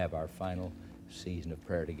then we'll have our final season of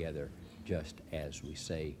prayer together just as we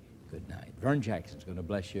say good night. Vern Jackson's going to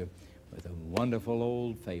bless you with a wonderful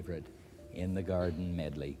old favorite, In the Garden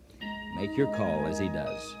medley. Make your call as he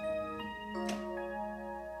does.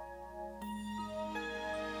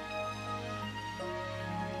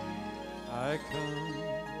 I come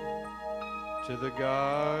to the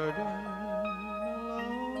garden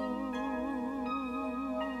alone,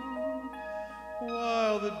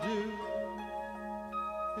 while the dew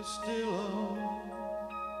is still on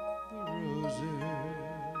the roses,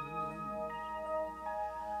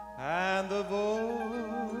 and the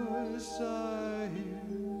voice I hear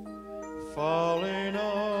falling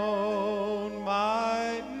on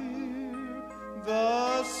my ear,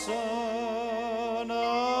 the Son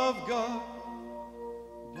of God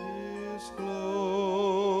discloses.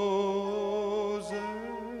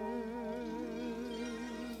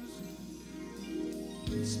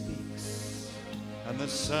 He speaks, and the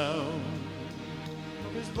sound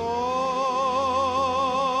of his voice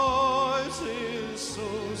is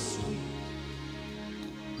so sweet,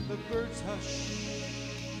 the birds hush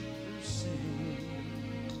their singing,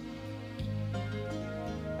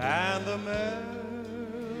 and the melody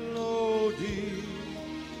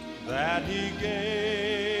that he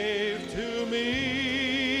gave to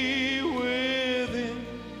me within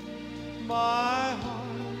my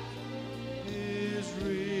heart is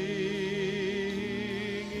ringing,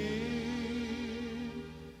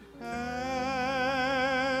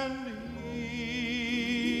 and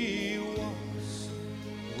he walks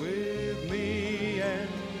with me and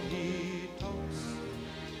he talks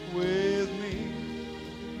with me,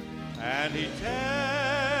 and he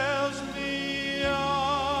tells me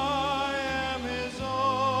I am his own,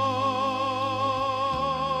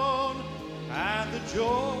 and the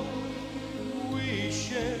joy we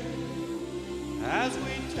share as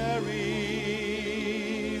we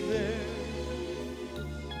tarry there,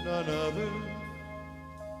 none other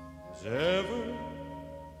has ever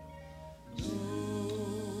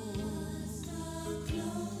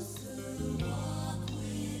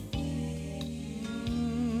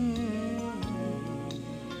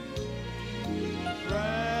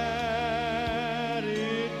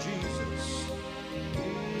granted. Jesus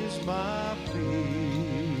is my plea.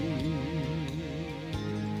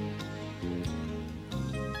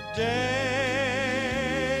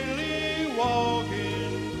 Daily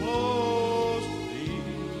walking close to thee,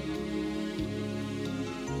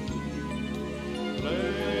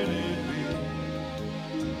 let it be,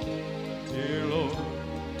 dear Lord,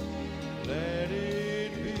 let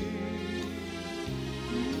it be.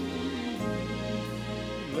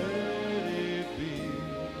 Let it be,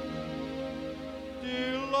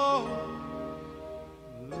 dear Lord,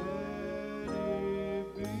 let it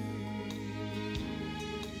be.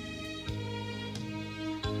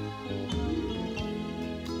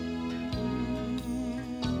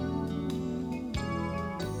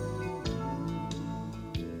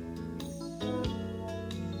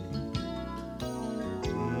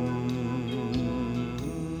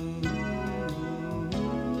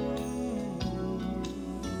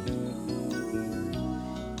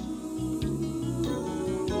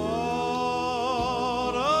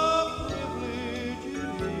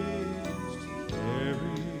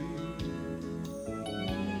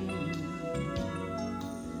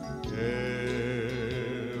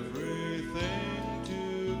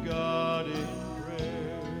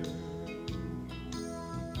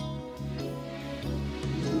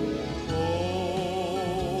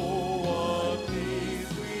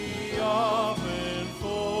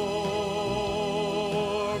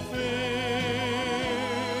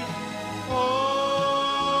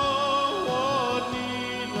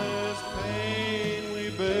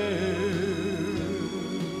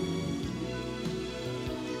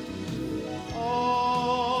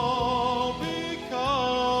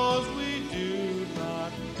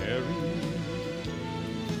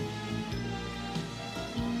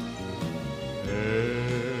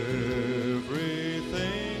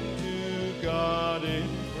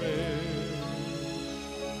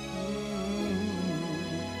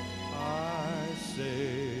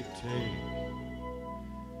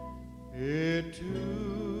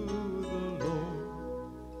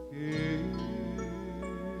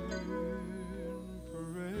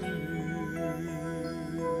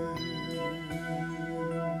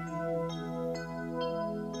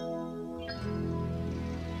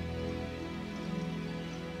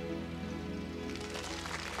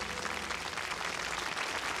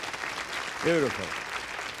 Beautiful.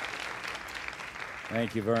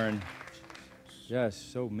 Thank you, Vern.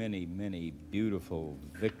 Just so many, many beautiful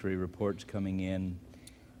victory reports coming in.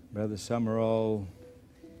 Brother Sumrall,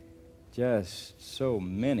 just so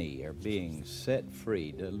many are being set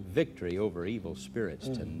free. The victory over evil spirits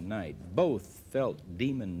tonight. Both felt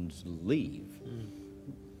demons leave.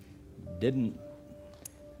 Didn't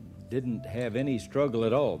have any struggle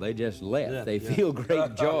at all. They just left. Yeah, they yeah. feel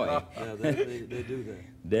great joy. Yeah, they do that.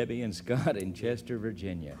 Debbie and Scott in Chester,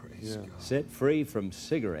 Virginia. Yeah. Set free from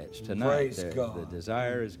cigarettes tonight. Praise God. The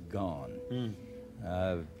desire is gone.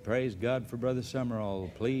 Praise God for Brother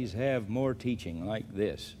Sumrall. Please have more teaching like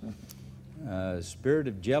this. Spirit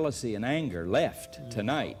of jealousy and anger left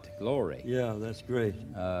tonight. Glory. Yeah, that's great.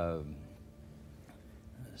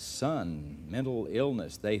 Son, mental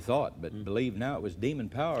illness, they thought, but believe now it was demon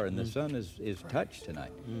power, and the son is touched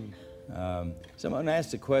tonight. Someone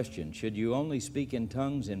asked a question, should you only speak in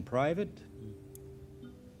tongues in private?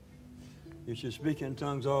 You should speak in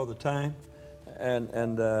tongues all the time, and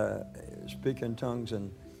speak in tongues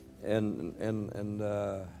in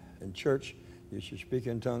church. You should speak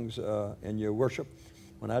in tongues in your worship.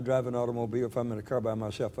 When I drive an automobile, if I'm in a car by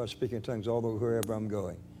myself, I speak in tongues all over wherever I'm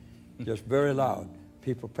going, just very loud.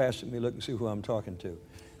 People passing me look and see who I'm talking to,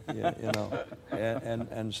 you know.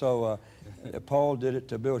 And so Paul did it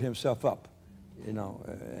to build himself up, you know.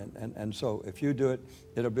 And so if you do it,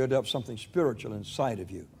 it'll build up something spiritual inside of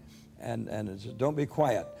you. And don't be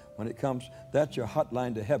quiet when it comes. That's your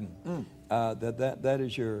hotline to heaven. That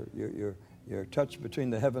is your touch between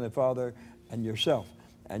the Heavenly Father and yourself.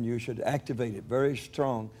 And you should activate it very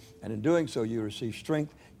strong. And in doing so, you receive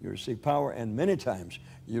strength, you receive power, and many times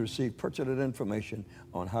you receive pertinent information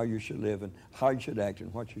on how you should live and how you should act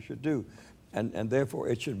and what you should do. And therefore,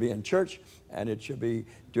 it should be in church, and it should be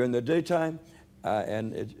during the daytime,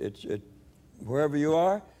 and wherever you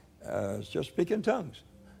are, just speak in tongues.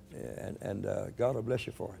 And God will bless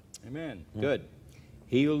you for it. Amen. Good.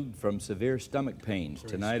 Healed from severe stomach pains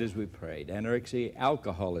tonight as we prayed. Anorexia,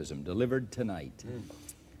 alcoholism delivered tonight.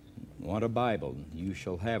 Want a Bible? You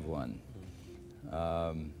shall have one.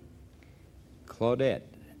 Claudette,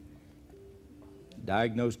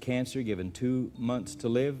 diagnosed cancer, given 2 months to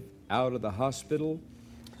live, out of the hospital,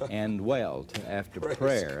 and well after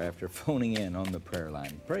prayer, after phoning in on the prayer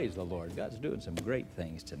line. Praise the Lord. God's doing some great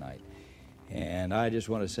things tonight. And I just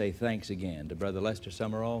want to say thanks again to Brother Lester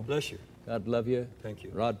Sumrall. Bless you. God love you. Thank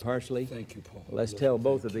you. Rod Parsley. Thank you, Paul. Let's tell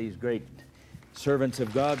both of these great servants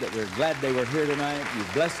of God that we're glad they were here tonight.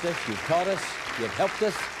 You've blessed us, you've taught us, you've helped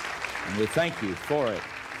us, and we thank you for it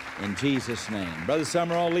in Jesus' name. Brother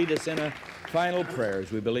Sumrall, lead us in a final prayer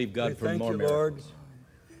as we believe God for more miracles. Lord,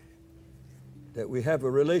 that we have a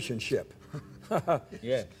relationship.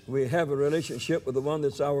 Yes. We have a relationship with the one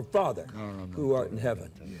that's our Father, who art in heaven.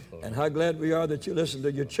 And how glad we are that you listen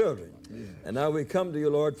to your children. And now we come to you,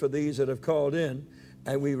 Lord, for these that have called in,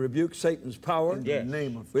 and we rebuke Satan's power. In the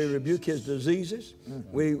name of We rebuke his diseases.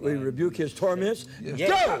 We rebuke his torments. Yes.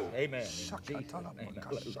 Go! Amen. In Jesus' name.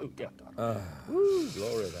 Hallelujah.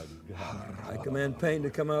 Glory to God. I command pain to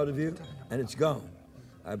come out of you, and it's gone.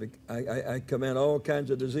 I command all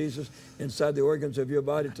kinds of diseases inside the organs of your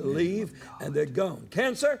body to leave, and they're gone.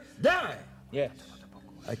 Cancer, die! Yes.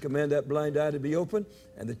 I command that blind eye to be open,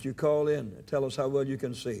 and that you call in and tell us how well you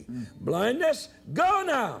can see. Blindness, go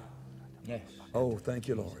now! Yes. Oh, thank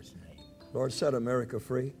you, Lord. Lord, set America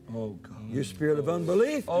free. Oh, God. You spirit of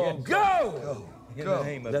unbelief, Oh, go! In the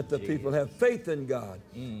name of Let the Jesus. people have faith in God.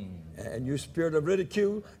 And you spirit of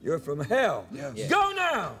ridicule, you're from hell. Yes. Go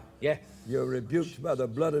now! Yes. You're rebuked by the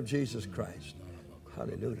blood of Jesus Christ.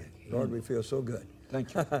 Hallelujah. Lord, we feel so good.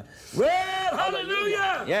 Thank you. Well,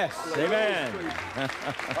 hallelujah! Yes. Amen.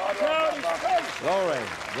 Glory,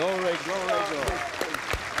 glory, glory, glory.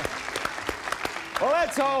 Well,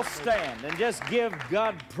 let's all stand and just give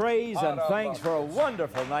God praise and thanks for a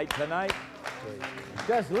wonderful night tonight.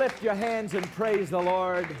 Just lift your hands and praise the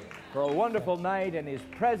Lord for a wonderful night in His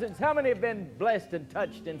presence. How many have been blessed and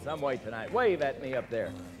touched in some way tonight? Wave at me up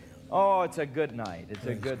there. Oh, it's a good night. It's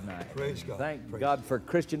a good night. Praise God. Thank Praise God for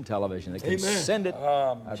Christian television that can Amen. send it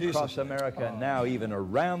across Jesus. America and now even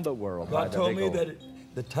around the world. by God the told big me old- that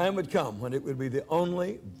the time would come when it would be the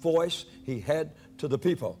only voice He had to the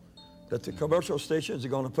people. That the commercial stations are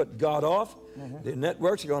going to put God off, the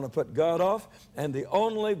networks are going to put God off, and the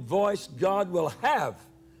only voice God will have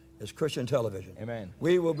is Christian television. Amen.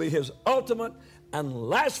 We will be His ultimate and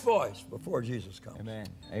last voice before Jesus comes. Amen.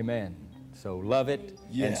 Amen. So love it and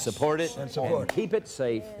Yes. support it And support it. keep it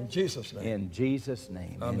safe In Jesus' name. in Jesus'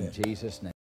 name. Amen. In Jesus' name.